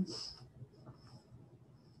versions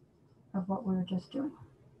of what we were just doing.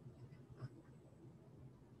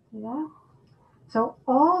 See that? So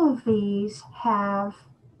all of these have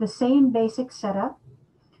the same basic setup.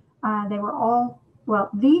 They were all,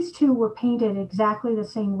 well, these two were painted exactly the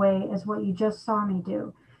same way as what you just saw me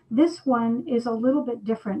do. This one is a little bit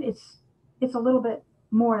different. It's a little bit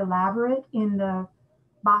more elaborate in the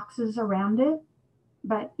boxes around it.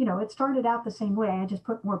 But, you know, it started out the same way. I just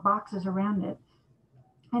put more boxes around it.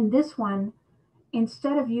 And this one,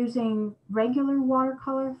 instead of using regular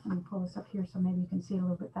watercolor, let me pull this up here so maybe you can see a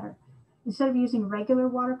little bit better. Instead of using regular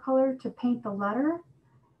watercolor to paint the letter,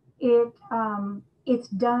 it's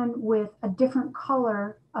done with a different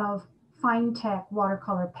color of fine tech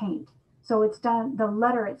watercolor paint. So it's done, the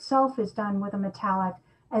letter itself is done with a metallic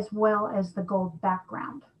as well as the gold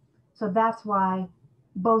background. So that's why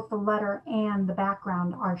both the letter and the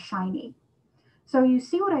background are shiny. So you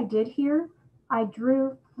see what I did here? I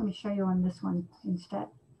drew, let me show you on this one instead.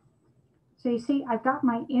 So you see, I've got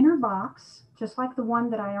my inner box, just like the one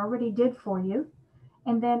that I already did for you.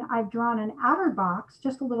 And then I've drawn an outer box,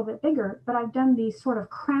 just a little bit bigger, but I've done these sort of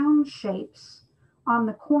crown shapes on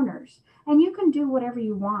the corners. And you can do whatever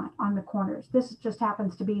you want on the corners. This just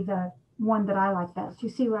happens to be the one that I like best. You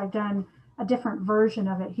see what I've done a different version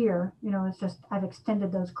of it here. You know, it's just, I've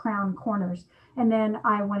extended those crown corners. And then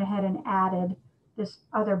I went ahead and added this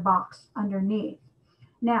other box underneath.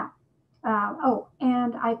 Now, oh,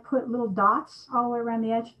 and I put little dots all the way around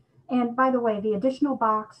the edge. And by the way, the additional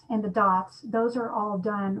box and the dots, those are all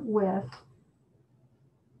done with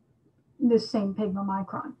this same Pigma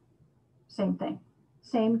Micron. Same thing,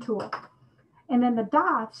 same tool. And then the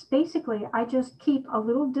dots, basically, I just keep a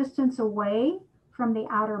little distance away from the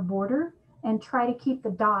outer border and try to keep the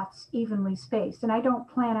dots evenly spaced. And I don't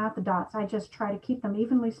plan out the dots. I just try to keep them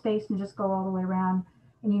evenly spaced and just go all the way around.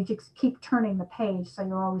 And you just keep turning the page so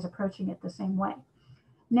you're always approaching it the same way.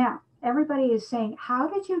 Now, everybody is saying, how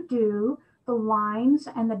did you do the lines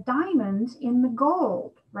and the diamonds in the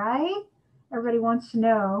gold, right? Everybody wants to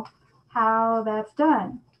know how that's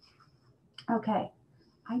done. Okay,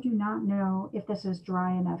 I do not know if this is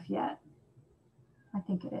dry enough yet. I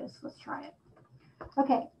think it is. Let's try it.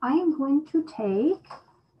 Okay, I am going to take,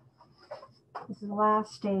 this is the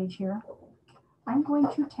last stage here. I'm going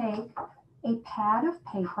to take a pad of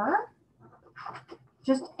paper,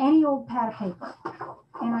 just any old pad of paper,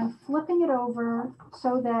 and I'm flipping it over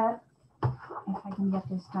so that, if I can get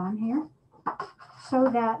this done here, so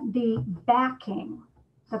that the backing,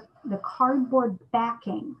 the cardboard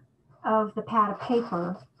backing of the pad of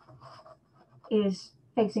paper is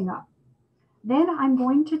facing up. Then I'm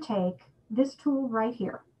going to take this tool right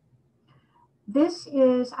here. This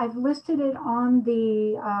is, I've listed it on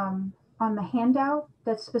the handout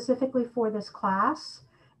that's specifically for this class.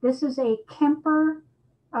 This is a Kemper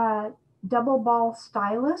double ball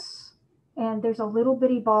stylus, and there's a little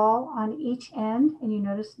bitty ball on each end, and you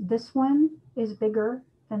notice this one is bigger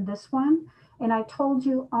than this one. And I told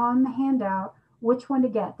you on the handout which one to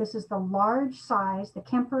get. This is the large size, the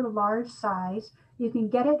Kemper large size. You can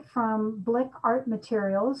get it from Blick Art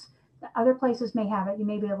Materials. Other places may have it. You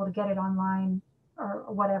may be able to get it online or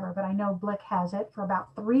whatever, but I know Blick has it for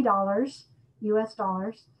about $3 US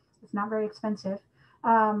dollars. It's not very expensive.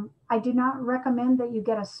 I do not recommend that you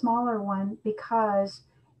get a smaller one, because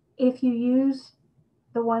if you use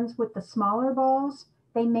the ones with the smaller balls,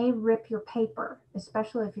 they may rip your paper,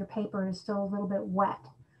 especially if your paper is still a little bit wet,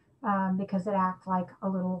 because it acts like a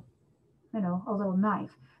little, you know, a little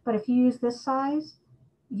knife. But if you use this size,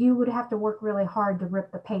 you would have to work really hard to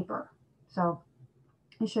rip the paper. So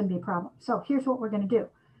it shouldn't be a problem. So here's what we're going to do.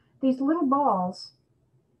 These little balls,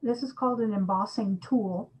 this is called an embossing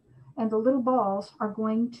tool, and the little balls are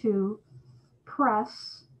going to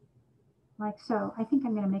press like so. I think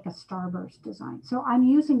I'm going to make a starburst design. So I'm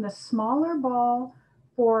using the smaller ball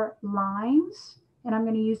for lines, and I'm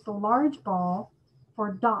going to use the large ball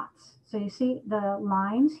for dots. So you see the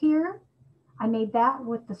lines here? I made that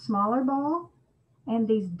with the smaller ball, and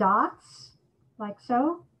these dots, like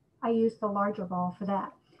so, I use the larger ball for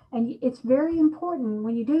that. And it's very important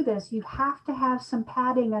when you do this, you have to have some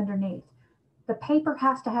padding underneath. The paper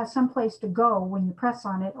has to have some place to go when you press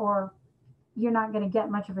on it, or you're not going to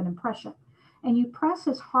get much of an impression. And you press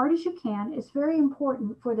as hard as you can. It's very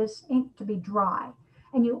important for this ink to be dry.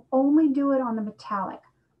 And you only do it on the metallic.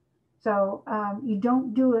 So you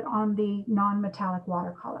don't do it on the non-metallic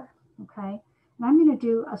watercolor, okay? And I'm going to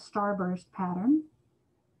do a starburst pattern.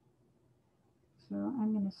 So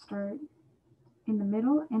I'm going to start in the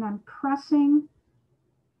middle, and I'm pressing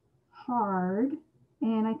hard.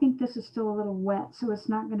 And I think this is still a little wet, so it's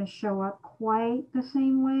not going to show up quite the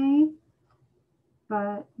same way,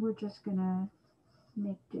 but we're just going to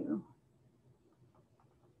make do.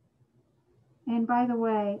 And by the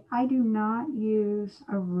way, I do not use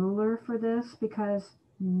a ruler for this because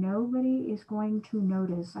nobody is going to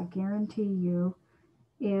notice, I guarantee you,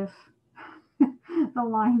 if the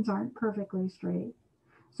lines aren't perfectly straight.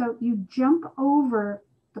 So you jump over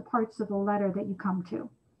the parts of the letter that you come to,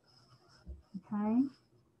 okay?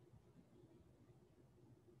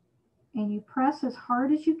 And you press as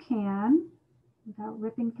hard as you can without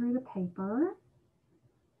ripping through the paper.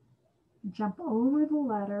 Jump over the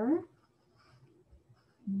letter.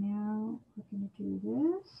 Now we're going to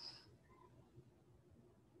do this,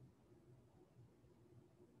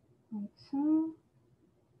 like so.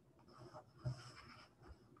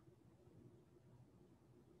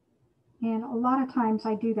 And a lot of times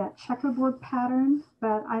I do that checkerboard pattern,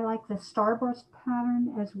 but I like the starburst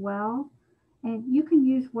pattern as well. And you can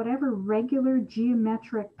use whatever regular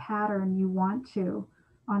geometric pattern you want to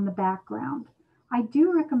on the background. I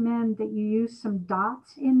do recommend that you use some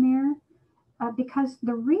dots in there because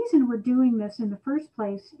the reason we're doing this in the first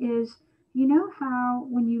place is, you know how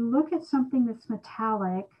when you look at something that's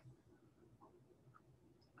metallic,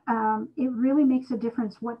 it really makes a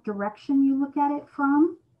difference what direction you look at it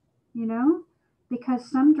from, you know,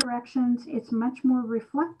 because some directions it's much more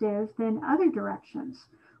reflective than other directions.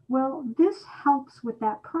 Well, this helps with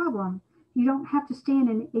that problem. You don't have to stand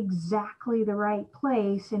in exactly the right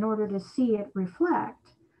place in order to see it reflect.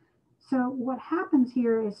 So what happens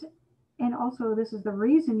here is, and also this is the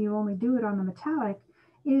reason you only do it on the metallic,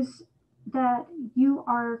 is that you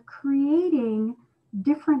are creating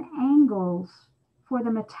different angles for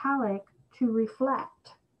the metallic to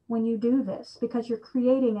reflect when you do this, because you're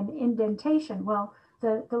creating an indentation. Well,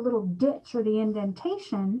 the little ditch or the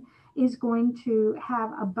indentation is going to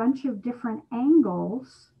have a bunch of different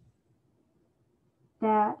angles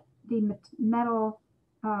that the metal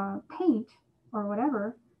paint or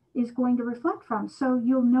whatever is going to reflect from. So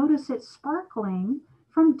you'll notice it sparkling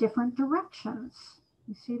from different directions.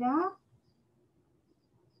 You see that?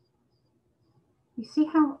 You see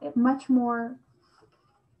how much more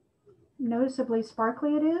noticeably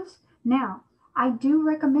sparkly it is? Now, I do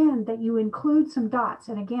recommend that you include some dots.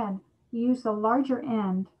 And again, you use the larger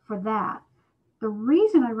end for that. The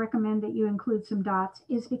reason I recommend that you include some dots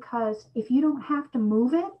is because if you don't have to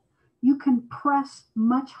move it, you can press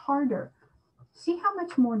much harder. See how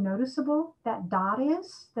much more noticeable that dot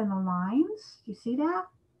is than the lines? Do you see that?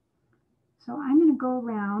 So I'm going to go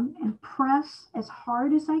around and press as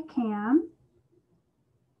hard as I can.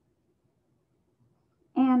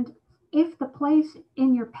 And if the place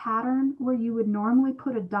in your pattern where you would normally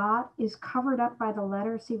put a dot is covered up by the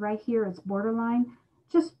letter, see right here, it's borderline,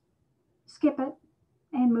 just skip it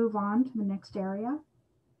and move on to the next area.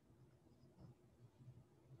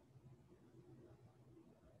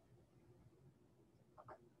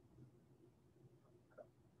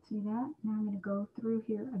 See that? Now I'm going to go through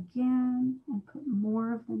here again and put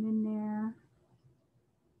more of them in there.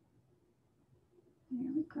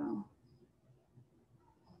 There we go.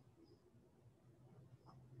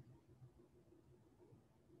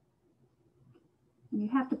 And you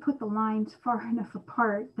have to put the lines far enough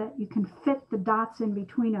apart that you can fit the dots in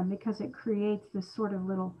between them, because it creates this sort of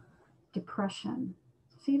little depression.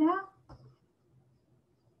 See that?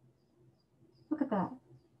 Look at that.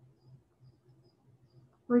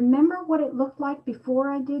 Remember what it looked like before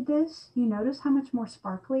I did this? You notice how much more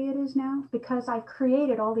sparkly it is now? Because I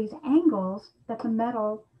created all these angles that the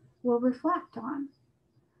metal will reflect on.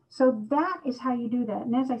 So that is how you do that.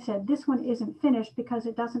 And as I said, this one isn't finished because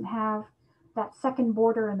it doesn't have that second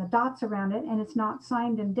border and the dots around it, and it's not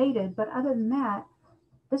signed and dated. But other than that,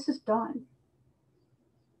 this is done.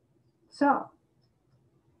 So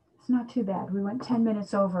It's not too bad. We went 10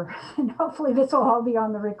 minutes over, and hopefully this will all be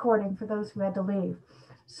on the recording for those who had to leave.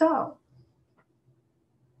 So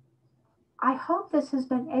I hope this has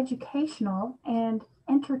been educational and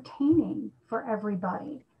entertaining for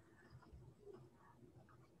everybody.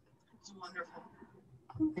 It's wonderful.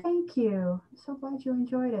 Thank you. I'm so glad you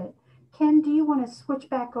enjoyed it. Ken, do you want to switch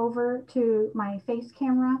back over to my face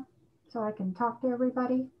camera so I can talk to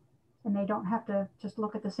everybody and they don't have to just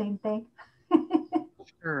look at the same thing?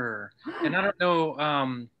 Sure. And I don't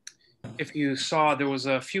know if you saw, there was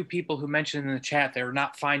a few people who mentioned in the chat they were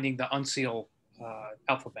not finding the Uncial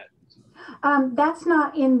alphabet. That's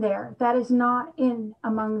not in there. That is not in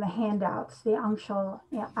among the handouts. The Uncial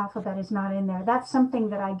alphabet is not in there. That's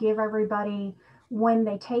something that I give everybody when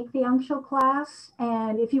they take the Uncial class.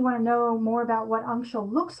 And if you want to know more about what Uncial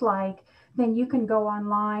looks like, then you can go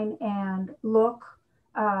online and look,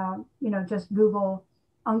 just Google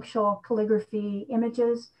Uncial calligraphy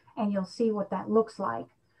images, and you'll see what that looks like.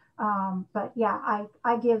 But yeah,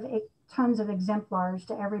 I give tons of exemplars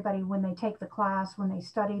to everybody when they take the class, when they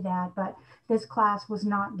study that. But this class was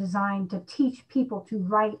not designed to teach people to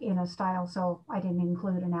write in a style, so I didn't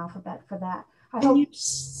include an alphabet for that. Can you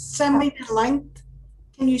send me the link?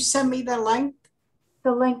 Can you send me the link?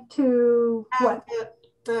 The link to what?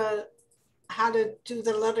 How to do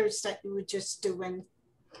the letters that you were just doing.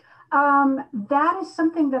 That is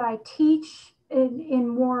something that I teach in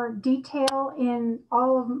more detail in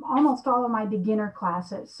almost all of my beginner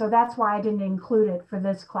classes. So that's why I didn't include it for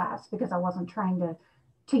this class, because I wasn't trying to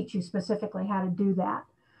teach you specifically how to do that.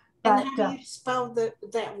 But, and how do you spell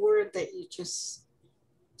that word that you just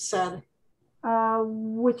said?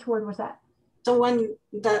 Which word was that? The one,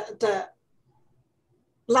 the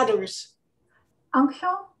letters.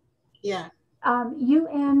 Uncial? Yeah.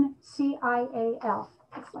 U-N-C-I-A-L.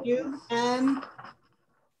 Like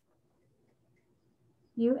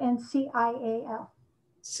U-N-C-I-A-L.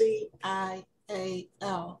 C-I-A-L.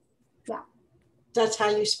 Yeah. That's how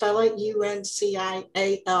you spell it?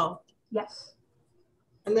 U-N-C-I-A-L. Yes.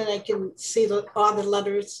 And then I can see all the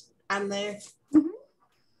letters on there. Mm-hmm.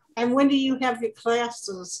 And when do you have your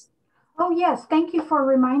classes? Oh, yes. Thank you for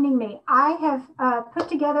reminding me. I have put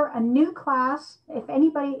together a new class. If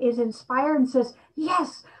anybody is inspired and says,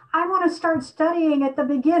 yes, I want to start studying at the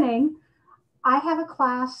beginning, I have a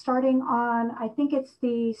class starting on, I think it's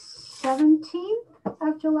the 17th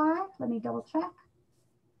of July. Let me double check.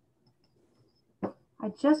 I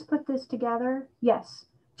just put this together. Yes,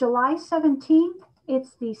 July 17th.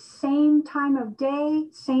 It's the same time of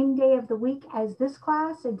day, same day of the week as this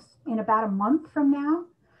class. It's in about a month from now.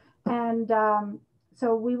 And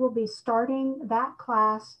so we will be starting that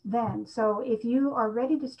class then. So if you are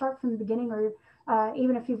ready to start from the beginning, or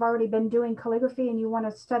even if you've already been doing calligraphy and you want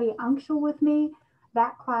to study Uncial with me,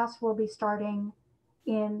 that class will be starting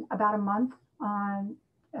in about a month on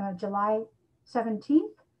July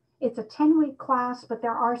 17th. It's a 10-week class, but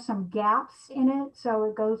there are some gaps in it. So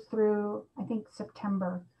it goes through, I think,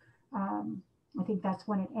 September. I think that's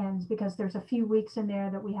when it ends, because there's a few weeks in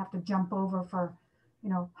there that we have to jump over for,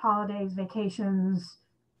 holidays, vacations,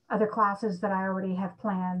 other classes that I already have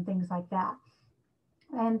planned, things like that.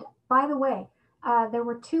 And by the way, there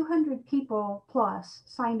were 200 people plus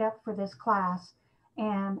signed up for this class,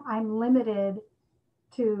 and I'm limited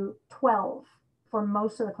to 12 for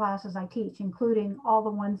most of the classes I teach, including all the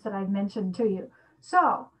ones that I've mentioned to you.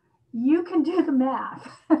 So you can do the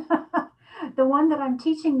math. The one that I'm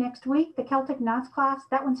teaching next week, the Celtic Knots class,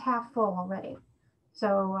 that one's half full already.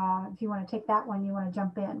 So if you want to take that one, you want to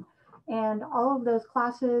jump in. And all of those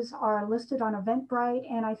classes are listed on Eventbrite.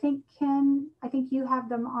 And I think, Ken, you have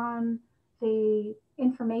them on the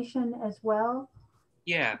information as well.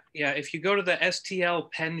 Yeah. If you go to the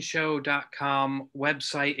stlpenshow.com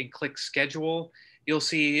website and click schedule, you'll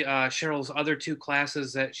see Cheryl's other two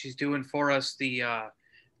classes that she's doing for us, the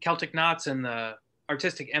Celtic Knots and the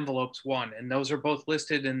Artistic Envelopes one. And those are both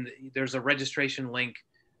listed, and there's a registration link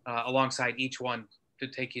alongside each one to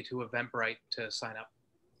take you to Eventbrite to sign up.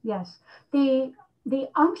 Yes. The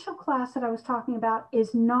Uncial class that I was talking about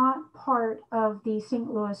is not part of the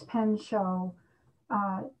St. Louis Pen Show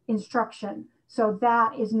instruction. So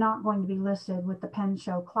that is not going to be listed with the Pen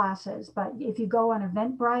Show classes. But if you go on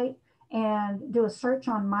Eventbrite and do a search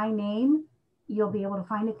on my name, you'll be able to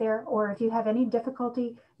find it there. Or if you have any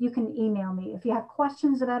difficulty, you can email me. If you have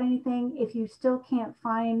questions about anything, if you still can't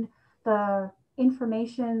find the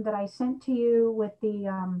information that I sent to you with the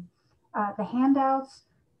handouts,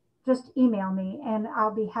 just email me and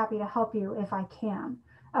I'll be happy to help you if I can.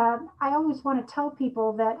 I always want to tell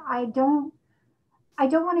people that I don't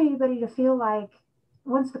want anybody to feel like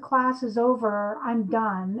once the class is over, I'm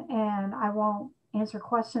done and I won't answer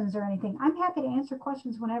questions or anything, I'm happy to answer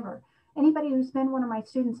questions whenever. Anybody who's been one of my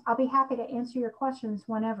students, I'll be happy to answer your questions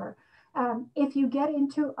whenever. If you get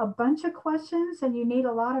into a bunch of questions and you need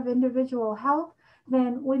a lot of individual help,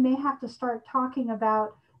 then we may have to start talking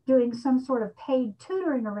about doing some sort of paid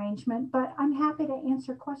tutoring arrangement, but I'm happy to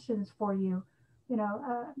answer questions for you. You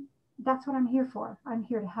know, that's what I'm here for. I'm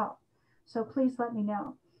here to help. So please let me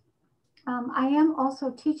know. I am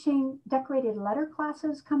also teaching decorated letter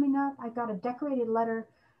classes coming up. I've got a decorated letter.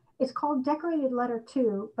 It's called Decorated Letter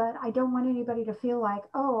 2, but I don't want anybody to feel like,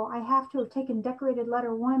 oh, I have to have taken Decorated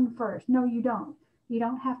Letter 1 first. No, you don't. You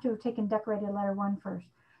don't have to have taken Decorated Letter 1 first.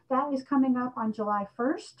 That is coming up on July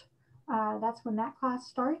 1st. That's when that class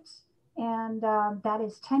starts. And that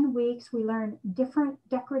is 10 weeks. We learn different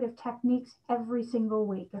decorative techniques every single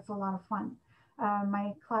week. It's a lot of fun.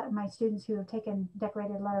 My students who have taken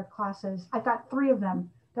decorated letter classes, I've got 3 of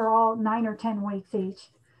them. They're all 9 or 10 weeks each.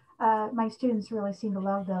 My students really seem to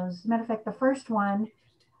love those. As a matter of fact, the first one,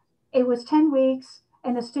 it was 10 weeks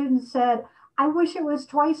and the students said, I wish it was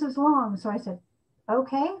twice as long. So I said,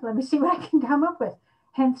 okay, let me see what I can come up with.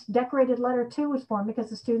 Hence decorated letter 2 was formed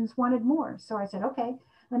because the students wanted more. So I said, okay,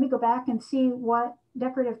 let me go back and see what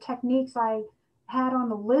decorative techniques I had on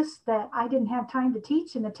the list that I didn't have time to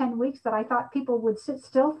teach in the 10 weeks that I thought people would sit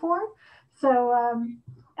still for. So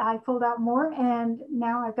I pulled out more, and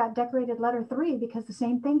now I've got decorated letter 3 because the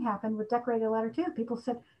same thing happened with decorated letter 2. People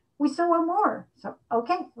said, we still want more. So,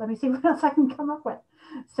 okay, let me see what else I can come up with.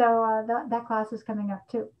 So that class is coming up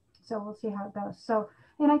too. So we'll see how it goes. So,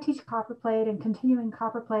 and I teach copperplate and continuing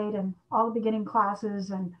copperplate and all the beginning classes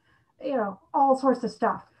and, you know, all sorts of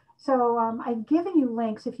stuff. So I've given you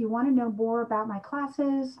links if you want to know more about my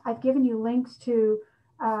classes. I've given you links to,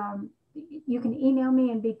 you can email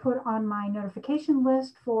me and be put on my notification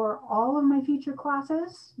list for all of my future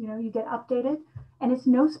classes. You know, you get updated and it's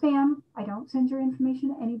no spam. I don't send your information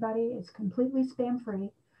to anybody. It's completely spam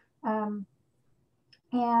free.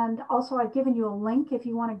 And also I've given you a link if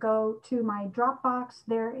you want to go to my Dropbox.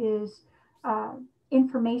 There is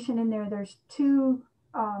information in there. There's 2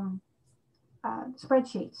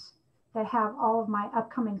 spreadsheets that have all of my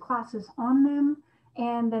upcoming classes on them.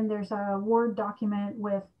 And then there's a Word document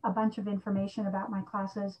with a bunch of information about my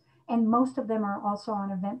classes. And most of them are also on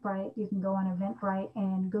Eventbrite. You can go on Eventbrite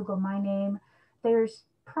and Google my name. There's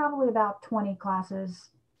probably about 20 classes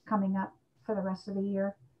coming up for the rest of the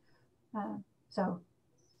year. So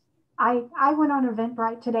I went on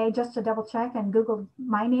Eventbrite today just to double check and Googled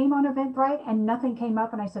my name on Eventbrite and nothing came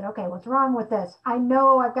up. And I said, okay, what's wrong with this? I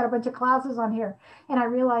know I've got a bunch of classes on here. And I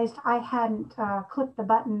realized I hadn't clicked the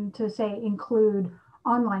button to say include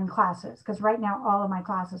online classes, because right now all of my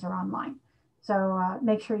classes are online. So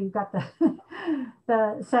make sure you've got the,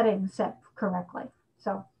 the settings set correctly.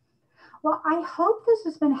 So, well, I hope this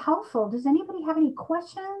has been helpful. Does anybody have any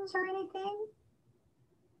questions or anything?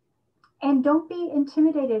 And don't be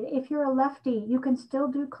intimidated. If you're a lefty, you can still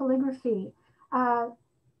do calligraphy.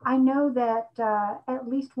 I know that at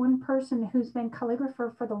least one person who's been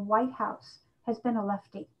calligrapher for the White House has been a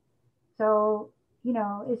lefty. So, you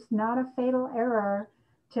know, it's not a fatal error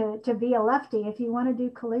to be a lefty. If you want to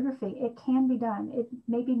do calligraphy, it can be done. It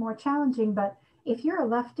may be more challenging, but if you're a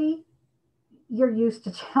lefty, you're used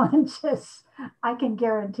to challenges. I can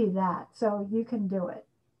guarantee that. So you can do it.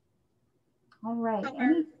 All right.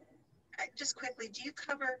 Just quickly, do you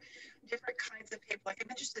cover different kinds of paper? Like,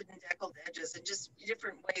 I'm interested in deckled edges and just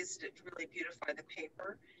different ways to really beautify the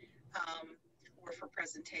paper or for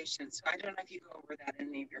presentations. So I don't know if you go over that in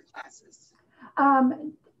any of your classes.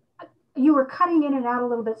 You were cutting in and out a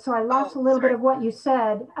little bit, so I lost a little bit of what you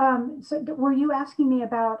said. So were you asking me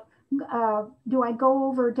about, do I go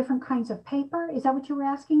over different kinds of paper? Is that what you were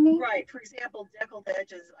asking me? Right. For example, deckled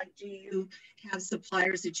edges, like, do you have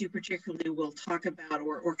suppliers that you particularly will talk about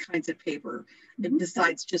or kinds of paper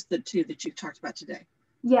besides just the 2 that you've talked about today?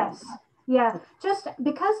 Yes. Yeah, just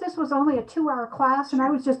because this was only a 2-hour class and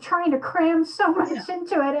I was just trying to cram so much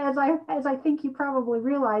into it, as I think you probably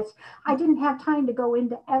realized, I didn't have time to go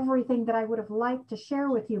into everything that I would have liked to share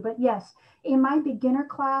with you. But yes, in my beginner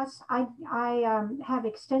class, I have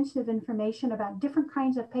extensive information about different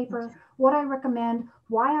kinds of paper, what I recommend,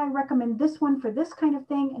 why I recommend this one for this kind of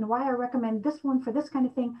thing, and why I recommend this one for this kind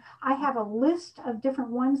of thing. I have a list of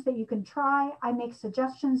different ones that you can try. I make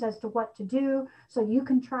suggestions as to what to do so you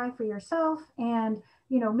can try for yourself. And,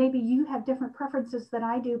 you know, maybe you have different preferences than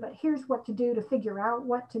I do, but here's what to do to figure out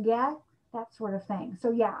what to get, that sort of thing.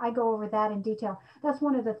 So yeah, I go over that in detail. That's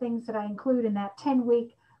one of the things that I include in that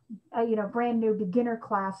 10-week, you know, brand new beginner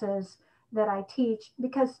classes that I teach,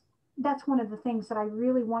 because that's one of the things that I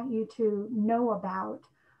really want you to know about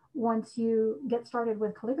once you get started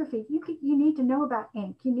with calligraphy, you need to know about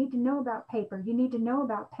ink, you need to know about paper, you need to know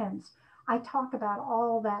about pens. I talk about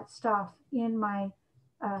all that stuff in my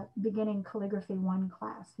beginning calligraphy 1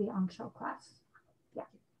 class, the Angsho class. Yeah.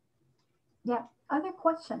 Yeah. Other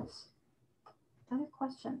questions? Other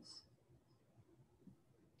questions?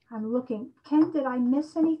 I'm looking. Ken, did I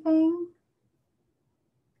miss anything?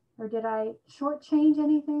 Or did I shortchange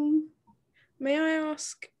anything? May I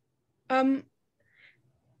ask,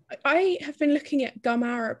 I have been looking at gum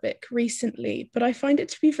Arabic recently, but I find it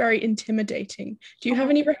to be very intimidating. Do you have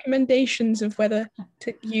any recommendations of whether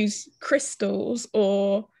to use crystals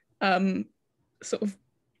or sort of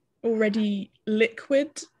already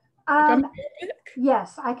liquid gum Arabic?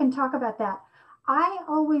 Yes, I can talk about that. I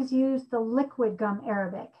always use the liquid gum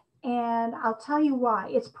Arabic, and I'll tell you why.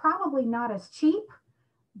 It's probably not as cheap,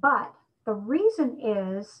 but the reason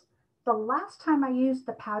is the last time I used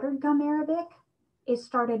the powdered gum Arabic, it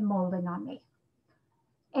started molding on me.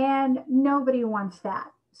 And nobody wants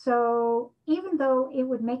that. So even though it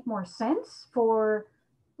would make more sense for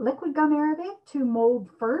liquid gum Arabic to mold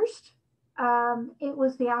first, it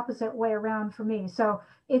was the opposite way around for me. So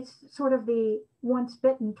it's sort of the once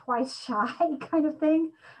bitten, twice shy kind of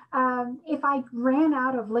thing. If I ran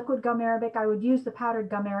out of liquid gum Arabic, I would use the powdered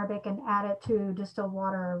gum Arabic and add it to distilled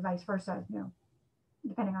water or vice versa, you know,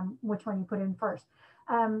 depending on which one you put in first.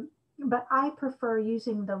 But I prefer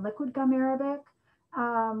using the liquid gum Arabic.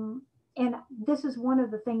 And this is one of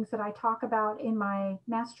the things that I talk about in my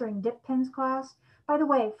Mastering Dip Pens class. By the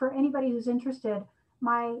way, for anybody who's interested,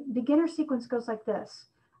 my beginner sequence goes like this.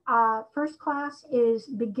 First class is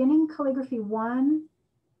Beginning Calligraphy 1,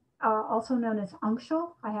 also known as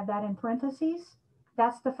Angsho. I have that in parentheses.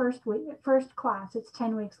 That's the first class. It's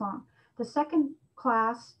 10 weeks long. The second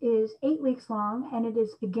class is 8 weeks long, and it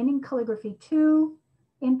is Beginning Calligraphy 2,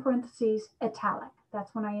 in parentheses, italic.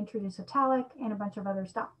 That's when I introduce italic and a bunch of other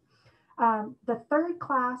stuff. The third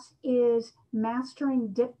class is Mastering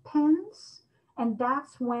Dip Pens, and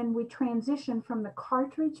that's when we transition from the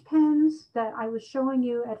cartridge pens that I was showing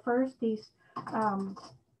you at first, these kind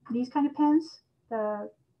of pens, the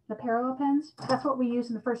parallel pens. That's what we use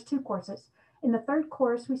in the first 2 courses. In the third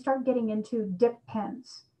course, we start getting into dip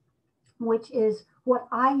pens, which is what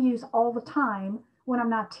I use all the time when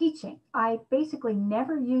I'm not teaching. I basically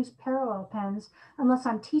never use parallel pens unless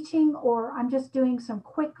I'm teaching or I'm just doing some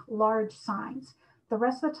quick large signs. The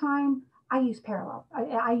rest of the time, I use parallel.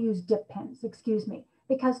 I use dip pens, excuse me,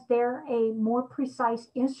 because they're a more precise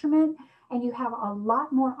instrument and you have a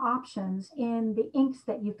lot more options in the inks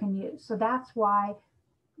that you can use. So that's why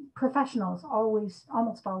professionals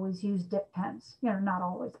almost always use dip pens. You know, not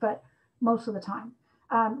always, but most of the time.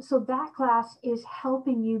 So that class is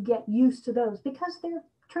helping you get used to those because they're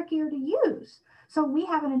trickier to use. So we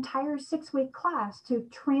have an entire 6-week class to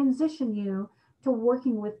transition you to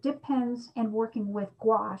working with dip pens and working with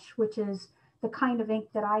gouache, which is the kind of ink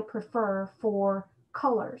that I prefer for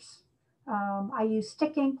colors. I use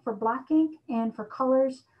stick ink for black ink, and for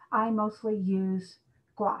colors, I mostly use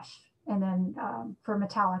gouache. And then for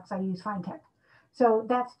metallics, I use fine tech. So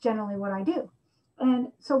that's generally what I do.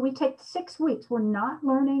 And so we take 6 weeks. We're not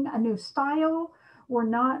learning a new style. We're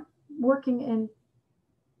not working in,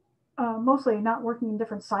 mostly not working in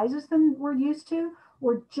different sizes than we're used to.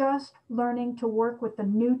 We're just learning to work with the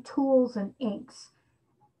new tools and inks.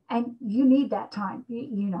 And you need that time.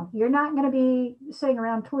 You know, you're not going to be sitting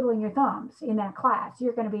around twiddling your thumbs in that class.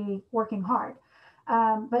 You're going to be working hard.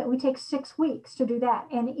 But we take 6 weeks to do that.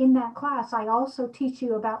 And in that class, I also teach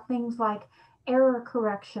you about things like error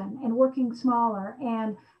correction and working smaller,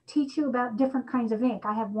 and teach you about different kinds of ink.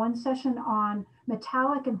 I have one session on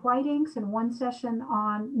metallic and white inks and one session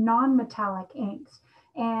on non-metallic inks.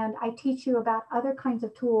 And I teach you about other kinds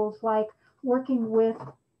of tools like working with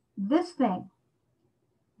this thing,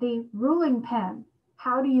 the ruling pen.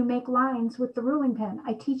 How do you make lines with the ruling pen?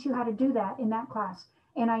 I teach you how to do that in that class.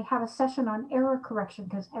 And I have a session on error correction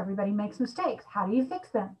because everybody makes mistakes. How do you fix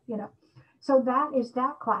them? You know, so that is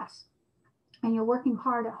that class. And you're working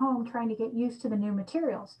hard at home trying to get used to the new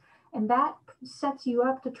materials. And that sets you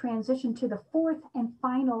up to transition to the 4th and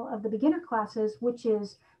final of the beginner classes, which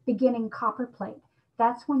is Beginning Copperplate.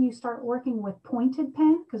 That's when you start working with pointed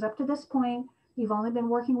pen, because up to this point, you've only been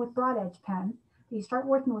working with broad edge pen. You start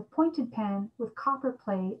working with pointed pen, with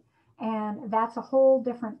copperplate, and that's a whole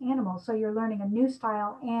different animal. So you're learning a new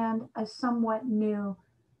style and a somewhat new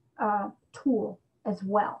tool as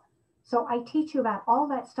well. So I teach you about all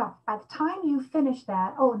that stuff. By the time you finish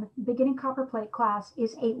that, and the Beginning Copperplate class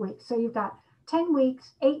is 8 weeks. So you've got 10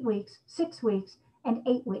 weeks, 8 weeks, 6 weeks, and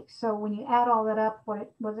 8 weeks. So when you add all that up,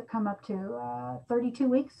 what does it come up to? 32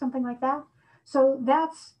 weeks, something like that. So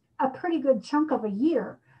that's a pretty good chunk of a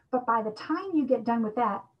year. But by the time you get done with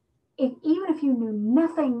that, even if you knew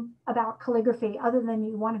nothing about calligraphy other than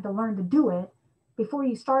you wanted to learn to do it before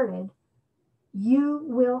you started, you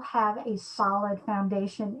will have a solid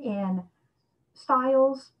foundation in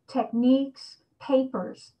styles, techniques,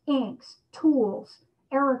 papers, inks, tools,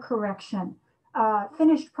 error correction,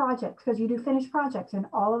 finished projects, because you do finished projects in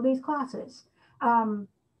all of these classes.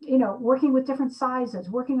 You know, working with different sizes,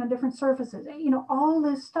 working on different surfaces, you know, all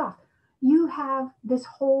this stuff. You have this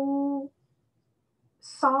whole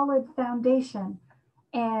solid foundation.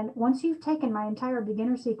 And once you've taken my entire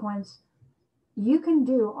beginner sequence, you can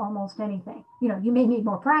do almost anything. You know, you may need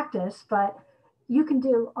more practice, but you can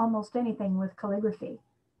do almost anything with calligraphy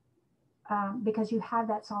because you have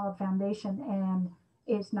that solid foundation and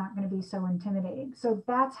it's not going to be so intimidating. So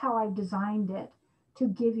that's how I designed it, to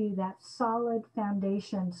give you that solid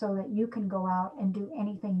foundation so that you can go out and do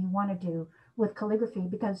anything you want to do with calligraphy,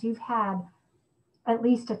 because you've had at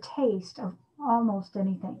least a taste of almost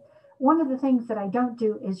anything. One of the things that I don't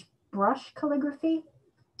do is brush calligraphy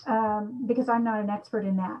because I'm not an expert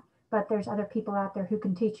in that, but there's other people out there who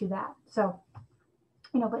can teach you that. So,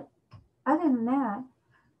 you know, but other than that,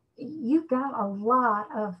 you've got a lot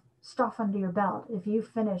of stuff under your belt if you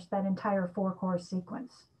finish that entire 4-course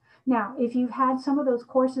sequence. Now, if you've had some of those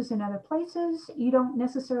courses in other places, you don't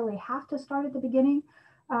necessarily have to start at the beginning.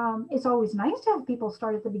 It's always nice to have people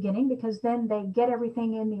start at the beginning because then they get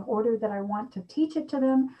everything in the order that I want to teach it to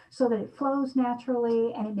them so that it flows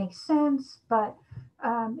naturally and it makes sense. But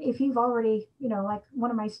if you've already, you know, like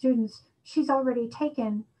one of my students, she's already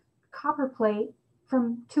taken copperplate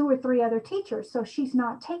from 2 or 3 other teachers. So she's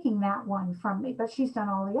not taking that one from me, but she's done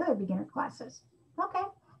all the other beginner classes. Okay,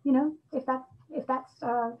 you know, if that's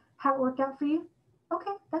how it worked out for you,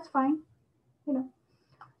 okay, that's fine, you know.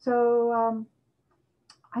 So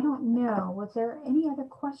I don't know, was there any other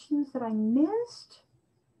questions that I missed?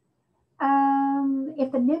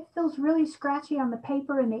 If the nib feels really scratchy on the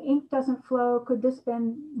paper and the ink doesn't flow, could this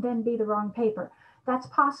then be the wrong paper? That's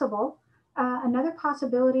possible. Another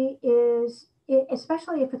possibility is,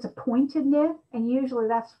 especially if it's a pointed nib, and usually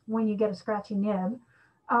that's when you get a scratchy nib.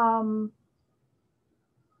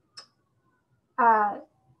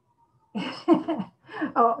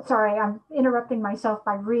 Oh, sorry, I'm interrupting myself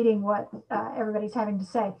by reading what everybody's having to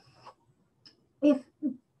say.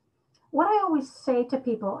 What I always say to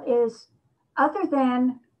people is, other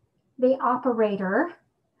than the operator,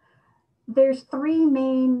 there's 3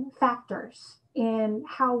 main factors in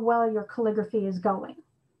how well your calligraphy is going.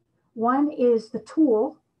 One is the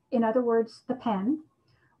tool, in other words, the pen.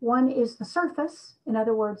 One is the surface, in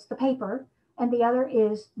other words, the paper. And the other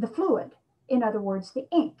is the fluid, in other words, the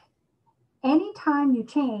ink. Anytime you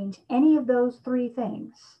change any of those 3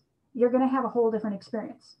 things, you're going to have a whole different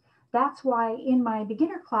experience. That's why in my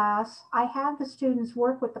beginner class, I have the students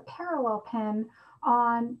work with the parallel pen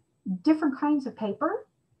on different kinds of paper,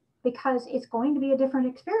 because it's going to be a different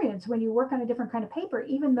experience when you work on a different kind of paper,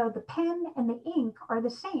 even though the pen and the ink are the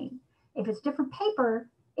same. If it's different paper,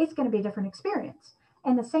 it's going to be a different experience.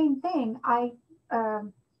 And the same thing,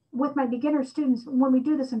 with my beginner students, when we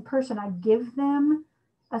do this in person, I give them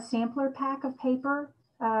a sampler pack of paper.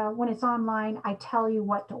 When it's online, I tell you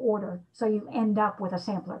what to order, so you end up with a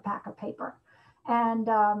sampler pack of paper. And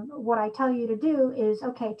what I tell you to do is,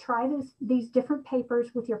 okay, try these different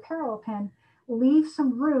papers with your parallel pen, leave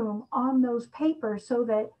some room on those papers so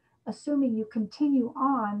that, assuming you continue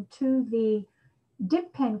on to the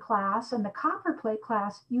dip pen class and the copperplate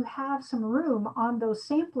class, you have some room on those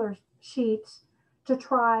sampler sheets to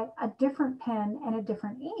try a different pen and a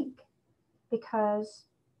different ink, because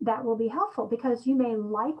that will be helpful, because you may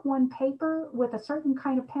like one paper with a certain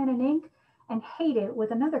kind of pen and ink and hate it with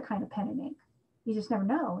another kind of pen and ink. You just never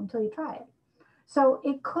know until you try it. So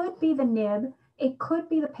it could be the nib, it could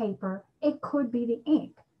be the paper, it could be the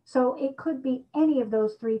ink. So it could be any of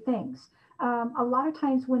those 3 things. A lot of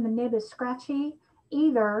times when the nib is scratchy,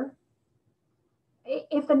 either,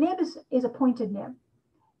 if the nib is a pointed nib,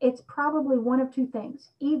 it's probably one of 2 things.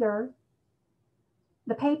 Either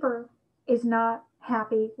the paper is not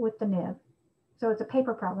happy with the nib, so it's a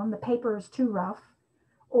paper problem, the paper is too rough,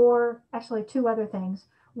 or actually 2 other things.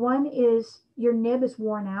 One is your nib is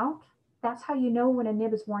worn out. That's how you know when a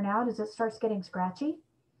nib is worn out, is it starts getting scratchy.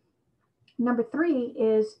 Number 3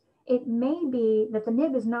 is, it may be that the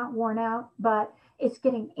nib is not worn out, but it's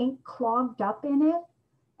getting ink clogged up in it.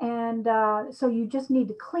 And so you just need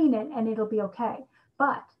to clean it and it'll be okay.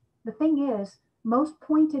 But the thing is, most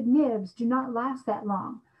pointed nibs do not last that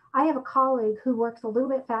long. I have a colleague who works a little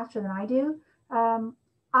bit faster than I do.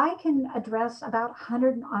 I can address about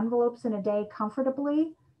 100 envelopes in a day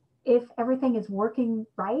comfortably, if everything is working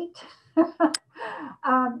right,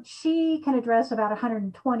 she can address about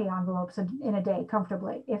 120 envelopes in a day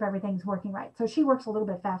comfortably if everything's working right. So she works a little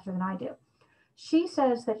bit faster than I do. She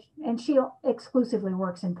says that, and she exclusively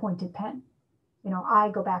works in pointed pen. You know, I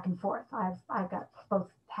go back and forth. I've got both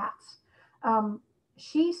hats.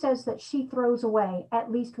 She says that she throws away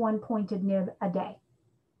at least one pointed nib a day.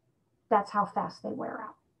 That's how fast they wear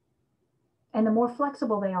out. And the more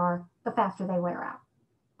flexible they are, the faster they wear out.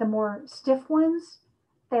 The more stiff ones,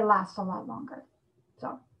 they last a lot longer.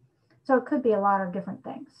 So it could be a lot of different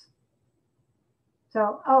things.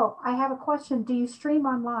 So, oh, I have a question. Do you stream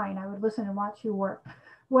online? I would listen and watch you work.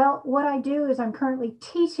 Well, what I do is I'm currently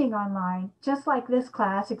teaching online, just like this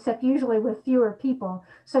class, except usually with fewer people.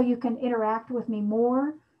 So you can interact with me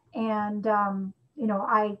more. And, you know,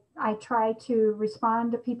 I try to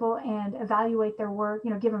respond to people and evaluate their work, you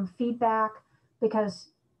know, give them feedback, because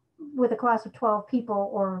with a class of 12 people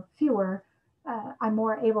or fewer, I'm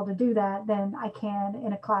more able to do that than I can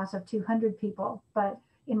in a class of 200 people. But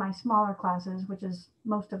in my smaller classes, which is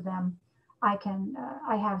most of them, I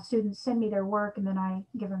have students send me their work and then I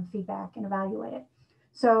give them feedback and evaluate it.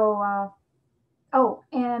 So, oh,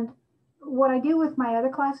 and what I do with my other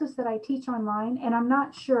classes that I teach online, and I'm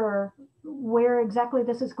not sure where exactly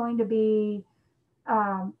this is going to be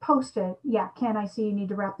posted. Yeah, Ken, I see you need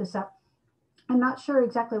to wrap this up. I'm not sure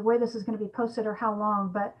exactly where this is going to be posted or how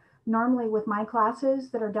long, but normally with my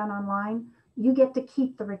classes that are done online, you get to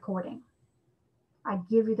keep the recording. I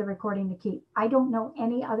give you the recording to keep. I don't know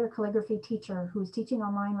any other calligraphy teacher who's teaching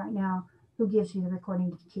online right now who gives you the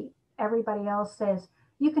recording to keep. Everybody else says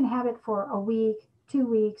you can have it for a week, 2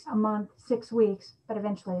 weeks, a month, 6 weeks, but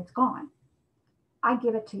eventually it's gone. I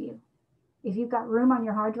give it to you. If you've got room on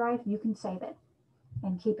your hard drive, you can save it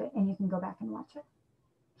and keep it, and you can go back and watch it.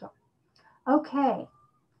 So, okay.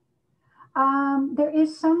 There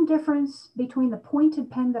is some difference between the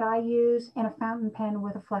pointed pen that I use and a fountain pen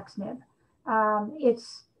with a flex nib.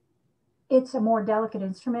 It's a more delicate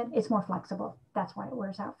instrument. It's more flexible. That's why it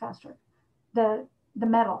wears out faster. The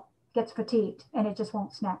metal gets fatigued and it just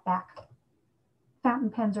won't snap back. Fountain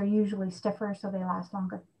pens are usually stiffer, so they last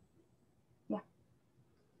longer. Yeah.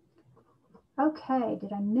 Okay,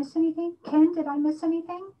 did I miss anything? Ken, did I miss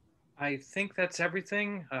anything? I think that's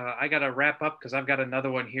everything. I got to wrap up because I've got another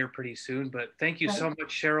one here pretty soon. But thank you so much,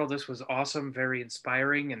 Cheryl. This was awesome, very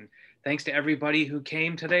inspiring. And thanks to everybody who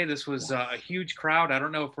came today. This was a huge crowd. I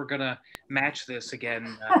don't know if we're going to match this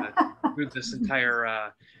again through this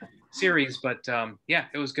entire series. But yeah,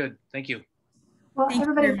 it was good. Thank you. Well,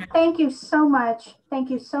 everybody, thank you so much. Thank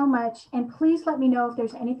you so much. And please let me know if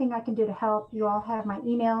there's anything I can do to help. You all have my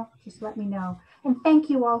email. Just let me know. And thank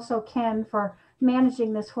you also, Ken, for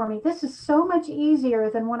managing this for me. This is so much easier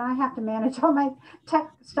than when I have to manage all my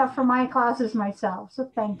tech stuff for my classes myself.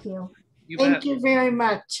 So thank you. Thank you very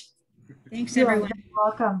much. Thanks, everyone. You're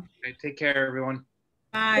welcome. Okay, take care, everyone.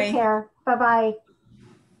 Bye. Take care. Bye-bye.